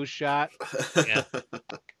Three Toes shot Yeah.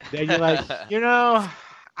 that you're like, He I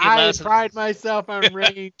allows him- pride myself on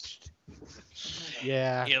ranged.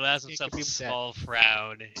 Yeah. He allows Can't himself a compete with that. small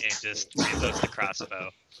frown and just reloads the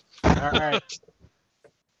crossbow. All right.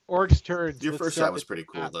 Orcs turns. Your Let's first start shot was with pretty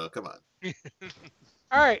cool, top. though. Come on.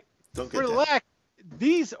 All right. Don't get For the down. lack,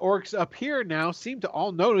 these orcs up here now seem to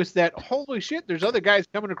all notice that, holy shit, there's other guys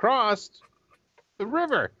coming across the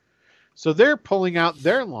river. So they're pulling out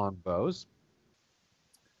their longbows.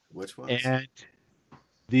 Which ones? And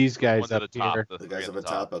these guys One's at up the top, here. The three guys at up at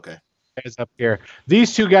top? Okay. Guys up here.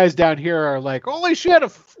 These two guys down here are like, holy shit, a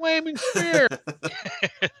flaming spear.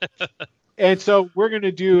 And so we're going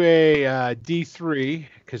to do a D3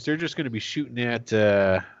 because they're just going to be shooting at,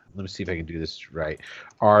 let me see if I can do this right.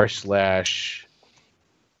 R/.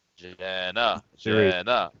 Jenna. Three.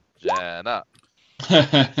 Jenna. Jenna.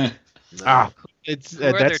 No. Ah, it's Who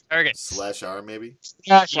are their that's targets? Slash R, maybe?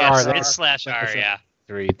 slash Yes, R. it's slash R, That's yeah.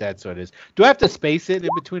 three. That's what it is. Do I have to space it in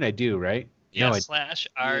between? I do, right? Yeah, No, I slash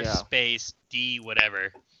R Yeah. space D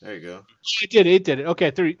whatever. There you go. it did. It did it.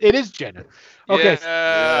 Okay, three. It is Jenna. Okay.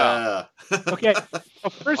 Yeah. Yeah. Okay. So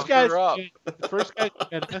first Fuck guy's her up. the first guy's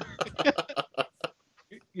Jenna.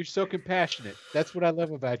 You're so compassionate. That's what I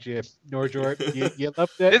love about you, Norjord. You love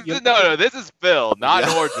that. This is Phil, not Yeah.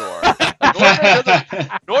 Nordjor.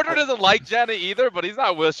 Nordjor doesn't like Jenna either, but he's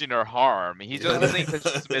not wishing her harm. He just thinks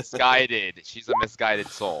that she's misguided. She's a misguided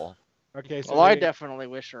soul. Okay. So Well, I there- definitely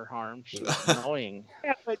wish her harm. She's annoying.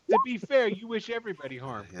 Yeah, but to be fair, you wish everybody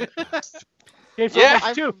harm. Yeah. Okay, so Yeah.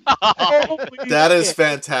 that's two. Holy That is shit.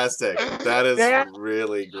 fantastic. That is Yeah.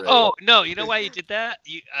 really great. Oh no, you know why you did that?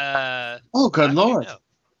 You Oh, good how do you lord. know?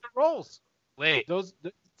 The rolls. Wait.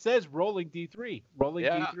 It says rolling D3. Rolling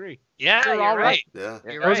Yeah. D3. Yeah, They're you're all right. Yeah.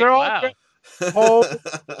 You're Those right. are all Wow. great. Oh,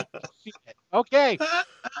 shit. Okay.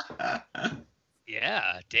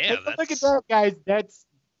 Yeah, damn. Look at That's that, guys. That's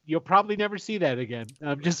you'll probably never see that again.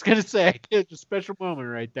 I'm just gonna say it's a special moment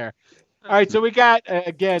right there. All right, so we got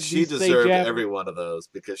again. She these deserved Sage every one of those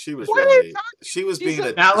because she was What are you really she was being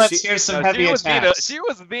a Now let's she- hear some She heavy was attacks.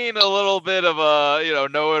 being a little bit of a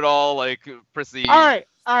know-it-all, like prestige. All right.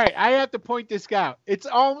 I have to point this out. It's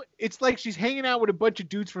like she's hanging out with a bunch of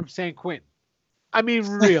dudes from San Quentin. I mean,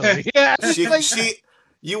 really. Yeah.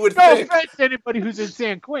 You would No think. offense to anybody who's in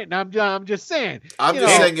San Quentin. I'm just saying. I'm you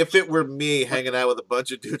just know. saying, if it were me hanging out with a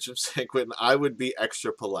bunch of dudes from San Quentin, I would be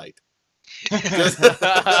extra polite.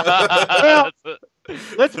 Well,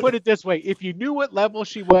 let's put it this way: if you knew what level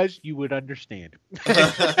she was, you would understand.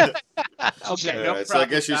 Okay, No all right, so I problem,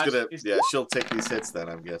 guess she's Josh. gonna, she'll take these hits then.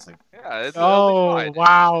 I'm guessing. Yeah, it's Oh fine.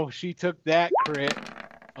 wow, she took that crit.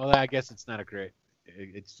 Well, I guess it's not a crit.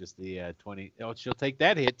 It's just the 20. Oh, she'll take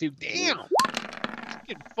that hit too. Damn, she's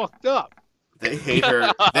getting fucked up. They hate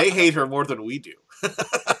her. They hate her more than we do.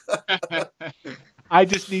 I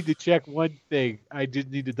just need to check one thing. I just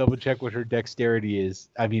need to double check what her dexterity is.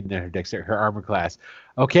 I mean, not her dexterity, her armor class.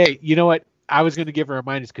 Okay, you know what? I was going to give her a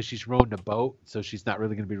minus because she's rowing a boat, so she's not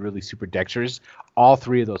really going to be really super dexterous. All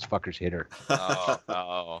three of those fuckers hit her.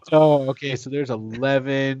 Oh. So, okay, so there's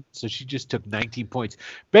 11. So she just took 19 points.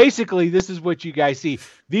 Basically, this is what you guys see.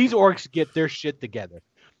 These orcs get their shit together.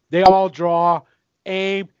 They all draw,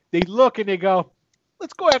 aim, they look, and they go,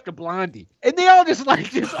 let's go after Blondie. And they all just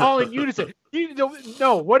all in unison. You don't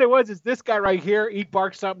know what it was is this guy right here, he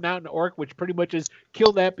barks something out in the orc, which pretty much is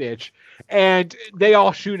kill that bitch. And they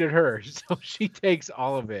all shoot at her. So she takes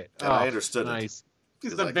all of it. And I understood it. Nice.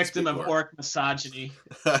 He's 'Cause the I can victim speak of orc. orc misogyny.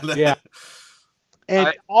 Yeah.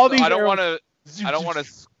 And all these I don't arrows- want to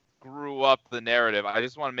screw up the narrative. I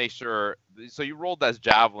just want to make sure. So you rolled as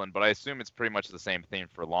javelin, but I assume it's pretty much the same thing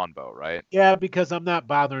for longbow, right? Yeah, because I'm not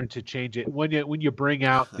bothering to change it. When you bring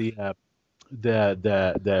out the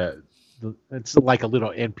it's like a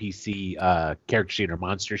little NPC character sheet or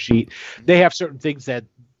monster sheet. They have certain things that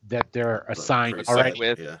they're assigned Preset already.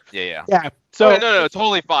 with. Yeah. Yeah. Yeah. So So no,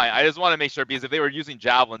 totally fine. I just want to make sure because if they were using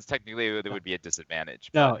javelins, technically they would be a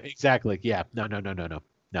disadvantage. no, exactly. Yeah. No.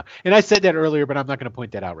 And I said that earlier, but I'm not going to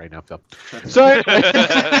point that out right now, Phil. So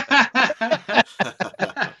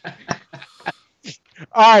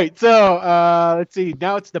all right. So let's see.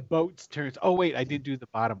 Now it's the boat's turns. Oh wait, I didn't do the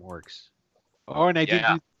bottom orcs. Oh, and I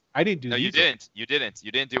didn't do. No, you these orcs. didn't.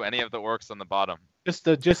 You didn't do any of the orcs on the bottom.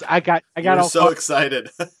 I got You're all so excited.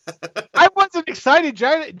 I wasn't excited.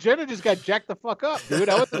 Jenna just got jacked the fuck up, dude.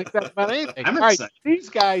 I wasn't excited about anything. I'm All right, excited. these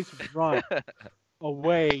guys run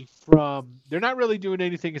away from. They're not really doing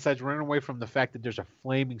anything besides running away from the fact that there's a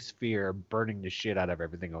flaming sphere burning the shit out of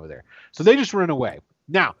everything over there. So they just run away.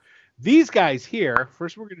 Now, these guys here.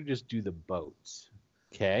 First, we're gonna just do the boats.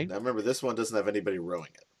 Okay. Now remember, this one doesn't have anybody rowing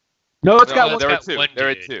it. No, it's No, got no, one. there were got two. one There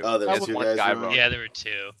were dude. two. Oh, there That was was two one guys guy rowing. rowing. Yeah, there were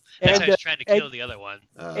two. That's And, why I was trying to kill the other one.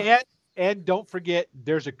 And don't forget,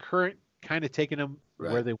 there's a current kind of taking them where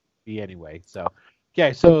Right. they would be anyway. So,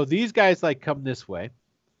 okay, so these guys come this way.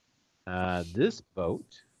 This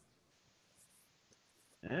boat,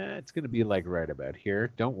 it's gonna be right about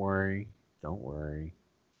here. Don't worry. I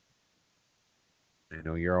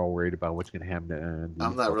know you're all worried about what's gonna happen to. These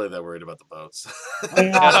I'm not folks. really that worried about the boats.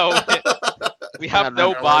 No, we have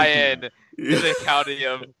no not buy-in in Yeah. the county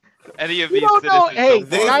of any of We these don't know. citizens. Hey, so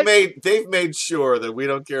they- far. They've made sure that we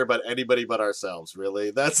don't care about anybody but ourselves.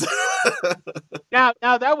 Really, that's Now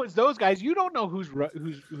that was those guys. You don't know who's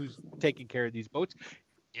taking care of these boats.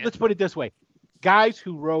 Yeah. Let's put it this way: guys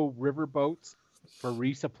who row river boats for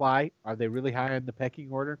resupply, are they really high on the pecking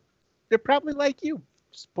order? They're probably like you.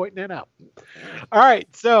 Just pointing that out. All right,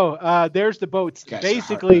 so there's the boats. Guys are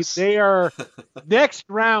Basically, heartless. they are next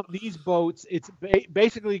round. These boats, it's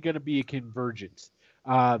basically going to be a convergence.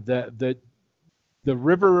 The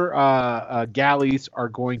river galleys are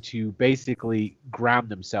going to basically ground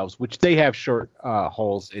themselves, which they have short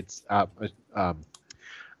holes. It's not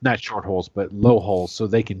short holes, but low holes, so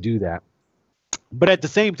they can do that. But at the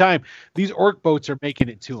same time, these orc boats are making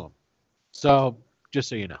it to them. So just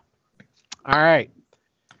so you know. All right.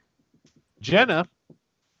 Jenna,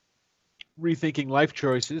 rethinking life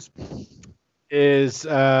choices, is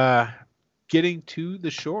getting to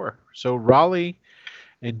the shore. So Raleigh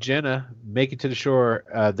and Jenna make it to the shore.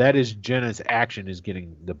 That is Jenna's action, is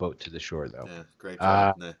getting the boat to the shore, though. yeah, great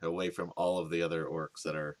job. Away from all of the other orcs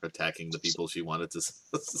that are attacking the people she wanted to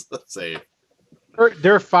save.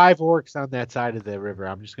 There are 5 orcs on that side of the river.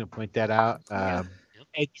 I'm just going to point that out. And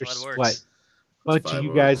Yep. there's A lot of what? orcs. Bunch Five of you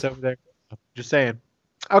orcs. guys over there. Just saying.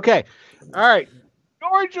 Okay. All right.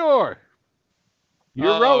 Norjor.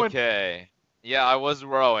 You're rowing. Okay. Yeah, I was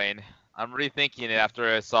rowing. I'm rethinking it after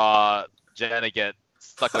I saw Jenna get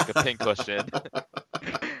stuck like a pincushion.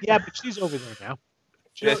 Yeah, but she's over there now.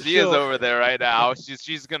 Yeah, she is over there right now.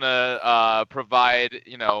 She's gonna provide,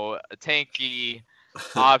 a tanky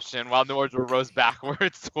option while Nordra rows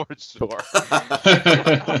backwards towards shore.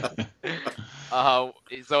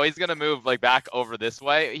 So he's gonna move back over this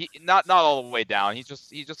way. Not all the way down. He's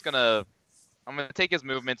just gonna I'm gonna take his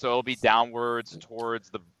movement, so it'll be downwards towards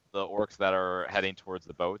the orcs that are heading towards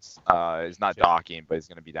the boats. He's not docking, but he's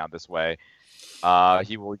gonna be down this way.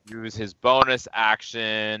 He will use his bonus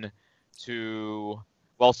action to.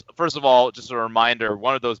 Well, first of all, just a reminder: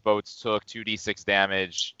 one of those boats took 2d6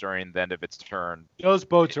 damage during the end of its turn. Those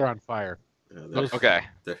boats are on fire. Okay,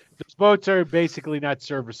 Those boats are basically not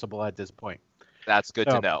serviceable at this point. that's good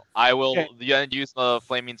to know. I will Okay. use the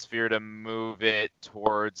flaming sphere to move it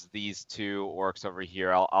towards these two orcs over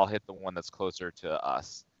here. I'll hit the one that's closer to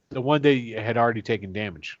us. The one that had already taken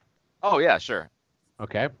damage. Oh yeah, sure.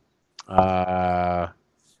 Okay. It's a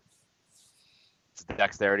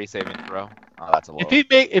dexterity saving throw. Oh, that's a low.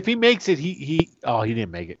 If he makes it, he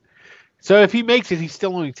didn't make it. So if he makes it, he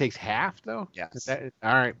still only takes half though. Yes. All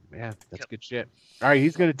right. Yeah, that's good shit. All right,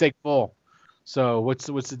 he's gonna take full. So what's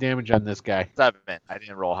the damage on this guy? 7. I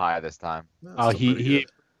didn't roll high this time. Oh, he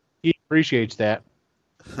appreciates that.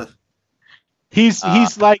 He's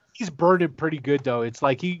burning pretty good though. It's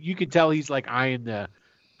like you can tell he's like eyeing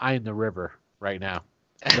the river right now.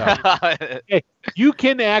 So you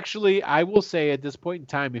can actually, I will say at this point in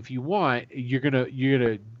time, if you want, you're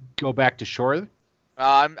gonna go back to shore.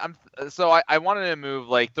 I wanted to move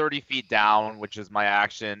like 30 feet down, which is my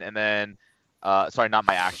action, and then sorry, not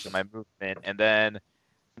my action, my movement, and then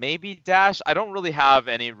maybe dash. I don't really have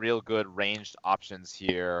any real good ranged options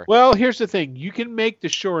here. Well, here's the thing: you can make the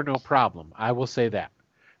shore no problem. I will say that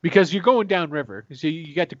because you're going downriver, so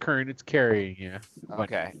you got the current; it's carrying you.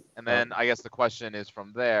 Okay, and then I guess the question is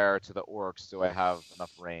from there to the orcs: do I have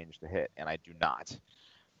enough range to hit? And I do not.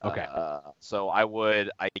 Okay. So I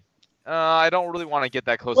don't really want to get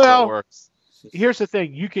that close Well, to the orcs. Here's the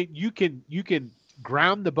thing: you can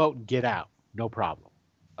ground the boat and get out, no problem.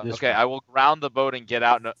 Okay, I will ground the boat and get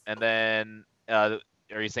out, and then are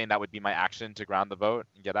you saying that would be my action to ground the boat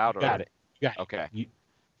and get out? Got it. Got it. Okay.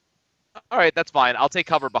 All right, that's fine. I'll take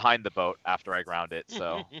cover behind the boat after I ground it.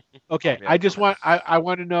 So. Okay, Yeah. I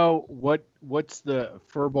want to know what's the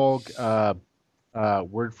Furbolg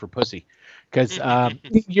word for pussy, because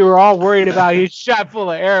you're all worried about his shot full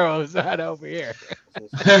of arrows out over here.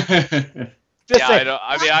 Yeah, I don't.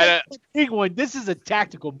 I mean, I big one. This is a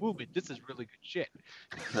tactical movement. This is really good shit.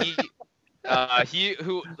 the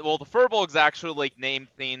Furbolgs actually like name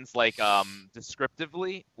things like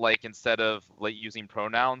descriptively, like instead of like using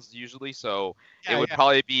pronouns usually. So it would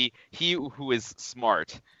probably be he who is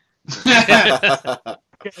smart. Yeah.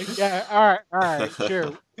 All right.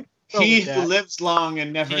 Sure. He who lives long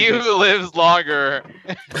and never. He who lives longer.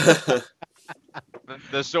 The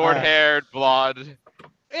short-haired blonde.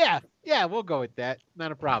 Yeah, we'll go with that.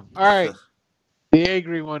 Not a problem. All right. The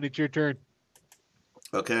angry one, it's your turn.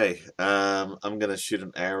 Okay, I'm gonna shoot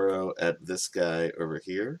an arrow at this guy over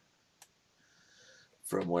here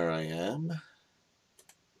from where I am.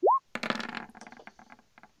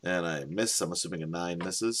 And I miss. I'm assuming a 9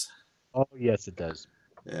 misses. Oh, yes, it does.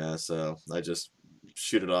 Yeah, so I just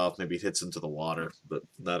shoot it off. Maybe it hits into the water, but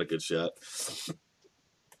not a good shot.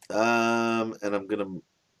 And I'm gonna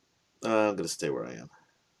stay where I am.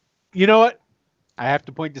 You know what? I have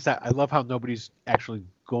to point this out. I love how nobody's actually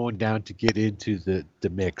going down to get into the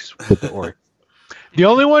mix with the orc. The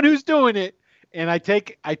only one who's doing it, and I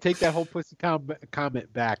take that whole pussy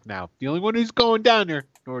comment back now. The only one who's going down there,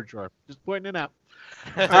 Nordshore. Just pointing it out.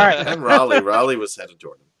 All right. And Raleigh was headed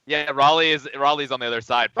toward him. Yeah, Raleigh's on the other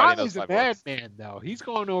side. Raleigh's a bad man, though. He's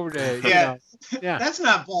going over to Yeah. Yeah. That's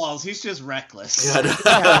not balls. He's just reckless.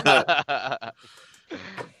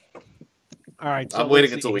 All right. So I'm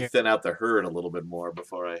waiting let's see until we here. thin out the herd a little bit more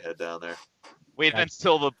before I head down there. Wait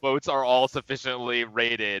until the boats are all sufficiently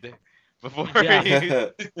rated before Yeah.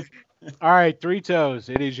 All right, Three Toes.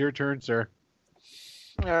 It is your turn, sir.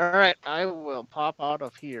 All right, I will pop out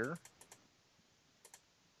of here.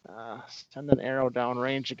 Send an arrow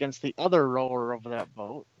downrange against the other rower of that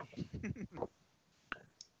boat.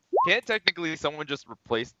 Can't technically someone just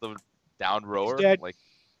replace the down rower? dead. Like,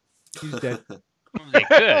 He's dead. They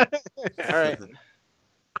could. All right.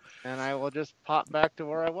 And I will just pop back to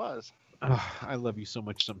where I was. Oh, I love you so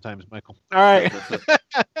much sometimes, Michael. All right.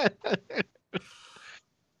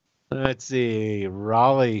 Let's see.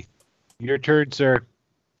 Raleigh, your turn, sir.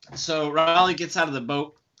 So Raleigh gets out of the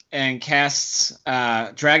boat and casts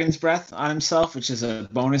Dragon's Breath on himself, which is a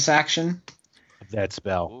bonus action. That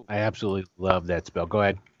spell. I absolutely love that spell. Go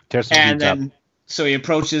ahead. Tear some And dudes up. then, so he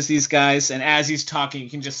approaches these guys, and as he's talking, you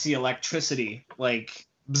can just see electricity, like,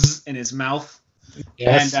 bzz, in his mouth.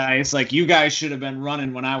 Yes. And it's like, you guys should have been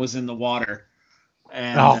running when I was in the water.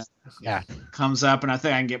 And yeah. comes up, and I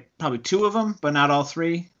think I can get probably 2 of them, but not all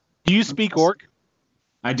 3. Do you speak orc?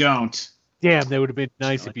 I don't. Damn, that would have been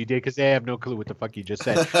nice if you did, because they have no clue what the fuck you just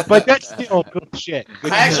said. But that's still good shit.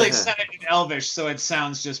 Good I actually shit. said it in Elvish, so it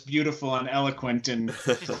sounds just beautiful and eloquent, and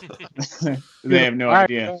they have no All right,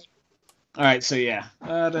 idea. All right, so yeah.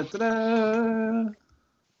 And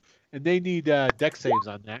they need deck saves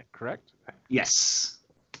on that, correct? Yes.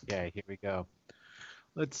 Okay, here we go.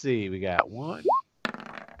 Let's see. We got 1, we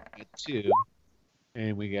got 2,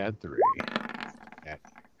 and we got 3.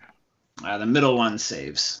 The middle one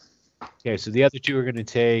saves. Okay, so the other 2 are going to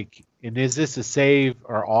take. And is this a save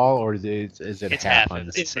or all, or is it It's half half on of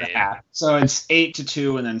this? the It's a save. half. So it's 8 to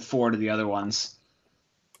 2, and then 4 to the other ones.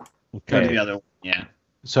 Or to Okay, the other one, yeah.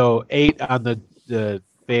 so 8 on the The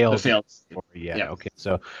failed. failed. Yeah, Yep. okay.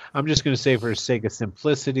 So I'm just going to say, for the sake of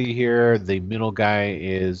simplicity here, the middle guy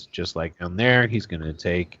is just like on there. He's going to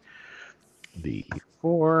take the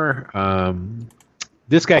 4.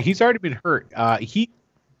 This guy, he's already been hurt.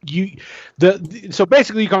 So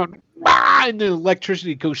basically, you go, and the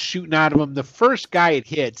electricity goes shooting out of him. The first guy it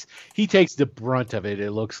hits, he takes the brunt of it.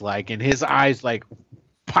 It looks like, and his eyes like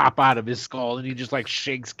pop out of his skull, and he just like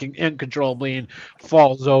shakes uncontrollably and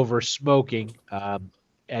falls over, smoking.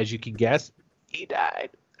 As you can guess, he died.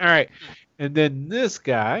 All right, and then this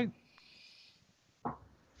guy,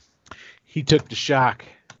 he took the shock,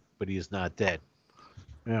 but he is not dead.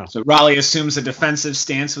 Yeah. So Raleigh assumes a defensive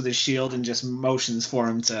stance with his shield and just motions for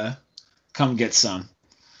him to come get some.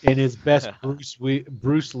 In his best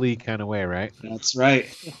Bruce Lee kind of way, right? That's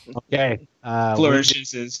right. Okay.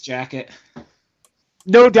 Flourishes his jacket.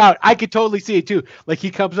 No doubt. I could totally see it too. Like he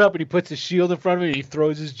comes up and he puts his shield in front of him and he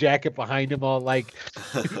throws his jacket behind him all like.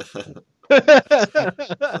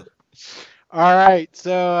 All right.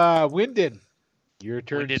 So, Wyndon, your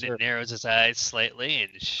turn. Wyndon Sir. narrows his eyes slightly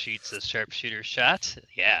and shoots a sharpshooter shot.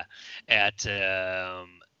 Yeah, at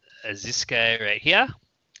this guy right here.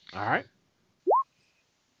 All right.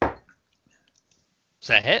 Does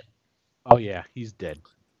that hit? Oh, yeah. He's dead.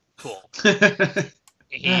 Cool.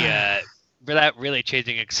 He, without really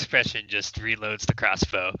changing expression, just reloads the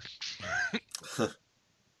crossbow.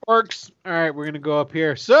 Works. All right. We're going to go up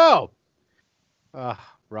here. So,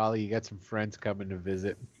 Raleigh, you got some friends coming to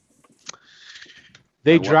visit.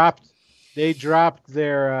 They dropped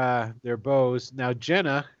their bows. Now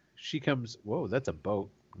Jenna, she comes. Whoa, that's a boat,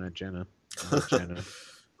 not Jenna. Not Jenna.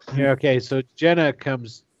 Yeah. Okay. So Jenna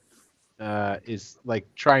comes. Is like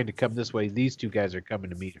trying to come this way. These 2 guys are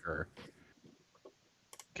coming to meet her.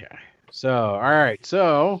 Okay. So all right.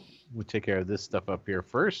 So we'll take care of this stuff up here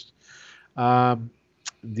first.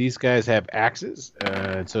 These guys have axes.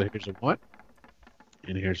 So here's a 1,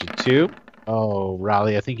 and here's a 2. Oh,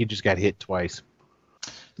 Raleigh, I think you just got hit twice.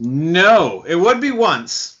 No, it would be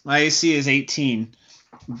once. My AC is 18,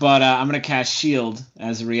 but I'm going to cast Shield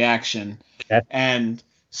as a reaction. Okay. And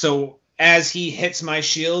so as he hits my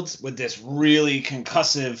shield with this really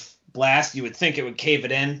concussive blast, you would think it would cave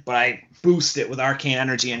it in, but I boost it with arcane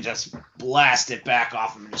energy and just blast it back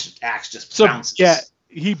off him, and his axe just bounces. Yeah,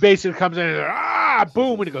 he basically comes in and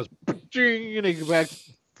boom, and it goes, and he goes back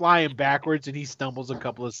flying backwards, and he stumbles a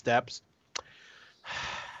couple of steps.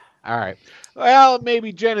 All right. Well,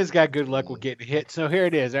 maybe Jenna's got good luck with getting hit. So here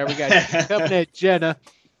it is. All right, we got coming at Jenna.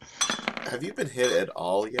 Have you been hit at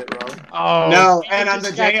all yet, Raleigh? Oh No, man, and on the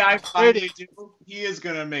just got day I critted. finally do, he is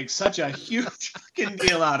going to make such a huge fucking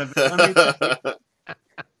deal out of it. I mean,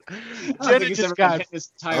 I don't Jenna think he's just ever been got hit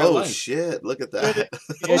his entire Oh life. shit! Look at that.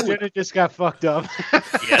 yeah, Jenna just got fucked up. Yeah,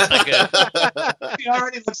 it's not good. He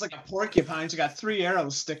already looks like a porcupine. She's got 3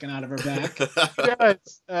 arrows sticking out of her back.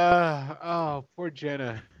 Yes. Oh, poor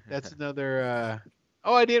Jenna. That's another.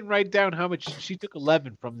 Oh, I didn't write down how much she took.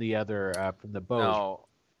 11 from the other from the bow. No,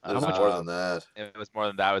 It was more than that. it was more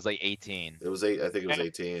than that. It was like 18. It was 8. I think it was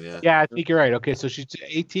 18. Yeah. Yeah, I think you're right. Okay, so she's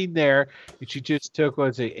 18 there, and she just took,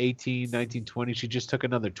 what's it, 18, 19, 20. She just took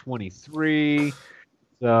another 23.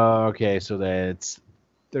 So, okay, so that's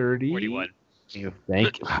 30. 41.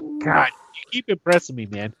 Thank you. Oh, God, you keep impressing me,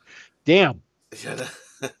 man. Damn. The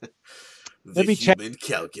Let me check. human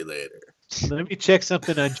calculator. Let me check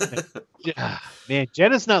something on Jenna. Man,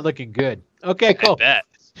 Jenna's not looking good. Okay, cool. I bet.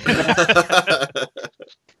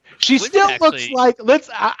 She Wouldn't still actually- looks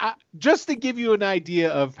like, just to give you an idea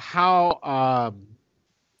of how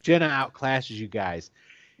Jenna outclasses you guys.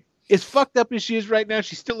 As fucked up as she is right now,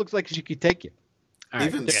 she still looks like she could take you. All right.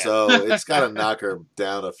 Even so, it's got to knock her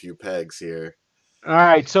down a few pegs here. All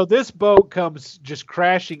right, so this boat comes just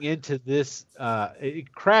crashing into this.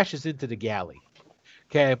 It crashes into the galley.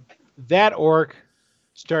 Okay, that orc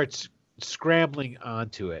starts scrambling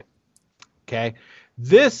onto it. Okay,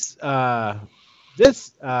 this boat,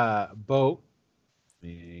 let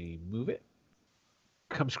me move it,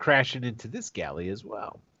 comes crashing into this galley as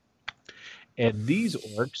well. And these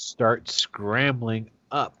orcs start scrambling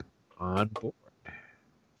up on board.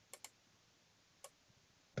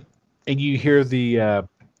 And you hear the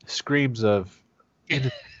screams of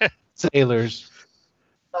sailors.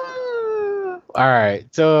 All right,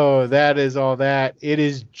 so that is all that. It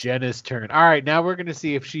is Jenna's turn. All right, now we're going to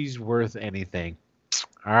see if she's worth anything.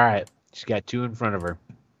 All right, she's got 2 in front of her.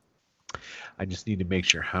 I just need to make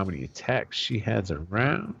sure how many attacks she has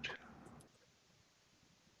around.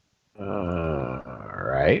 All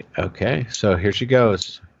right, okay, so here she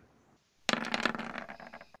goes.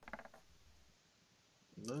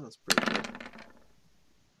 No, that's pretty good.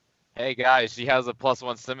 Hey guys, she has a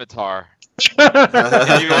 +1 scimitar.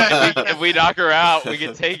 If we knock her out, we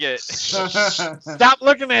can take it. Stop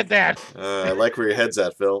looking at that. I like where your head's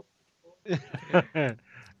at, Phil.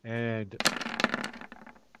 And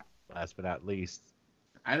last but not least,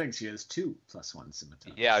 I think she has 2 +1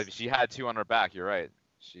 scimitars. Yeah, she had 2 on her back. You're right.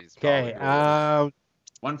 She's okay. probably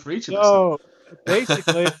One for each of us. So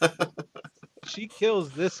basically, she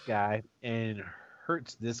kills this guy and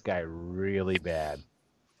hurts this guy really bad,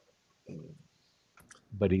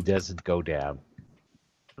 but he doesn't go down.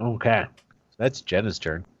 Okay, so that's Jenna's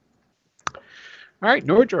turn. All right,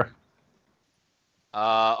 Nordra.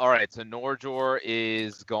 All right, so Nordjor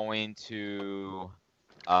is going to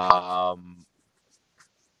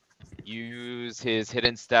use his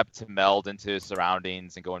hidden step to meld into his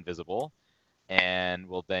surroundings and go invisible, and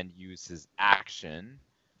will then use his action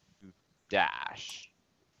to dash.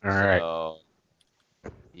 All right. So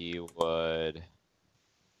he would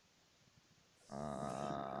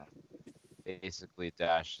basically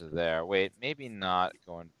dash to there. Wait, maybe not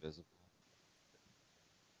go invisible.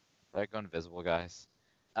 Did I go invisible, guys?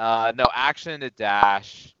 No, action to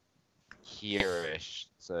dash here-ish.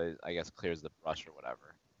 So I guess clears the brush or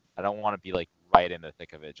whatever. I don't want to be like right in the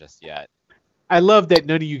thick of it just yet. I love that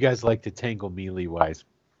none of you guys like to tangle melee-wise.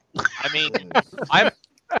 I mean,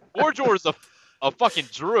 Nordjor is a fucking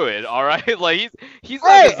druid, all right? Like he's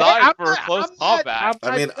not designed for close combat.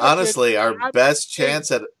 I mean, honestly, our best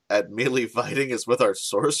chance at melee fighting is with our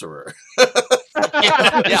sorcerer. Yeah,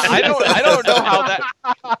 I don't know how that.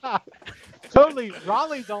 Totally,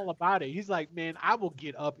 Raleigh's all about it. He's like, man, I will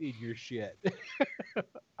get up in your shit.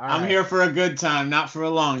 I'm here for a good time, not for a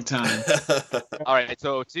long time. All right,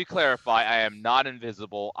 so to clarify, I am not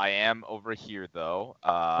invisible. I am over here, though.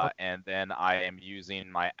 And then I am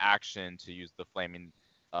using my action to use the flaming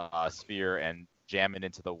sphere and jam it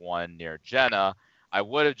into the one near Jenna. I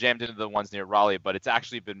would have jammed into the ones near Raleigh, but it's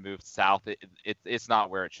actually been moved south. It's not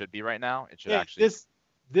where it should be right now. It should actually.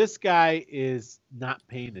 This guy is not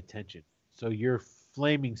paying attention. So your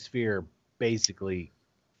flaming sphere basically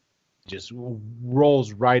just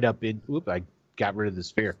rolls right up in. Oop! I got rid of the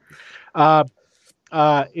sphere.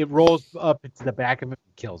 It rolls up into the back of him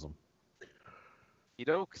and kills him.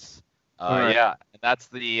 Dokes. Right. Yeah, that's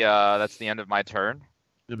the end of my turn.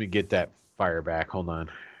 Let me get that fire back. Hold on,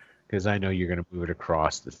 because I know you're going to move it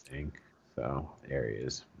across the thing. So there he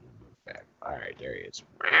is. Back. All right, there he is.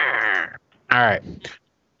 All right.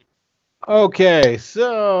 Okay,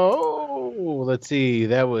 so let's see.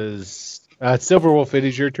 That was Silverwolf. It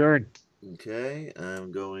is your turn. Okay,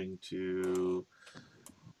 I'm going to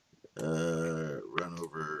run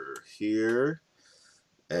over here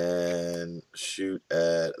and shoot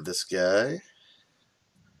at this guy.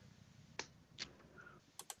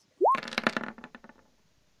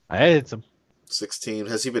 I hit him. 16.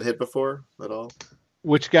 Has he been hit before at all?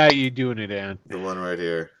 Which guy are you doing it in? The one right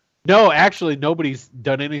here. No, actually, nobody's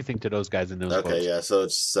done anything to those guys in those Okay, boats. yeah, so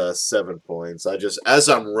it's 7 points. As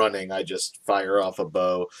I'm running, I just fire off a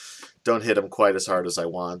bow. Don't hit him quite as hard as I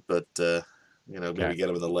want, but maybe get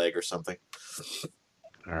him in the leg or something.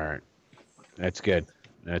 All right, that's good.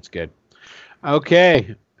 That's good.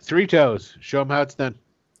 Okay, Three Toes. Show him how it's done.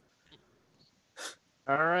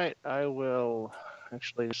 All right, I will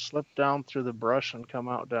actually slip down through the brush and come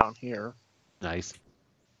out down here. Nice.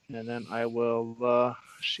 And then I will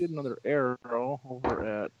shoot another arrow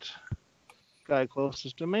over at guy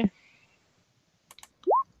closest to me.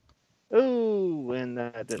 Ooh, and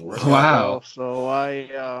that didn't work. Wow. Well, so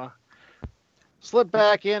I slip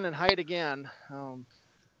back in and hide again.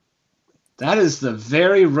 That is the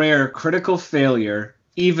very rare critical failure,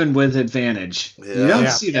 even with advantage. Yeah. You don't Yeah.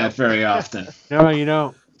 see that very often. No, you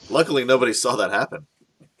don't. Luckily, nobody saw that happen.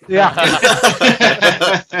 Yeah.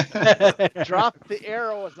 Dropped the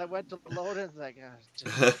arrow as I went to load it. Like,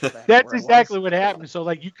 That's exactly what happened. So,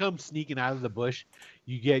 like, you come sneaking out of the bush,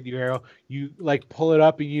 you get your arrow, you like pull it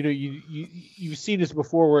up, and you've seen this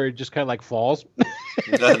before where it just kind of like falls.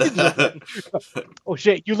 Oh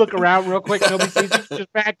shit! You look around real quick, nobody sees you,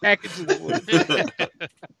 just back into the woods.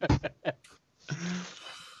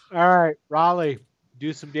 All right, Raleigh,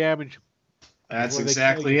 do some damage. That's Before they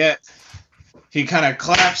exactly kill you. it. He kind of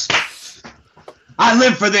claps. I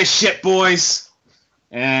live for this shit, boys.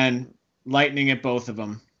 And lightning at both of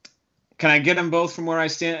them. Can I get them both from where I'm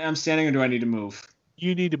standing, or do I need to move?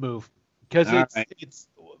 You need to move because All it's right. it's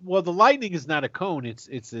well, the lightning is not a cone. It's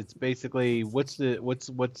basically what's the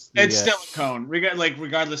It's still a cone.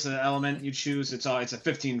 Regardless of the element you choose, it's a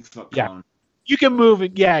 15-foot Yeah. cone. you can move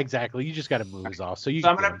it. Yeah, exactly. You just got to move is all. So you So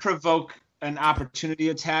I'm can gonna provoke an opportunity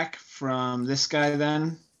attack from this guy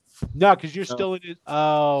then. no, because you're So- still in it.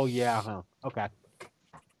 Oh yeah, huh? Okay.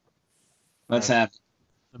 Let's All right. have.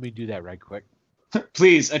 Let me do that right quick.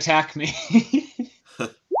 Please attack me. I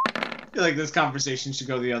feel like this conversation should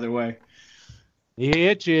go the other way. He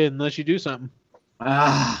hit you unless you do something.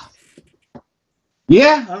 Ah.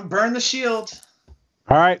 Yeah, I'm burn the shield.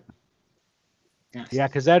 All right. Yes. Yeah,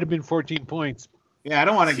 because that'd have been 14 points. Yeah, I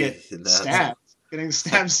don't want to get Yeah, no. stabbed. Getting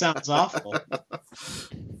stabbed sounds awful. All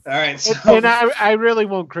right, so And I really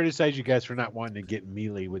won't criticize you guys for not wanting to get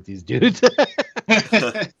melee with these dudes.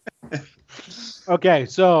 Okay,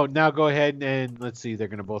 so now go ahead and let's see. They're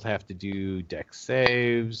going to both have to do dex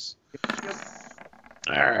saves.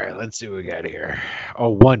 All right, let's see what we got here. Oh,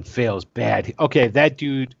 one fails bad. Okay, that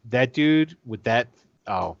dude with that.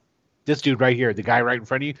 Oh, this dude right here, the guy right in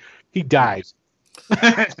front of you, he dies.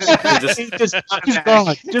 Just- He's just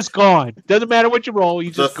gone. Just gone. Doesn't matter what you roll,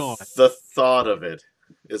 he's just gone. The thought of it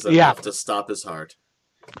is enough Yeah. to stop his heart.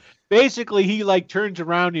 Basically, he like turns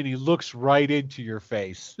around and he looks right into your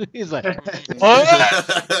face. He's like,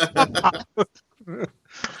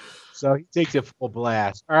 so he takes a full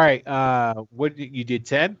blast. All right, what you did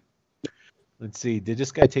 10? Let's see. Did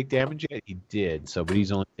this guy take damage yet? He did. So, but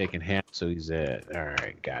he's only taken half. So he's at. All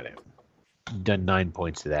right, got it. Done 9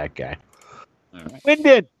 points to that guy. All right.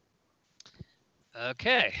 Wyndon.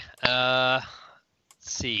 Okay. Let's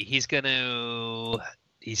see.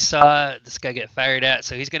 He saw this guy get fired at,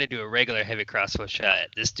 so he's gonna do a regular heavy crossbow shot at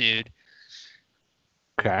this dude.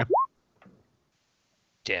 Okay.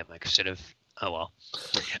 Damn, I should have. Oh well.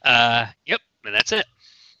 Yep, and that's it.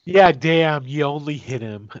 Yeah, damn. You only hit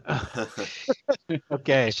him. I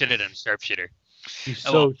Okay. should have done sharpshooter. You Oh,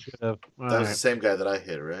 so well. should have. All That was right. the same guy that I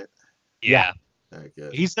hit, right? Yeah. Very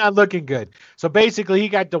good. He's not looking good. So basically, he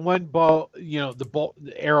got the one ball.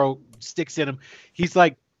 The arrow sticks in him. He's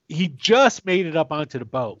like, he just made it up onto the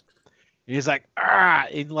boat. And he's like,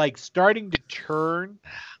 and like starting to turn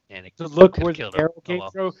And it to look could've where the killed him. arrow Oh, came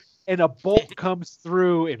well. through, and a bolt comes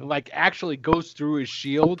through and like actually goes through his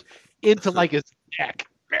shield into like his neck,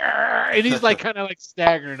 and he's like kind of like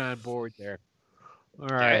staggering on board there.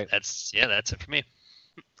 All All right. right, that's it for me.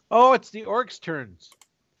 Oh, it's the orcs' turns.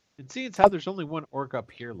 And see, it's how there's only one orc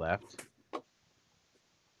up here left.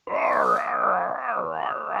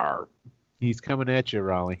 He's coming at you,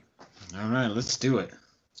 Raleigh. All right, let's do it.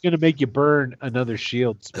 It's gonna make you burn another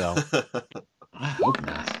shield spell. I hope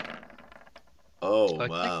not. Oh, Okay.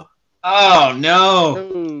 wow. Oh no!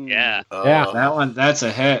 Ooh. Yeah. Oh, Yeah. That's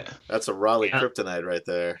a hit. That's a Raleigh Yeah. kryptonite right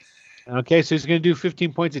there. Okay, so he's gonna do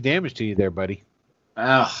 15 points of damage to you there, buddy.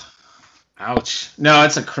 Oh, ouch! No,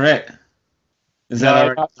 it's a crit. Is No, that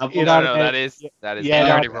it- already doubled? it No, oughta- no, that is Yeah, I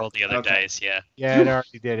no, already okay. rolled the other Okay. dice. Yeah. Yeah, it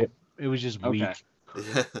already did it. It was just weak.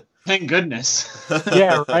 Okay. Thank goodness.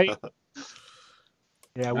 Yeah, right?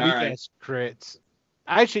 Yeah, weak right. ass crits.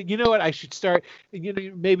 I should, you know what? I should start.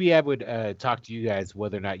 Maybe I would talk to you guys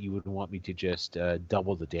whether or not you would want me to just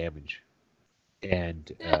double the damage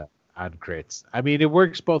and on crits. I mean, it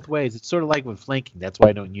works both ways. It's sort of like with flanking. That's why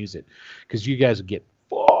I don't use it, because you guys would get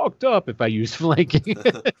fucked up if I use flanking.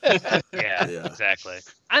 Yeah. Yeah. Exactly.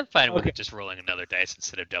 I'm fine with Okay. it just rolling another dice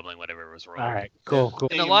instead of doubling whatever was rolled. All right, cool.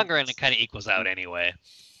 In the long run, it kind of equals out anyway.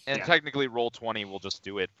 And Yeah. technically, roll 20 will just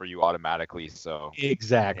do it for you automatically. So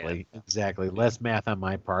Exactly. Less math on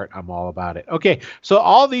my part. I'm all about it. Okay, so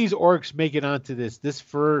all these orcs make it onto this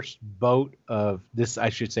first boat of this. I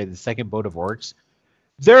should say the second boat of orcs.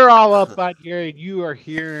 They're all up on here, and you are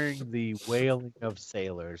hearing the wailing of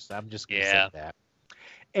sailors. I'm just gonna Yeah. say that.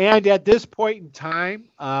 And at this point in time,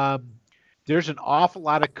 there's an awful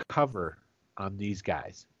lot of cover on these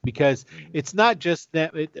guys because it's not just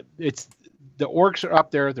that. It's the orcs are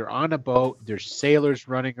up there. They're on a boat. There's sailors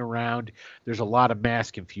running around. There's a lot of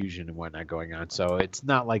mass confusion and whatnot going on. So it's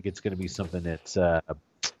not like it's going to be something that's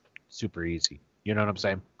super easy. You know what I'm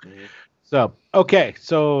saying? Mhm. So, okay.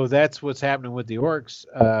 So that's what's happening with the orcs.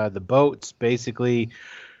 The boats, basically,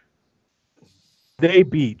 they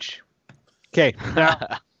beach. Okay.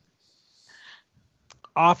 Now,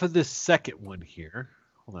 off of this second one here.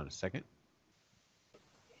 Hold on a second.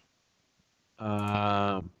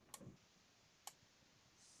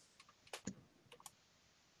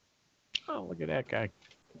 Oh, look at that guy.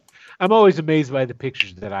 I'm always amazed by the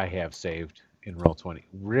pictures that I have saved in Roll20.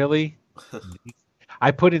 Really?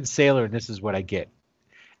 I put in sailor, and this is what I get.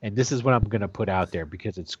 And this is what I'm going to put out there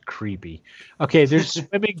because it's creepy. Okay, there's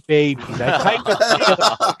swimming babies. I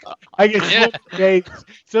get swimming babies.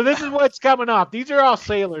 So this is what's coming off. These are all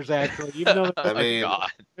sailors, actually. Even though I mean,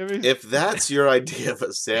 if that's your idea of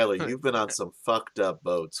a sailor, you've been on some fucked up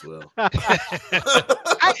boats, Will. That's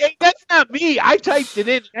not me. I typed it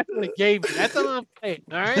in. That's what it gave me. That's what I'm saying.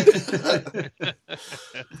 All right.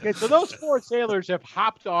 Okay, so those 4 sailors have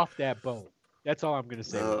hopped off that boat. That's all I'm going to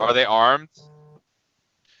say. Are they armed?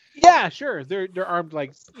 Yeah, sure. They're armed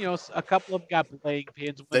like a couple of them got blade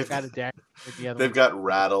pins, one's got a dagger, and the other They've got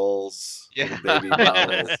rattles. Yeah. Baby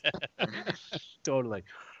bottles. Totally.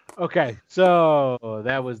 Okay, so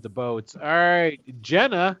that was the boats. All right,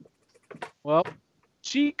 Jenna. Well,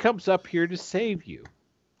 she comes up here to save you.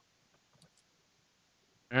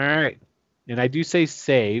 All right, and I do say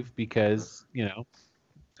save because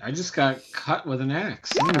I just got cut with an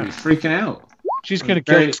axe. I'm gonna be freaking out. she's gonna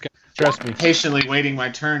kill this guy. Trust me. Patiently waiting my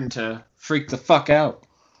turn to freak the fuck out.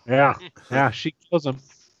 Yeah, she kills him.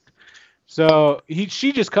 So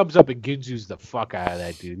she just comes up and Ginzu's the fuck out of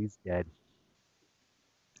that dude. He's dead.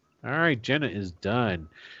 All right, Jenna is done.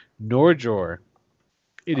 Norjor,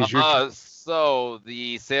 it is your. So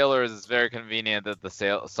the sailors, it's very convenient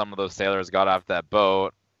that some of those sailors got off that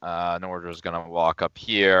boat. Norjor's gonna walk up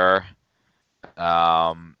here.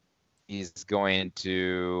 He's going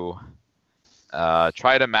to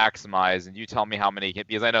try to maximize, and you tell me how many,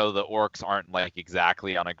 because I know the orcs aren't like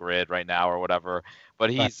exactly on a grid right now or whatever,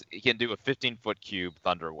 but he can do a 15-foot cube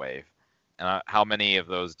thunder wave. And how many of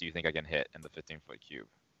those do you think I can hit in the 15-foot cube?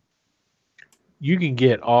 You can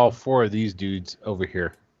get all 4 of these dudes over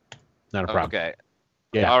here. Not a problem. Okay.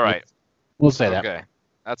 Yeah. All right. We'll say that. Okay.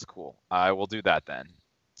 That's cool. I will do that then.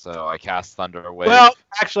 So I cast thunder wave. Well,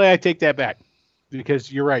 actually, I take that back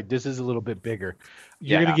because you're right. This is a little bit bigger.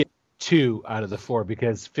 You're going to get 2 out of the 4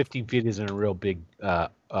 because 15 feet isn't a real big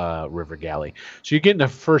river galley. So you're getting the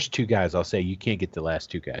first 2 guys. I'll say you can't get the last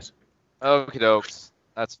 2 guys. Okie dokes.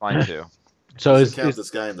 That's fine too. So is this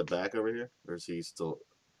guy in the back over here, or is he still?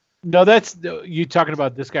 No, that's you talking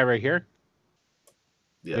about this guy right here.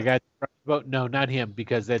 Yeah. The guy. No, not him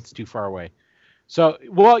because that's too far away. So,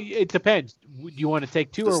 well, it depends. Do you want to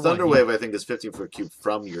take 2 This or thunder 1? wave, I think, is 15-foot cube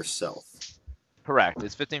from yourself. Correct.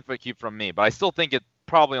 It's 15-foot cube from me, but I still think it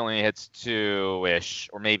probably only hits 2-ish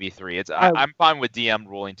or maybe 3. I'm fine with DM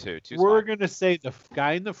ruling 2. We're going to say the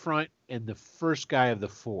guy in the front and the first guy of the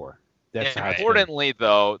 4. That's importantly,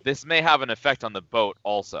 though, this may have an effect on the boat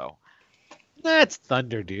also. That's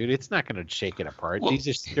thunder, dude. It's not going to shake it apart. These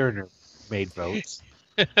are Sterner-made boats.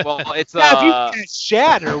 Well, it's now, if you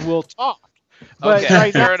shatter, we'll talk. But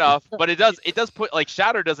okay, fair enough. But it does put, like,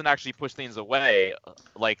 shatter doesn't actually push things away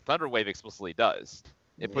like thunder wave explicitly does.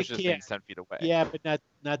 It pushes things 10 feet away. Yeah, but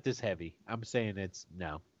not this heavy. I'm saying it's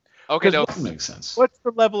no. Okay, no, that makes sense. What's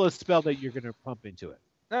the level of spell that you're going to pump into it?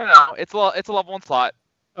 No, it's a level 1 slot.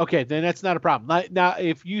 Okay, then that's not a problem. Now,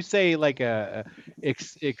 if you say like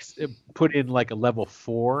put in like a level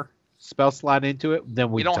 4 spell slot into it, then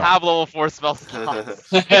we don't have level 4 spell slots.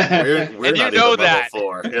 we're and you know that.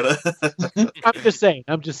 Level 4, you know? I'm just saying.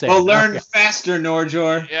 Well, learn faster,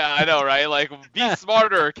 Norjor. Yeah, I know, right? Like, be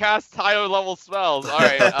smarter. Cast higher level spells. All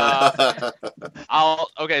right.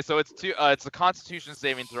 Okay, so it's 2. It's a Constitution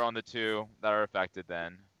saving throw on the 2 that are affected.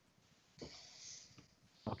 Then.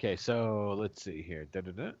 Okay, so let's see here.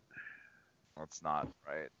 That's not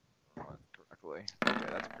right. Correctly. Okay,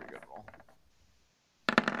 that's a pretty good roll.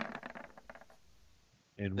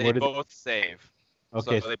 And they both save.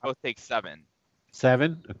 Okay, so they both take 7.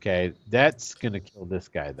 7? Okay, that's gonna kill this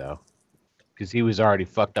guy though, because he was already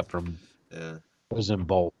fucked up from prison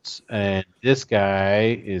bolts, and this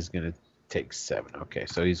guy is gonna take 7. Okay,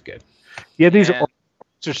 so he's good. Yeah, these are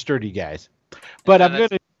sturdy guys. But I'm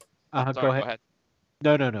gonna go ahead.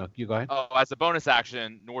 No, you go ahead. Oh, as a bonus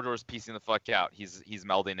action, Norjor's piecing the fuck out. He's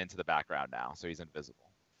melding into the background now, so he's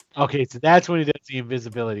invisible. Okay, so that's when he does the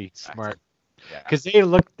invisibility. Smart. Because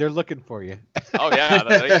they're looking for you. Oh yeah,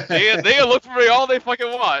 they can look for me all they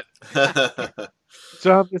fucking want.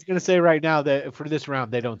 So I'm just gonna say right now that for this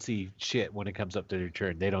round they don't see shit when it comes up to their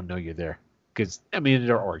turn. They don't know you're there because I mean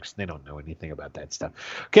they're orcs. They don't know anything about that stuff.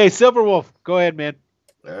 Okay, Silverwolf, go ahead, man.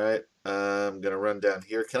 All right, I'm gonna run down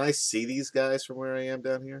here. Can I see these guys from where I am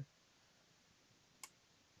down here?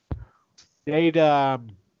 They'd have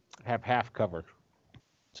half cover.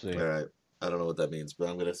 All right, I don't know what that means, but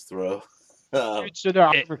I'm gonna throw. So they're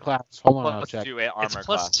armor class. Hold on, I'll check. It's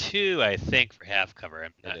 +2, I think, for half cover.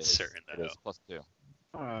 I'm not certain though. It is +2.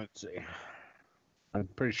 Let's see. I'm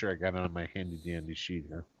pretty sure I got it on my handy dandy sheet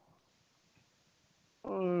here.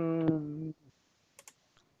 +2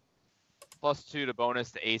 to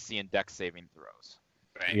bonus to AC and Dex saving throws.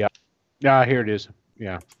 Right. Yeah. Yeah, here it is.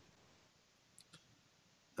 Yeah.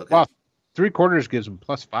 Okay. Wow. 3/4 gives him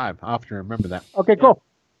 +5. I'll have to remember that. Okay, cool.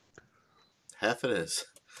 Half it is.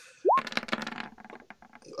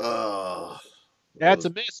 Oh. That's a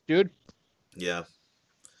miss, dude. Yeah.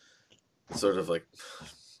 Sort of like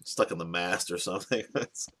stuck in the mast or something.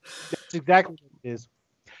 That's exactly what it is.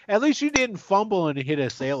 At least you didn't fumble and hit a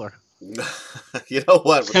sailor. You know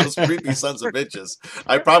what? With those creepy sons of bitches,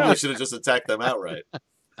 I probably should have just attacked them outright.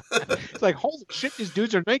 It's like, holy shit, these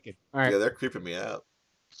dudes are naked. All right. Yeah, they're creeping me out.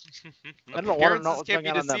 I don't want to know Appearances what's can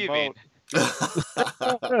going be on that deceiving.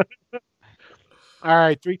 boat. All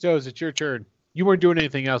right, Three Toes, it's your turn. You weren't doing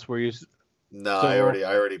anything else, were you? No, So- I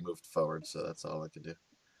already moved forward, so that's all I could do.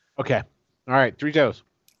 Okay. All right, Three Toes.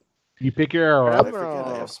 You pick your arrow I up. forget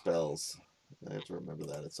I have spells. I have to remember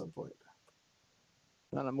that at some point.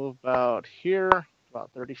 I'm gonna move about here,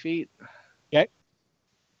 about 30 feet. Okay.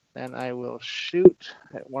 Then I will shoot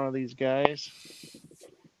at one of these guys.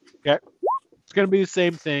 It's going to be the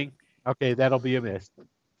same thing. Okay, that'll be a miss.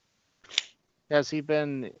 Has he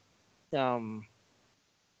been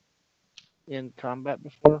in combat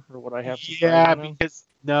before, or would I have to? Yeah, fight him? because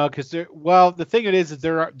they're the thing it is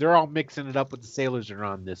they're all mixing it up with the sailors that are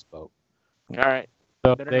on this boat. All right.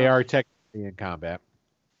 So Better they not. are technically in combat.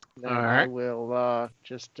 Then All I right. will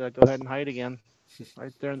just go ahead and hide again,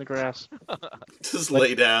 right there in the grass. Just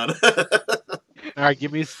lay down. All right,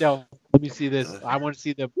 give me a stealth. Let me see this. I want to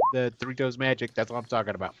see the Three Toes magic. That's what I'm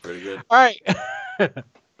talking about. Pretty good. All right.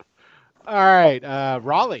 All right,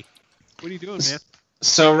 Raleigh. What are you doing, man?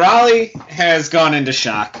 So Raleigh has gone into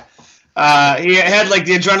shock. He had like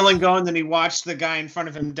the adrenaline going, then he watched the guy in front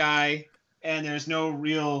of him die, and there's no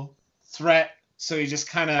real threat. So he just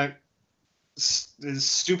kind of is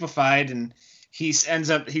stupefied, and he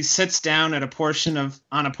sits down at a portion of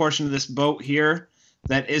this boat here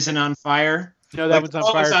that isn't on fire. No, that one's the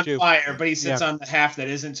on boat is fire on too. fire, but he sits Yeah. on the half that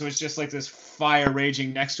isn't. So it's just like this fire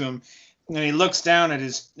raging next to him, and he looks down at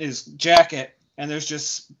his jacket, and there's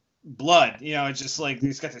just blood. It's just like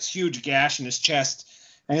he's got this huge gash in his chest,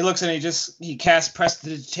 and he looks and he casts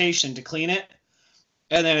prestidigitation to clean it,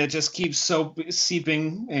 and then it just keeps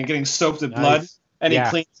seeping and getting soaked with blood, Nice. and Yeah. he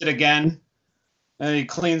cleans it again, and he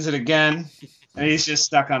cleans it again, and he's just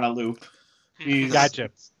stuck on a loop. Gotcha.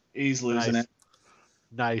 He's losing Nice. it.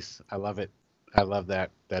 Nice. I love it. I love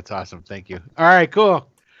that. That's awesome. Thank you. All right, cool.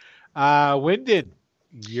 Wyndon,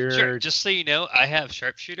 you're Sure. Just so you know, I have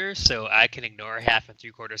sharpshooter, so I can ignore 1/2 and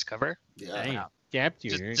 3/4 cover. Yeah. gapped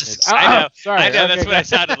you. I know. Sorry. I know Okay, that's what I got-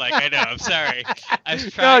 sounded like. I know. I'm sorry. I was No,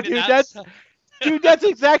 trying to dude, not that's sound- dude. That's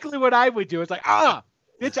exactly what I would do. It's like,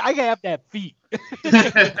 bitch, I have that feet. All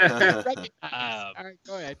right,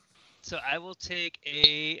 go ahead. So I will take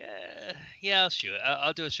a I'll shoot.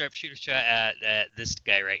 I'll do a sharpshooter shot at this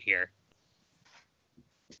guy right here.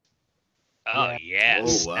 Oh Yeah.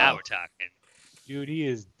 yes, Oh, wow. now we're talking. Dude, he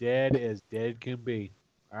is dead as dead can be.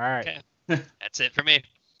 All right. Okay. That's it for me.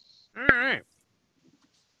 All right.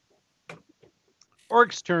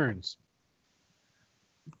 Orcs turns.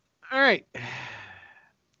 All right.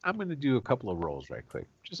 I'm going to do a couple of rolls right quick.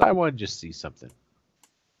 I want to just see something.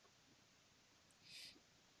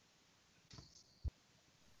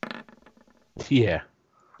 Yeah.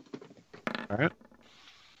 All right.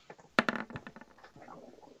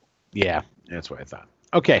 Yeah, that's what I thought.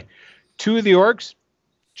 Okay. 2 of the orcs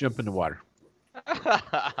jump in the water.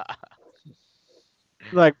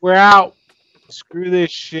 Like, we're out. Screw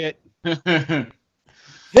this shit.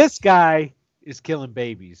 This guy is killing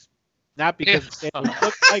babies. Not because it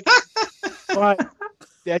looks like, but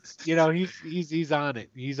that's he's on it.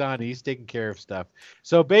 He's on it. He's taking care of stuff.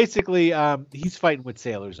 So basically, he's fighting with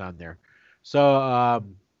sailors on there. So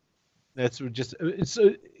that's just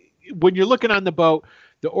when you're looking on the boat,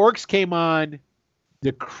 the orcs came on.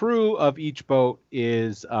 The crew of each boat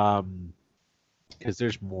is because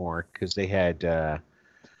there's more because they had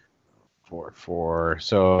 4.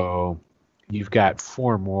 So you've got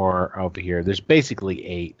 4 more over here. There's basically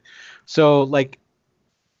 8. So like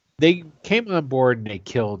they came on board and they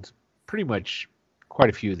killed pretty much quite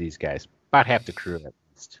a few of these guys, about half the crew at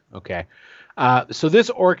least. Okay. So this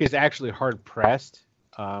orc is actually hard pressed.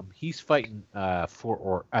 He's fighting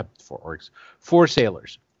 4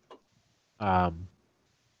 sailors.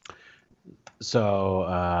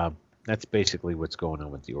 So that's basically what's going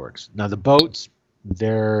on with the orcs. Now the boats,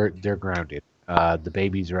 they're grounded. The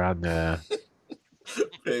babies are on the.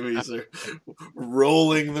 Babies are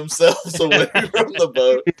rolling themselves away from the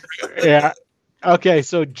boat. Yeah. Okay,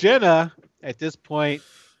 so Jenna at this point,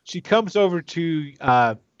 she comes over to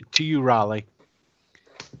you, Raleigh,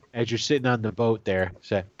 as you're sitting on the boat there.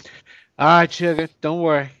 Say, "All right, sugar, don't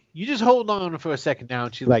worry. You just hold on for a second now."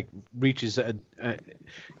 And she like reaches to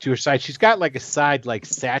her side. She's got like a side like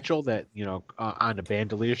satchel that on a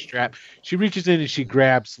bandolier strap. She reaches in and she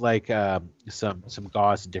grabs like some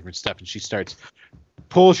gauze and different stuff, and she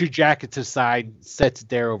pulls your jacket to the side, sets it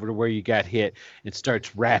there over to where you got hit, and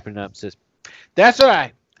starts wrapping it up. Says, "That's all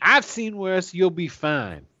right. I've seen worse. You'll be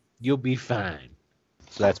fine. You'll be fine."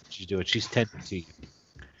 So that's what she's doing. She's tending to you.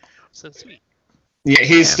 So sweet. Yeah,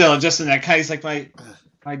 he's still just in that kind. He's like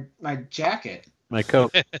my jacket. My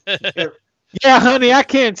coat. Yeah, honey, I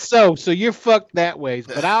can't sew, so you're fucked that way.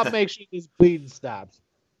 But I'll make sure this bleeding stops.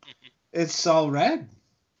 It's all red.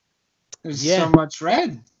 There's Yeah. so much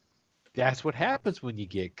red. That's what happens when you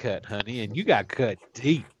get cut, honey, and you got cut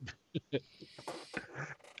deep.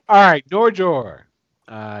 All right, Norjor.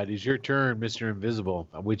 It is your turn, Mr. Invisible,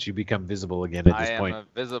 on which you become visible again at this point. I am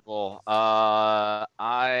invisible.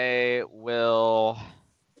 I will.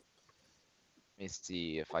 Let me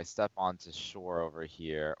see if I step onto shore over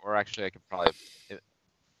here, or actually I could probably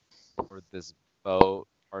over this boat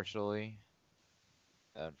partially.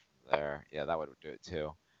 And from there, yeah, that would do it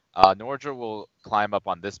too. Nordra will climb up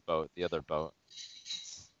on this boat, the other boat.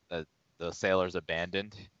 The sailors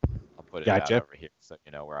abandoned. I'll put it out over here so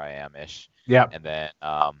you know where I am ish. Yeah. And then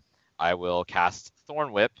I will cast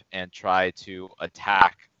Thorn Whip and try to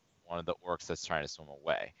attack one of the orcs that's trying to swim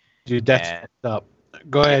away. Dude, that's fucked up.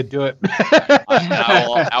 Go ahead, do it.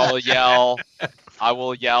 I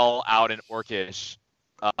will yell out in Orcish.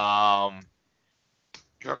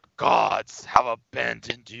 Your gods have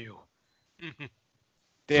abandoned you.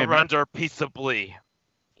 Damn. Surrender peaceably,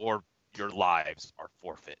 or your lives are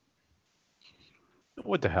forfeit.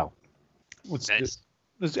 What the hell? Nice.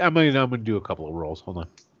 I'm gonna do a couple of rolls. Hold on.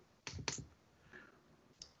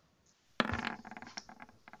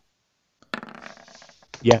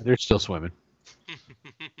 Yeah, they're still swimming.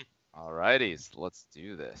 Alrighty, so let's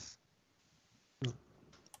do this.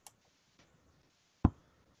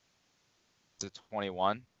 It's a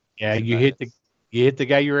 21. Yeah, you hit the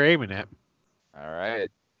guy you were aiming at. All right.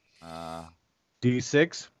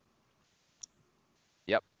 D6.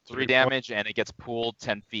 Yep, 3 damage, and it gets pulled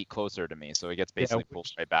 10 feet closer to me, so it gets basically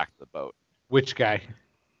pulled right back to the boat. Which guy?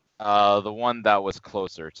 The one that was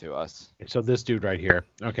closer to us. So this dude right here.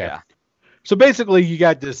 Okay. Yeah. So basically, you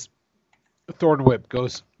got this Thorn Whip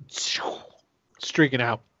goes streaking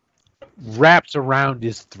out, wraps around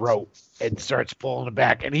his throat, and starts pulling it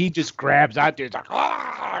back, and he just grabs out there. He's like,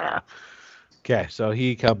 "Ah!" Okay, so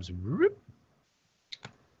he comes.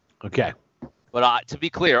 Okay. But to be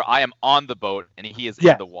clear, I am on the boat, and he is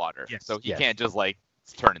in the water, so he can't just like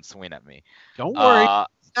turn and swing at me. Don't worry.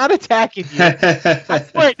 He's not attacking you. I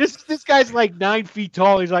swear, this guy's like 9 feet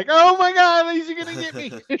tall. He's like, "Oh my god, he's gonna get me."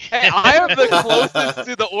 Hey, I am the closest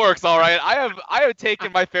to the orcs. All right, I have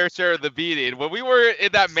taken my fair share of the beating. When we were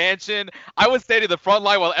in that mansion, I was standing in the front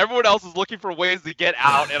line while everyone else was looking for ways to get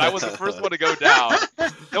out, and I was the first one to go down.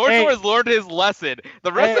 Norjor has learned his lesson.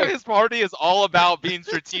 The rest of his party is all about being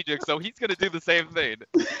strategic, so he's gonna do the same thing.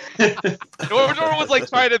 Norjor was like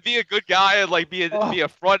trying to be a good guy and like be a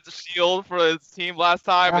front shield for his team last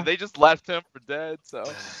time, and they just left him for dead. So.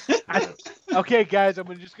 Okay, guys, I'm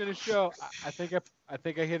just gonna show. I think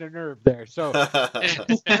I hit a nerve there. So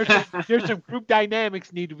there's some group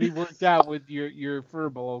dynamics need to be worked out with your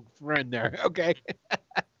furball friend there. Okay.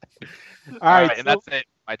 All right, and that's it.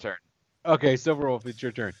 My turn. Okay, Silverwolf, it's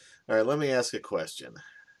your turn. All right, let me ask a question.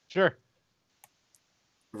 Sure.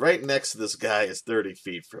 Right next to this guy is 30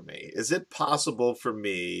 feet from me. Is it possible for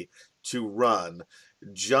me to run,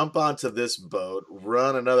 jump onto this boat,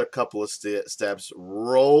 run another couple of steps,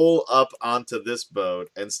 roll up onto this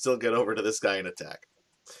boat, and still get over to this guy and attack?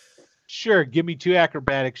 Sure. Give me 2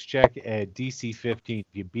 acrobatics check at DC 15.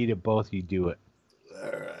 If you beat it both, you do it.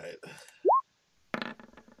 All right.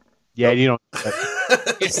 Yeah, you don't.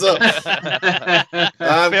 So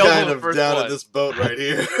I'm kind of down at this boat right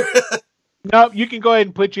here. No, you can go ahead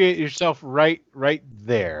and put yourself right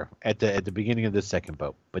there at the beginning of the second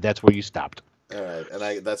boat, but that's where you stopped. All right,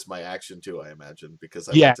 and that's my action too, I imagine, because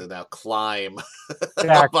I have to now climb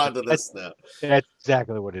up onto this now. That's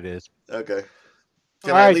exactly what it is. Okay.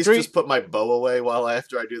 Can I at least just put my bow away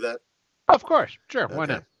after I do that? Of course, sure. Why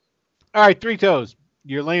not? All right, Three Toes.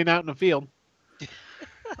 You're laying out in the field.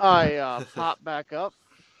 I pop back up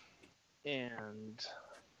and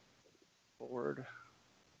forward.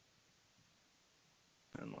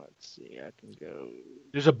 And let's see, I can go.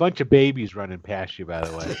 There's a bunch of babies running past you, by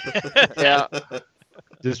the way. Yeah.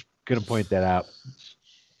 Just gonna point that out.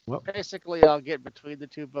 Basically, I'll get between the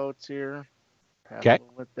two boats here. Have Okay. a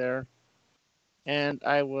little bit there. And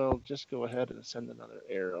I will just go ahead and send another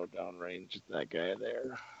arrow downrange at that guy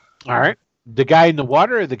there. All right. The guy in the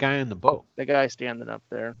water or the guy in the boat? The guy standing up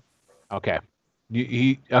there. Okay.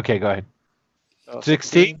 Okay, go ahead. So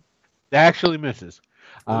 16. That actually misses.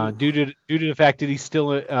 Due to the fact that he's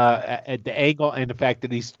still at the angle and the fact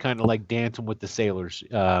that he's kind of like dancing with the sailors.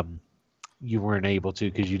 You weren't able to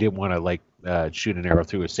because you didn't want to shoot an arrow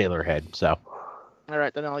through a sailor head. So. All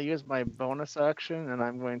right, then I'll use my bonus action, and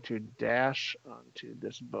I'm going to dash onto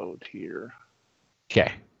this boat here.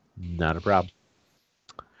 Okay, not a problem.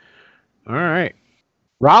 All right,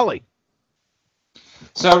 Raleigh.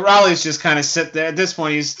 So Raleigh's just kind of sit there. At this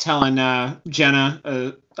point, he's telling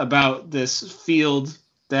Jenna about this field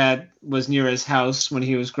that was near his house when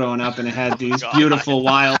he was growing up, and it had these beautiful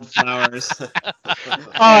wildflowers.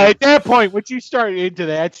 At that point, when you start into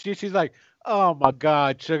that, she's like, "Oh my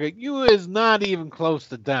God, sugar, you is not even close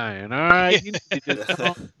to dying. All right, you need to just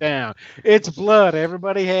calm down. It's blood.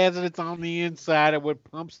 Everybody has it. It's on the inside of what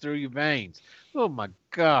pumps through your veins. Oh my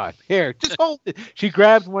God, here, just hold it." She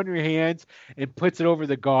grabs one of your hands and puts it over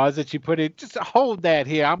the gauze that she put in. Just hold that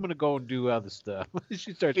here. I'm gonna go and do other stuff.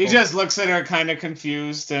 She starts. He just looks at her kind of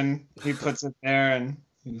confused, and he puts it there, and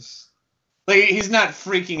he's not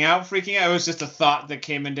freaking out. It was just a thought that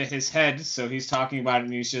came into his head, so he's talking about it,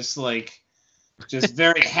 and he's just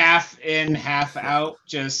very half in, half out,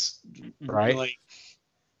 just right.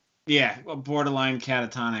 Borderline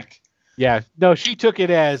catatonic. Yeah, no, she took it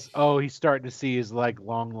as, he's starting to see his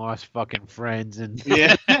long lost fucking friends and.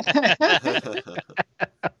 Yeah.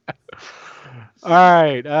 All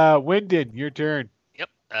right, Wyndon, your turn. Yep.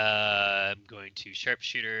 I'm going to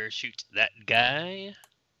sharpshooter shoot that guy.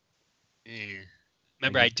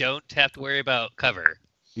 Remember, I don't have to worry about cover.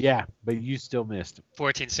 Yeah, but you still missed.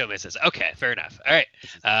 14 still misses. Okay, fair enough. All right,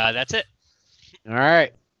 that's it. All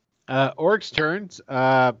right, Orc's turns.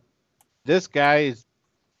 This guy is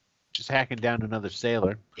just hacking down another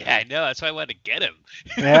sailor. Yeah, I know. That's why I wanted to get him.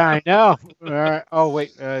 Yeah, I know. All right. Oh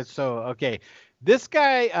wait. Okay. This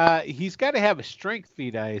guy, he's got to have a strength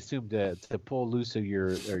feat, I assume, to pull loose of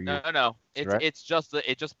your. No.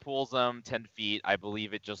 It just pulls them 10 feet. I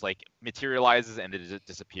believe it just materializes and it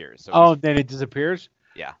disappears. So then it disappears.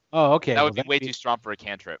 Yeah. Oh, okay. That would be way too strong for a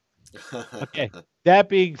cantrip. Okay. That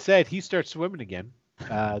being said, he starts swimming again.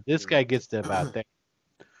 This guy gets to about there.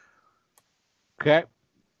 Okay.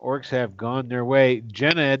 Orcs have gone their way.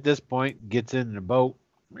 Jenna, at this point, gets in the boat.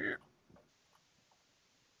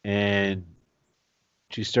 And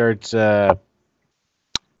she starts rowing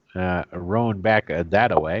back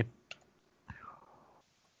that away.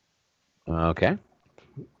 Okay.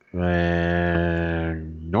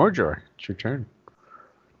 And Norjor, it's your turn.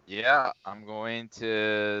 Yeah, I'm going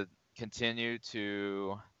to continue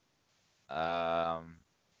to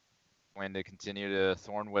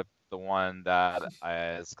thorn whip the one that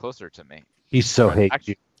is closer to me. He so hates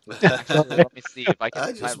you. Actually, let me see if I can.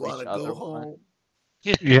 I just want to go home.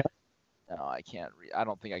 Yeah. No, I can't. I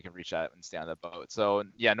don't think I can reach out and stay on the boat. So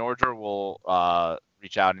yeah, Norger will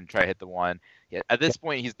reach out and try to hit the one. Yeah, at this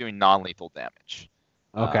point, he's doing non-lethal damage.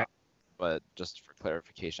 Okay. But just for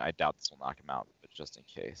clarification, I doubt this will knock him out. But just in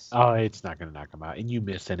case. Oh, it's not going to knock him out, and you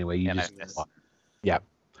miss anyway. You just miss. Yeah.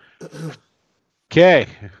 Okay.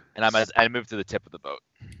 And I move to the tip of the boat.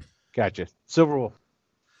 Gotcha. Silverwolf.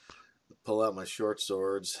 Pull out my short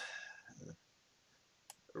swords.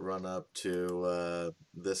 Run up to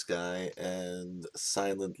this guy and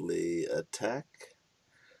silently attack.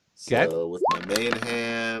 Okay. So with my main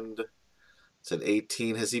hand, it's an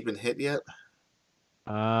 18. Has he been hit yet?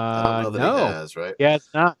 I don't know that no. he has, right? Yeah, it's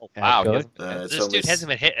not. Oh, wow. It's This dude hasn't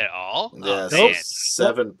been hit at all? Yeah, Oh, so man.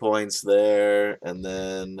 7 points there, and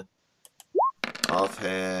then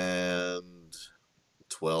offhand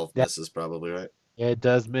 12 misses probably, right? Yeah, it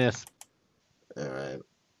does miss. All right.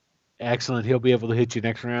 Excellent. He'll be able to hit you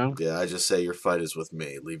next round. Yeah, I just say your fight is with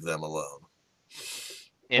me. Leave them alone.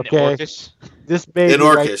 In Okay. Orcish? This baby In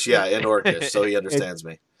Orcish, yeah, in Orcish, so he understands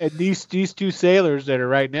me. And these two sailors that are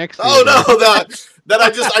right next to Oh you. no, that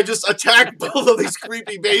I just attacked both of these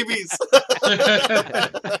creepy babies.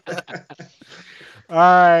 All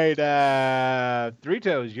right, Three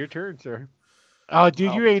Toes, your turn, sir. Oh,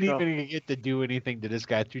 dude, you ain't even gonna get to do anything to this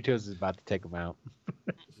guy. Three Toes is about to take him out.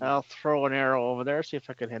 I'll throw an arrow over there, see if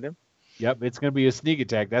I can hit him. Yep, it's gonna be a sneak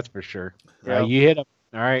attack, that's for sure. Yep. You hit him.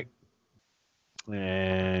 All right.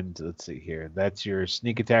 And let's see here. That's your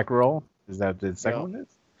sneak attack roll. Is that the second one?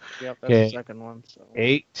 Yep, that's Okay. the second one. So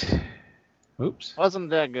 8. Oops. wasn't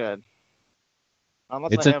that good.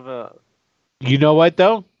 Unless It's I have a. You know what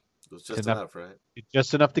though? It was just Enough. enough, right? It's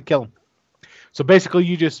just enough to kill him. So basically,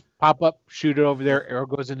 you just pop up, shoot it over there. Arrow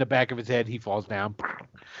goes in the back of his head. He falls down.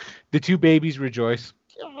 The two babies rejoice.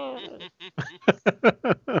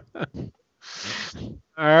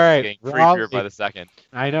 All right, Getting creepier Raleigh. by the second.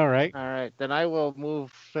 I know, right? All right, then I will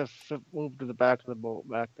move to the back of the boat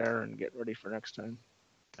back there and get ready for next time.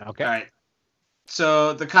 Okay. All right.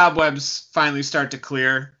 So the cobwebs finally start to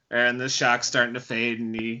clear, and the shock's starting to fade,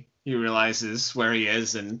 and he realizes where he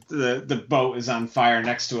is, and the boat is on fire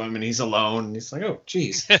next to him, and he's alone. And he's like, "Oh,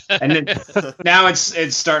 geez!" And then now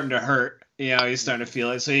it's starting to hurt. You know, he's starting to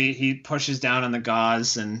feel it. So he pushes down on the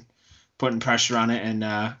gauze and putting pressure on it,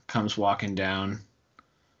 and comes walking down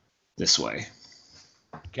this way.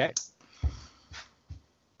 Okay.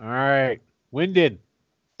 All right, Wyndon.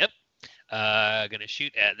 Gonna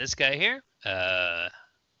shoot at this guy here.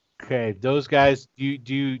 Okay, those guys. Do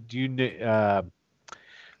you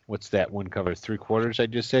what's that one cover? 3/4. I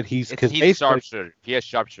just said he's He's sharpshooter. He has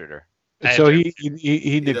sharpshooter. So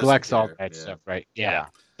he neglects all care, that yeah. stuff, right? Yeah.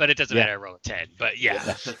 But it doesn't Yeah. matter. I roll a 10. But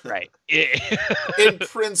yeah, right. In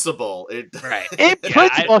principle, it Right. In Yeah,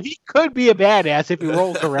 principle, he could be a badass if he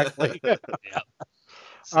rolled correctly. Yeah.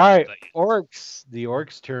 So, All right, but, orcs. The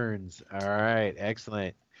orcs turns. All right,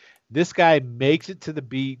 excellent. This guy makes it to the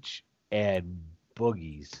beach and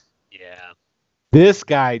boogies. yeah. This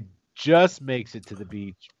guy just makes it to the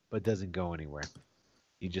beach but doesn't go anywhere.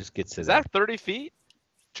 He just gets to Is there. that 30 feet?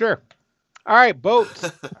 Sure. All right,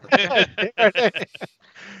 boats.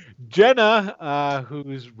 Jenna,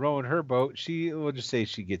 who's rowing her boat, we'll just say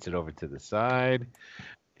she gets it over to the side.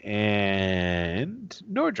 And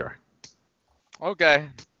Nordra. Okay.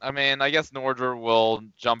 I mean, I guess Nordra will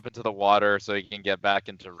jump into the water so he can get back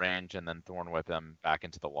into range, and then Thorn whip him back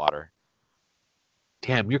into the water.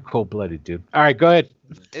 Damn, you're cold-blooded, dude. All right, go ahead.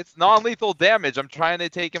 It's non-lethal damage. I'm trying to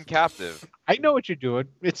take him captive. I know what you're doing.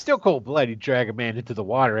 It's still cold-blooded. Drag a man into the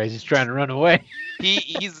water as he's trying to run away.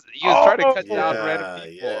 He was trying to cut down yeah, random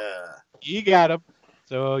people. yeah. You got him.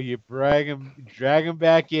 So you drag him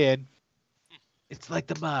back in. It's like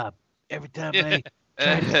the mob. Every time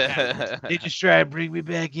they just try to bring me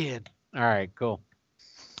back in. All right, cool.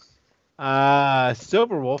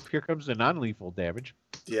 Silverwolf, here comes the non-lethal damage.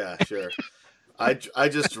 Yeah, sure. I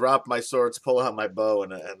just drop my swords, pull out my bow,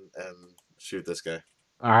 and shoot this guy.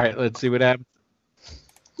 All right, let's see what happens.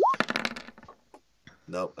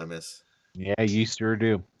 Nope, I miss. Yeah, you sure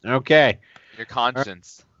do. Okay. Your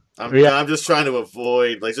conscience. I'm Yeah. I'm just trying to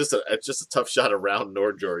avoid just a tough shot around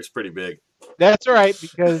Nordjor. He's pretty big. That's all right,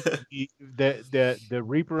 because the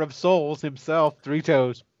Reaper of Souls himself, 3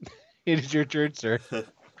 toes. It is your turn, sir. I'm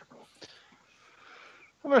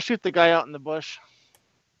gonna shoot the guy out in the bush.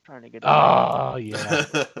 Trying to get. Oh, yeah.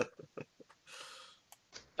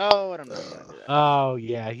 Oh, and I'm not gonna do that. Oh,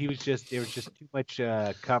 yeah. There was just too much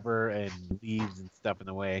cover and leaves and stuff in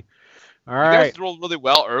the way. All You right. guys rolled really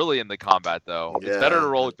well early in the combat, though. It's Yeah. better to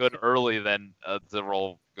roll good early than to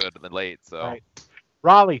roll good than late. So All right.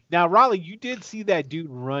 Raleigh. Now, Raleigh, you did see that dude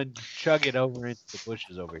chug it over into the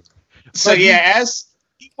bushes over here. So But yeah,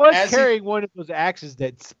 he was as he- carrying one of those axes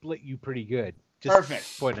that split you pretty good. Just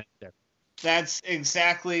Perfect. putting it there. That's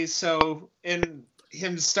exactly so. In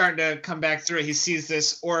him starting to come back through it, he sees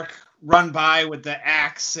this orc run by with the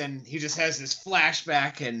axe, and he just has this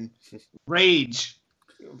flashback and rage.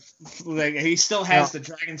 Like he still has the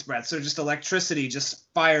dragon's breath, so just electricity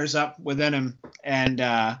just fires up within him, and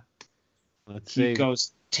Let's he see.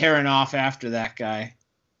 goes tearing off after that guy.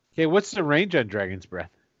 Okay, what's the range on Dragon's Breath?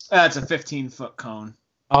 It's a 15-foot cone.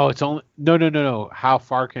 Oh, it's only no. How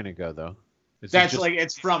far can it go though? Is it That's just- like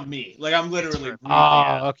it's from me. Like I'm literally.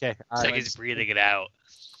 Oh, okay. All It's right. like he's breathing it out.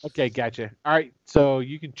 Okay, gotcha. All right, so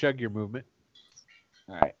you can chug your movement.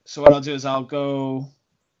 All right. So what I'll do is I'll go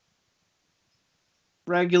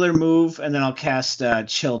regular move, and then I'll cast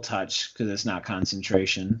Chill Touch because it's not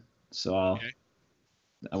concentration. So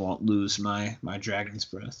I won't lose my Dragon's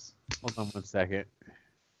Breath. Hold on one second.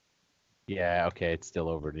 Yeah, okay, it's still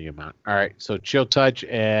over the amount. All right, so chill touch,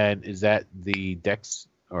 and is that the dex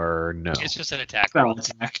or no? It's just an attack Spell roll.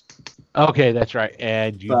 attack. Okay, that's right.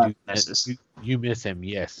 And you Misses. you miss him,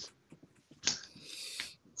 yes.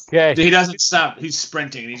 Okay. He doesn't stop. He's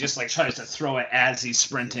sprinting, and he just like tries to throw it as he's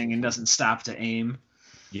sprinting, and doesn't stop to aim.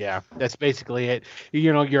 Yeah, that's basically it.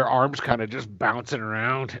 You know, your arms kind of just bouncing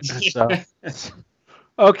around. So,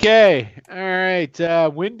 okay, all right,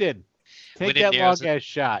 Wyndon, take Wyndon that narrows long ass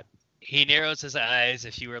shot. He narrows his eyes.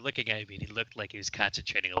 If you were looking at him, he looked like he was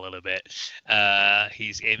concentrating a little bit.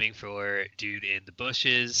 He's aiming for dude in the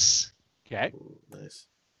bushes. Okay. Ooh, nice.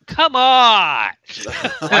 Come on!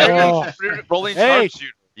 Why are Oh. you rolling Hey.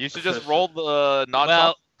 sharpshooter? You should just roll the not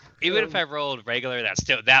Well, Even if I rolled regular,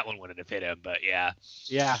 that one wouldn't have hit him. But yeah.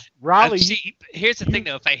 Yeah, Raleigh. Here's the thing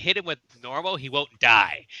though: if I hit him with normal, he won't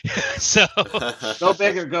die. So Go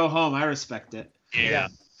big or go home. I respect it. yeah.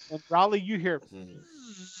 And Raleigh, you hear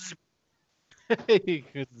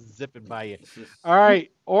zipping by you. All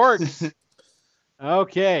right, orcs.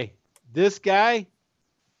 Okay, this guy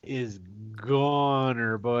is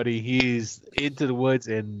goner, buddy. He's into the woods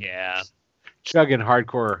and chugging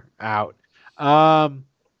hardcore out. Wow,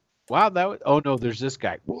 oh no, there's this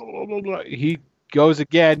guy. He goes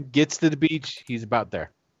again, gets to the beach. He's about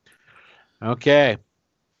there. Okay.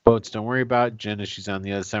 Boats, don't worry about Jenna. She's on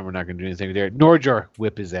the other side. We're not going to do anything there. Norjor,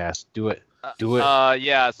 whip his ass. Do it. Do it.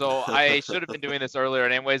 Yeah, so I should have been doing this earlier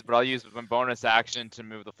anyways, but I'll use my bonus action to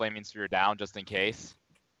move the flaming sphere down just in case.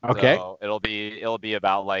 Okay. So it'll be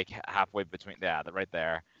about like halfway between right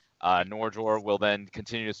there. Norjor will then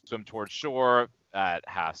continue to swim towards shore at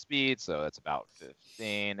half speed, so that's about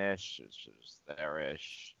 15-ish. It's just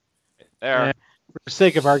there-ish. Right there. And for the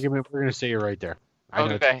sake of argument, we're going to say you're right there.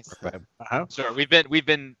 Okay. Uh-huh. Sure. We've been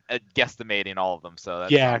guesstimating all of them, so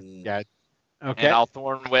that's Yeah. Okay. And I'll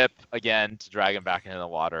thorn whip again to drag him back into the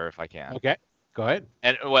water if I can. Okay. Go ahead.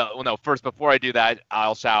 And well, no. First, before I do that,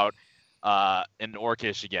 I'll shout in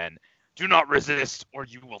Orcish again. Do not resist, or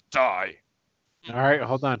you will die. All right.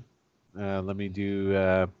 Hold on. Let me do.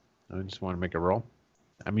 I just want to make a roll.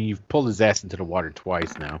 I mean, you've pulled his ass into the water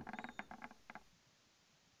twice now.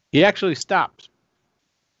 He actually stops.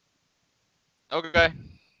 Okay.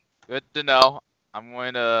 Good to know. I'm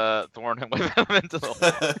going to thorn him with him into the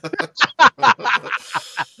water.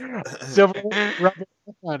 Silver rubber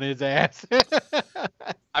on his ass.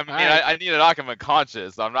 I mean, I need to knock him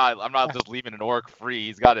unconscious. I'm not just leaving an orc free.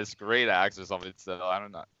 He's got his great axe or something. So I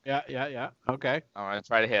don't know. Yeah. Okay. I'm gonna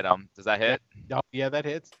try to hit him. Does that hit? Oh, yeah, that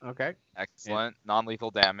hits. Okay. Excellent.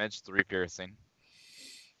 Non-lethal damage. 3 piercing.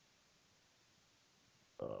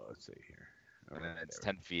 Let's see here. And then it's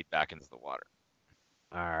 10 feet back into the water.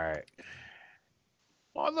 All right.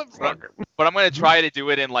 But I'm gonna try to do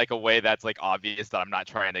it in like a way that's like obvious that I'm not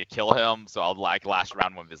trying to kill him. So I'll like lash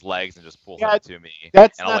around one of his legs and just pull him to me.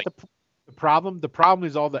 That's and not the problem. The problem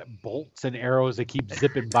is all that bolts and arrows that keep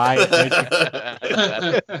zipping by.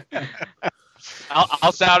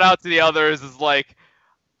 I'll shout out to the others. Is like,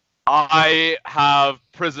 I have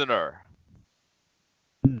prisoner.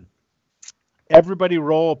 Everybody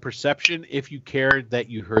roll perception if you cared that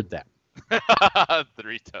you heard that.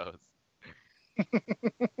 3 toes.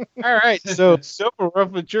 All right, so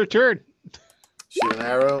Silverwolf, it's your turn. Shoot an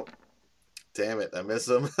arrow. Damn it, I miss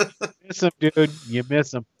him. Miss him, dude. You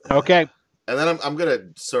miss him. Okay. And then I'm gonna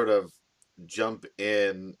sort of jump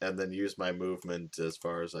in and then use my movement as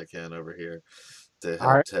far as I can over here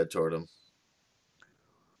to head toward him.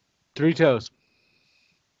 3 toes.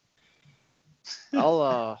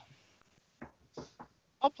 I'll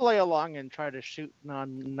play along and try to shoot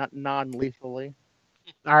non-lethally.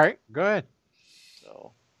 All right, go ahead.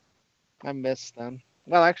 So I missed then.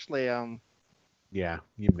 Well, actually, Yeah,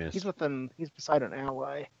 you missed. he's beside an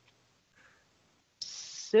ally.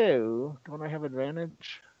 So don't I have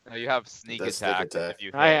advantage? No, you have sneak That's attack. sneak attack. If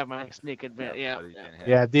you I hit. have my sneak advantage. Yeah. But you didn't hit.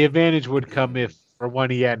 Yeah, the advantage would come if, for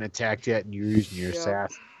one, he hadn't attacked yet and you're using your Yeah.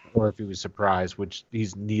 sass, or if he was surprised, which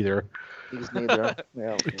he's neither. He's neither.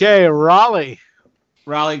 Yeah. Okay, Raleigh.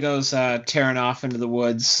 Raleigh goes tearing off into the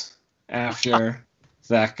woods after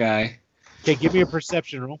that guy. Okay, give me a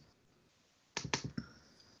perception roll.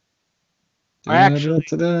 Actually,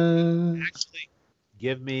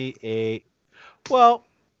 give me a. Well,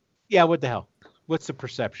 yeah. What the hell? What's the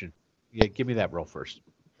perception? Yeah, give me that roll first.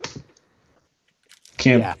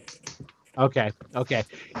 Can't. Yeah. Okay.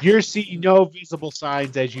 You're seeing no visible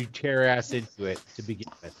signs as you tear ass into it to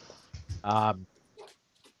begin with.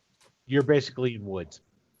 You're basically in woods.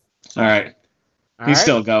 All right. All He's right?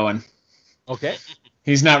 still going. Okay.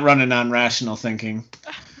 He's not running on rational thinking.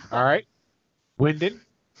 All right. Wyndon.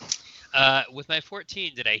 With my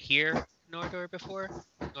 14, did I hear Nordor before?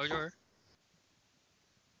 Nordor?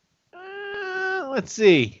 Let's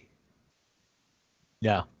see.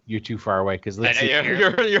 No, you're too far away. Because let's see. You're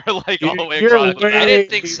like all the way You're across. way- I didn't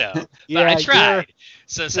think so, but Yeah, I tried. you're-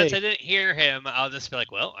 So since I didn't hear him, I'll just be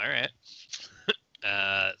like, well, all right.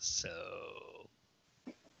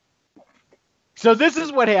 So this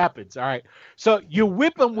is what happens. All right. So you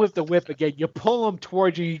whip him with the whip again. You pull him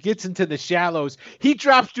towards you. He gets into the shallows. He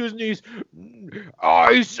drops to his knees.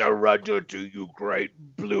 I surrender to you, great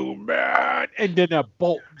blue man. And then a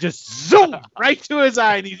bolt just zoom right to his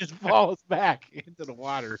eye, and he just falls back into the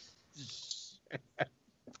water.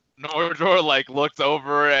 Nordor like looks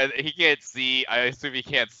over and he can't see. I assume he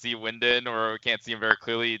can't see Wyndon or can't see him very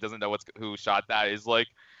clearly. He doesn't know who shot that. He's like,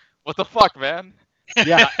 What the fuck, man?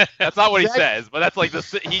 Yeah, That's not what he That- says, but that's like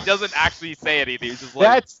he doesn't actually say anything. He's just like,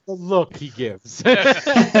 that's the look he gives.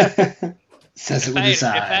 Says it If with I, his if,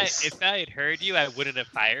 I, eyes. if I had heard you, I wouldn't have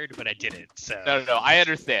fired, but I didn't. So no. I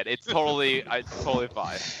understand. It's totally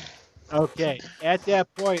fine. Okay, at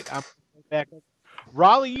that point, I'm going back up.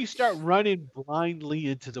 Raleigh, you start running blindly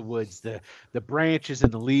into the woods. The branches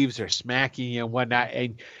and the leaves are smacking you and whatnot,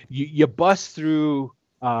 and you bust through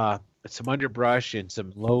some underbrush and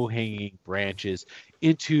some low hanging branches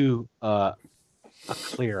into a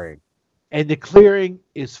clearing, and the clearing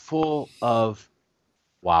is full of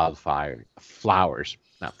flowers,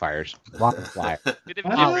 not fires, wildfire. bit of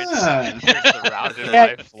Ah. difference. You're surrounded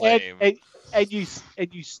by flame.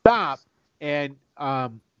 and you stop and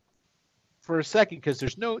for a second because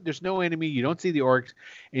there's no enemy, you don't see the orcs,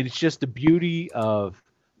 and it's just the beauty of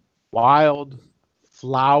wild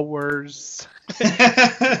flowers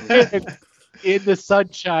in the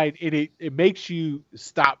sunshine, and it makes you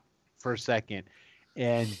stop for a second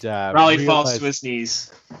and Raleigh falls realize- to his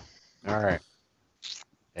knees. all right.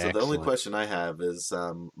 So the only Excellent. question I have is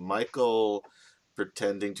Michael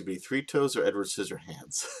pretending to be Three Toes or Edward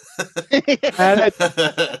Scissorhands?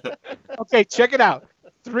 Okay, check it out.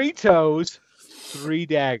 3 toes, 3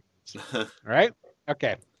 daggers. All right.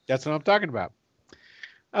 Okay, that's what I'm talking about.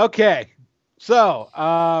 Okay, so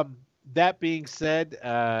that being said,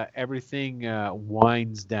 everything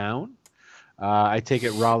winds down. I take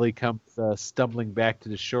it Raleigh comes stumbling back to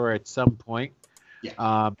the shore at some point.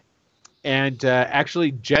 Yeah. And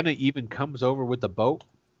actually, Jenna even comes over with the boat,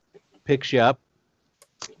 picks you up,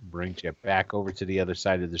 brings you back over to the other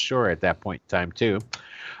side of the shore at that point in time, too.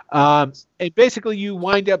 And basically, you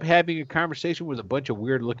wind up having a conversation with a bunch of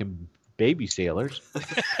weird-looking baby sailors.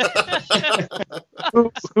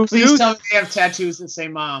 who Please tell me they have tattoos that say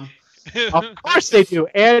 "mom." Of course they do.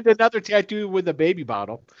 And another tattoo with a baby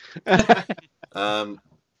bottle.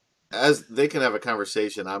 As they can have a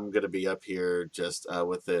conversation, I'm going to be up here just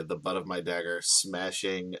with the butt of my dagger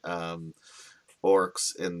smashing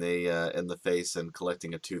orcs in the face and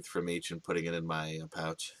collecting a tooth from each and putting it in my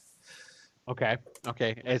pouch. Okay. I'm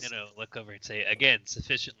It's- gonna look over and say again,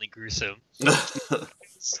 sufficiently gruesome.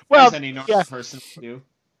 well, As any normal yeah. person would do.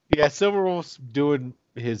 Yeah, Silverwolf's doing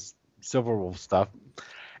his Silverwolf stuff.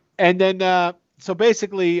 And then, so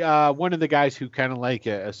basically, one of the guys who kind of like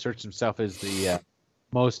asserts himself as the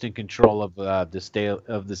most in control of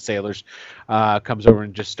the sailors comes over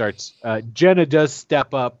and just starts. Jenna does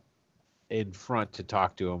step up in front to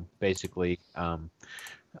talk to him. Basically,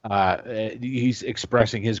 he's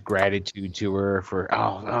expressing his gratitude to her for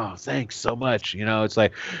thanks so much. You know, it's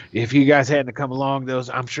like if you guys hadn't come along,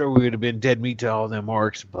 I'm sure we would have been dead meat to all them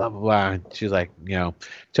orcs. Blah blah blah. And she's like,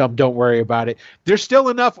 tell them don't worry about it. There's still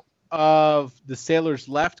enough of the sailors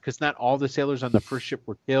left because not all the sailors on the first ship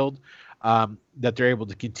were killed. That they're able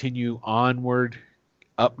to continue onward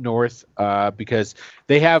up north because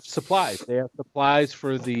they have supplies. They have supplies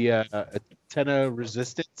for the Atena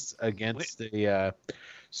resistance against the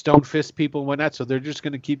Stone Fist people and whatnot. So they're just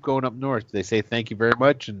going to keep going up north. They say thank you very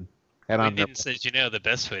much and head on. Wyndon says, the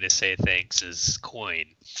best way to say thanks is coin.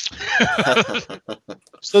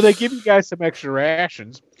 So they give you guys some extra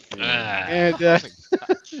rations. Ah. And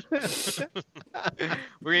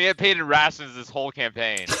We're gonna get paid in rations this whole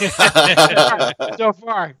campaign. so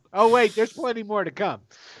far. Oh wait, there's plenty more to come.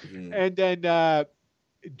 Mm. And then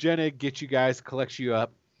Jenna gets you guys, collects you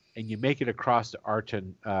up, and you make it across the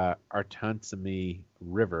Artansame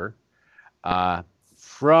River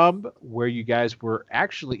from where you guys were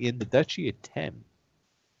actually in the Duchy of 10.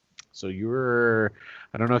 So you were,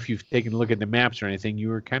 I don't know if you've taken a look at the maps or anything, you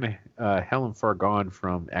were kind of hell and far gone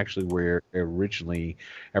from actually where originally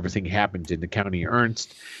everything happened in the county of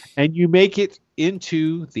Ernst. And you make it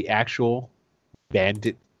into the actual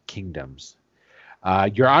bandit kingdoms.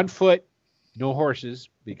 You're on foot, no horses,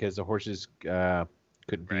 because the horses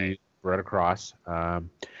couldn't be brought across.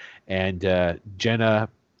 And Jenna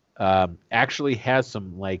actually has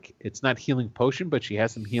some, it's not healing potion, but she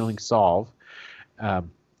has some healing salve.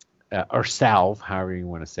 Or salve, however you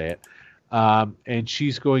want to say it. And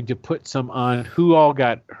she's going to put some on. Who all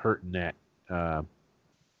got hurt in that? I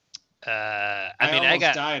almost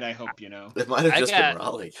got. died. I hope you know. It might have I just got- been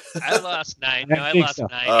Raleigh. I lost 9. I No, I think lost so.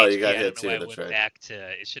 9. Oh, you HP. got I hit don't know too, why I that's went right. back to.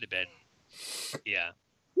 It should have been. Yeah.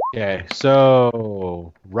 Okay,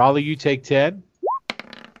 so Raleigh, you take 10.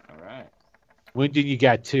 All right. Wyndon, you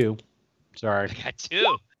got 2. Sorry. I got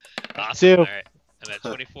 2. Awesome. 2. All right. I'm at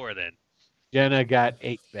 24 then. Jenna got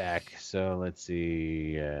 8 back. So let's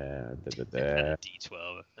see. D12.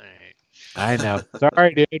 All right. I know.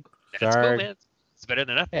 Sorry, dude. That's Sorry. cool, man. It's better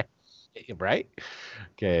than nothing. Right?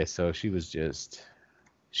 Okay, so she was just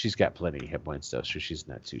she's got plenty of hit points though, so she's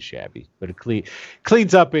not too shabby. But it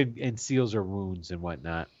cleans up and seals her wounds and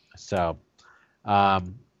whatnot. So,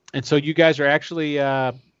 and so you guys are actually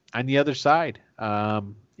on the other side,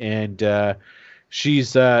 and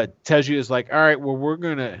she's Teju is like, all right, well we're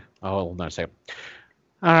gonna. Oh, hold on a second.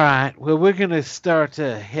 All right, well we're gonna start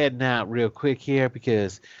heading out real quick here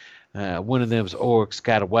because one of them's orcs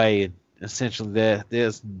got away, and essentially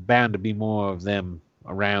there's bound to be more of them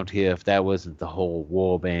around here if that wasn't the whole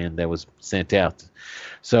war band that was sent out.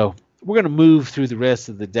 So we're going to move through the rest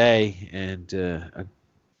of the day and a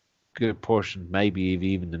good portion, maybe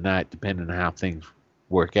even the night, depending on how things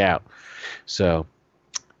work out. So,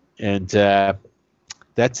 and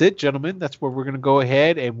that's it, gentlemen. That's where we're going to go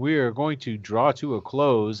ahead, and we are going to draw to a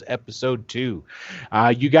close episode 2.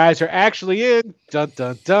 You guys are actually in. Dun,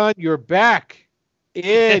 dun, dun. You're back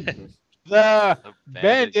in the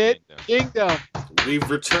Bandit Kingdom. We've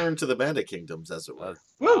returned to the Bandit Kingdoms, as it were.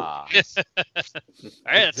 Woo! All right,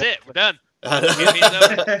 that's it. We're done.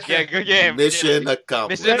 Yeah, good game. Mission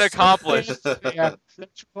accomplished. Mission accomplished. Yeah,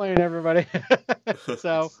 thanks for playing, everybody.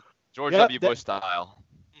 So, George Yep, W. Bush style.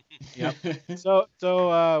 yep.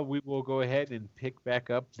 So we will go ahead and pick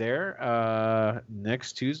back up there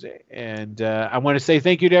next Tuesday. And I want to say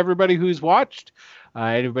thank you to everybody who's watched,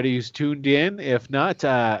 everybody who's tuned in. If not,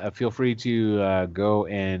 feel free to go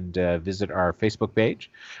and visit our Facebook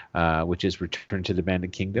page, which is Return to the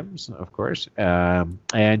Bandit Kingdoms, of course. And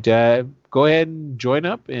go ahead and join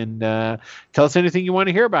up and tell us anything you want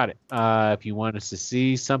to hear about it. If you want us to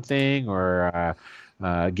see something or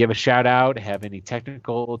give a shout out, have any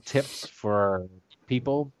technical tips for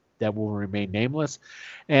people that will remain nameless.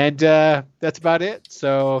 And that's about it.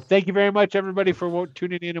 So thank you very much, everybody, for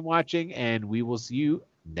tuning in and watching, and we will see you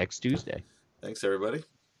next Tuesday. Thanks, everybody.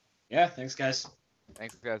 Yeah, thanks, guys.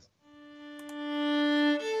 Thanks, guys.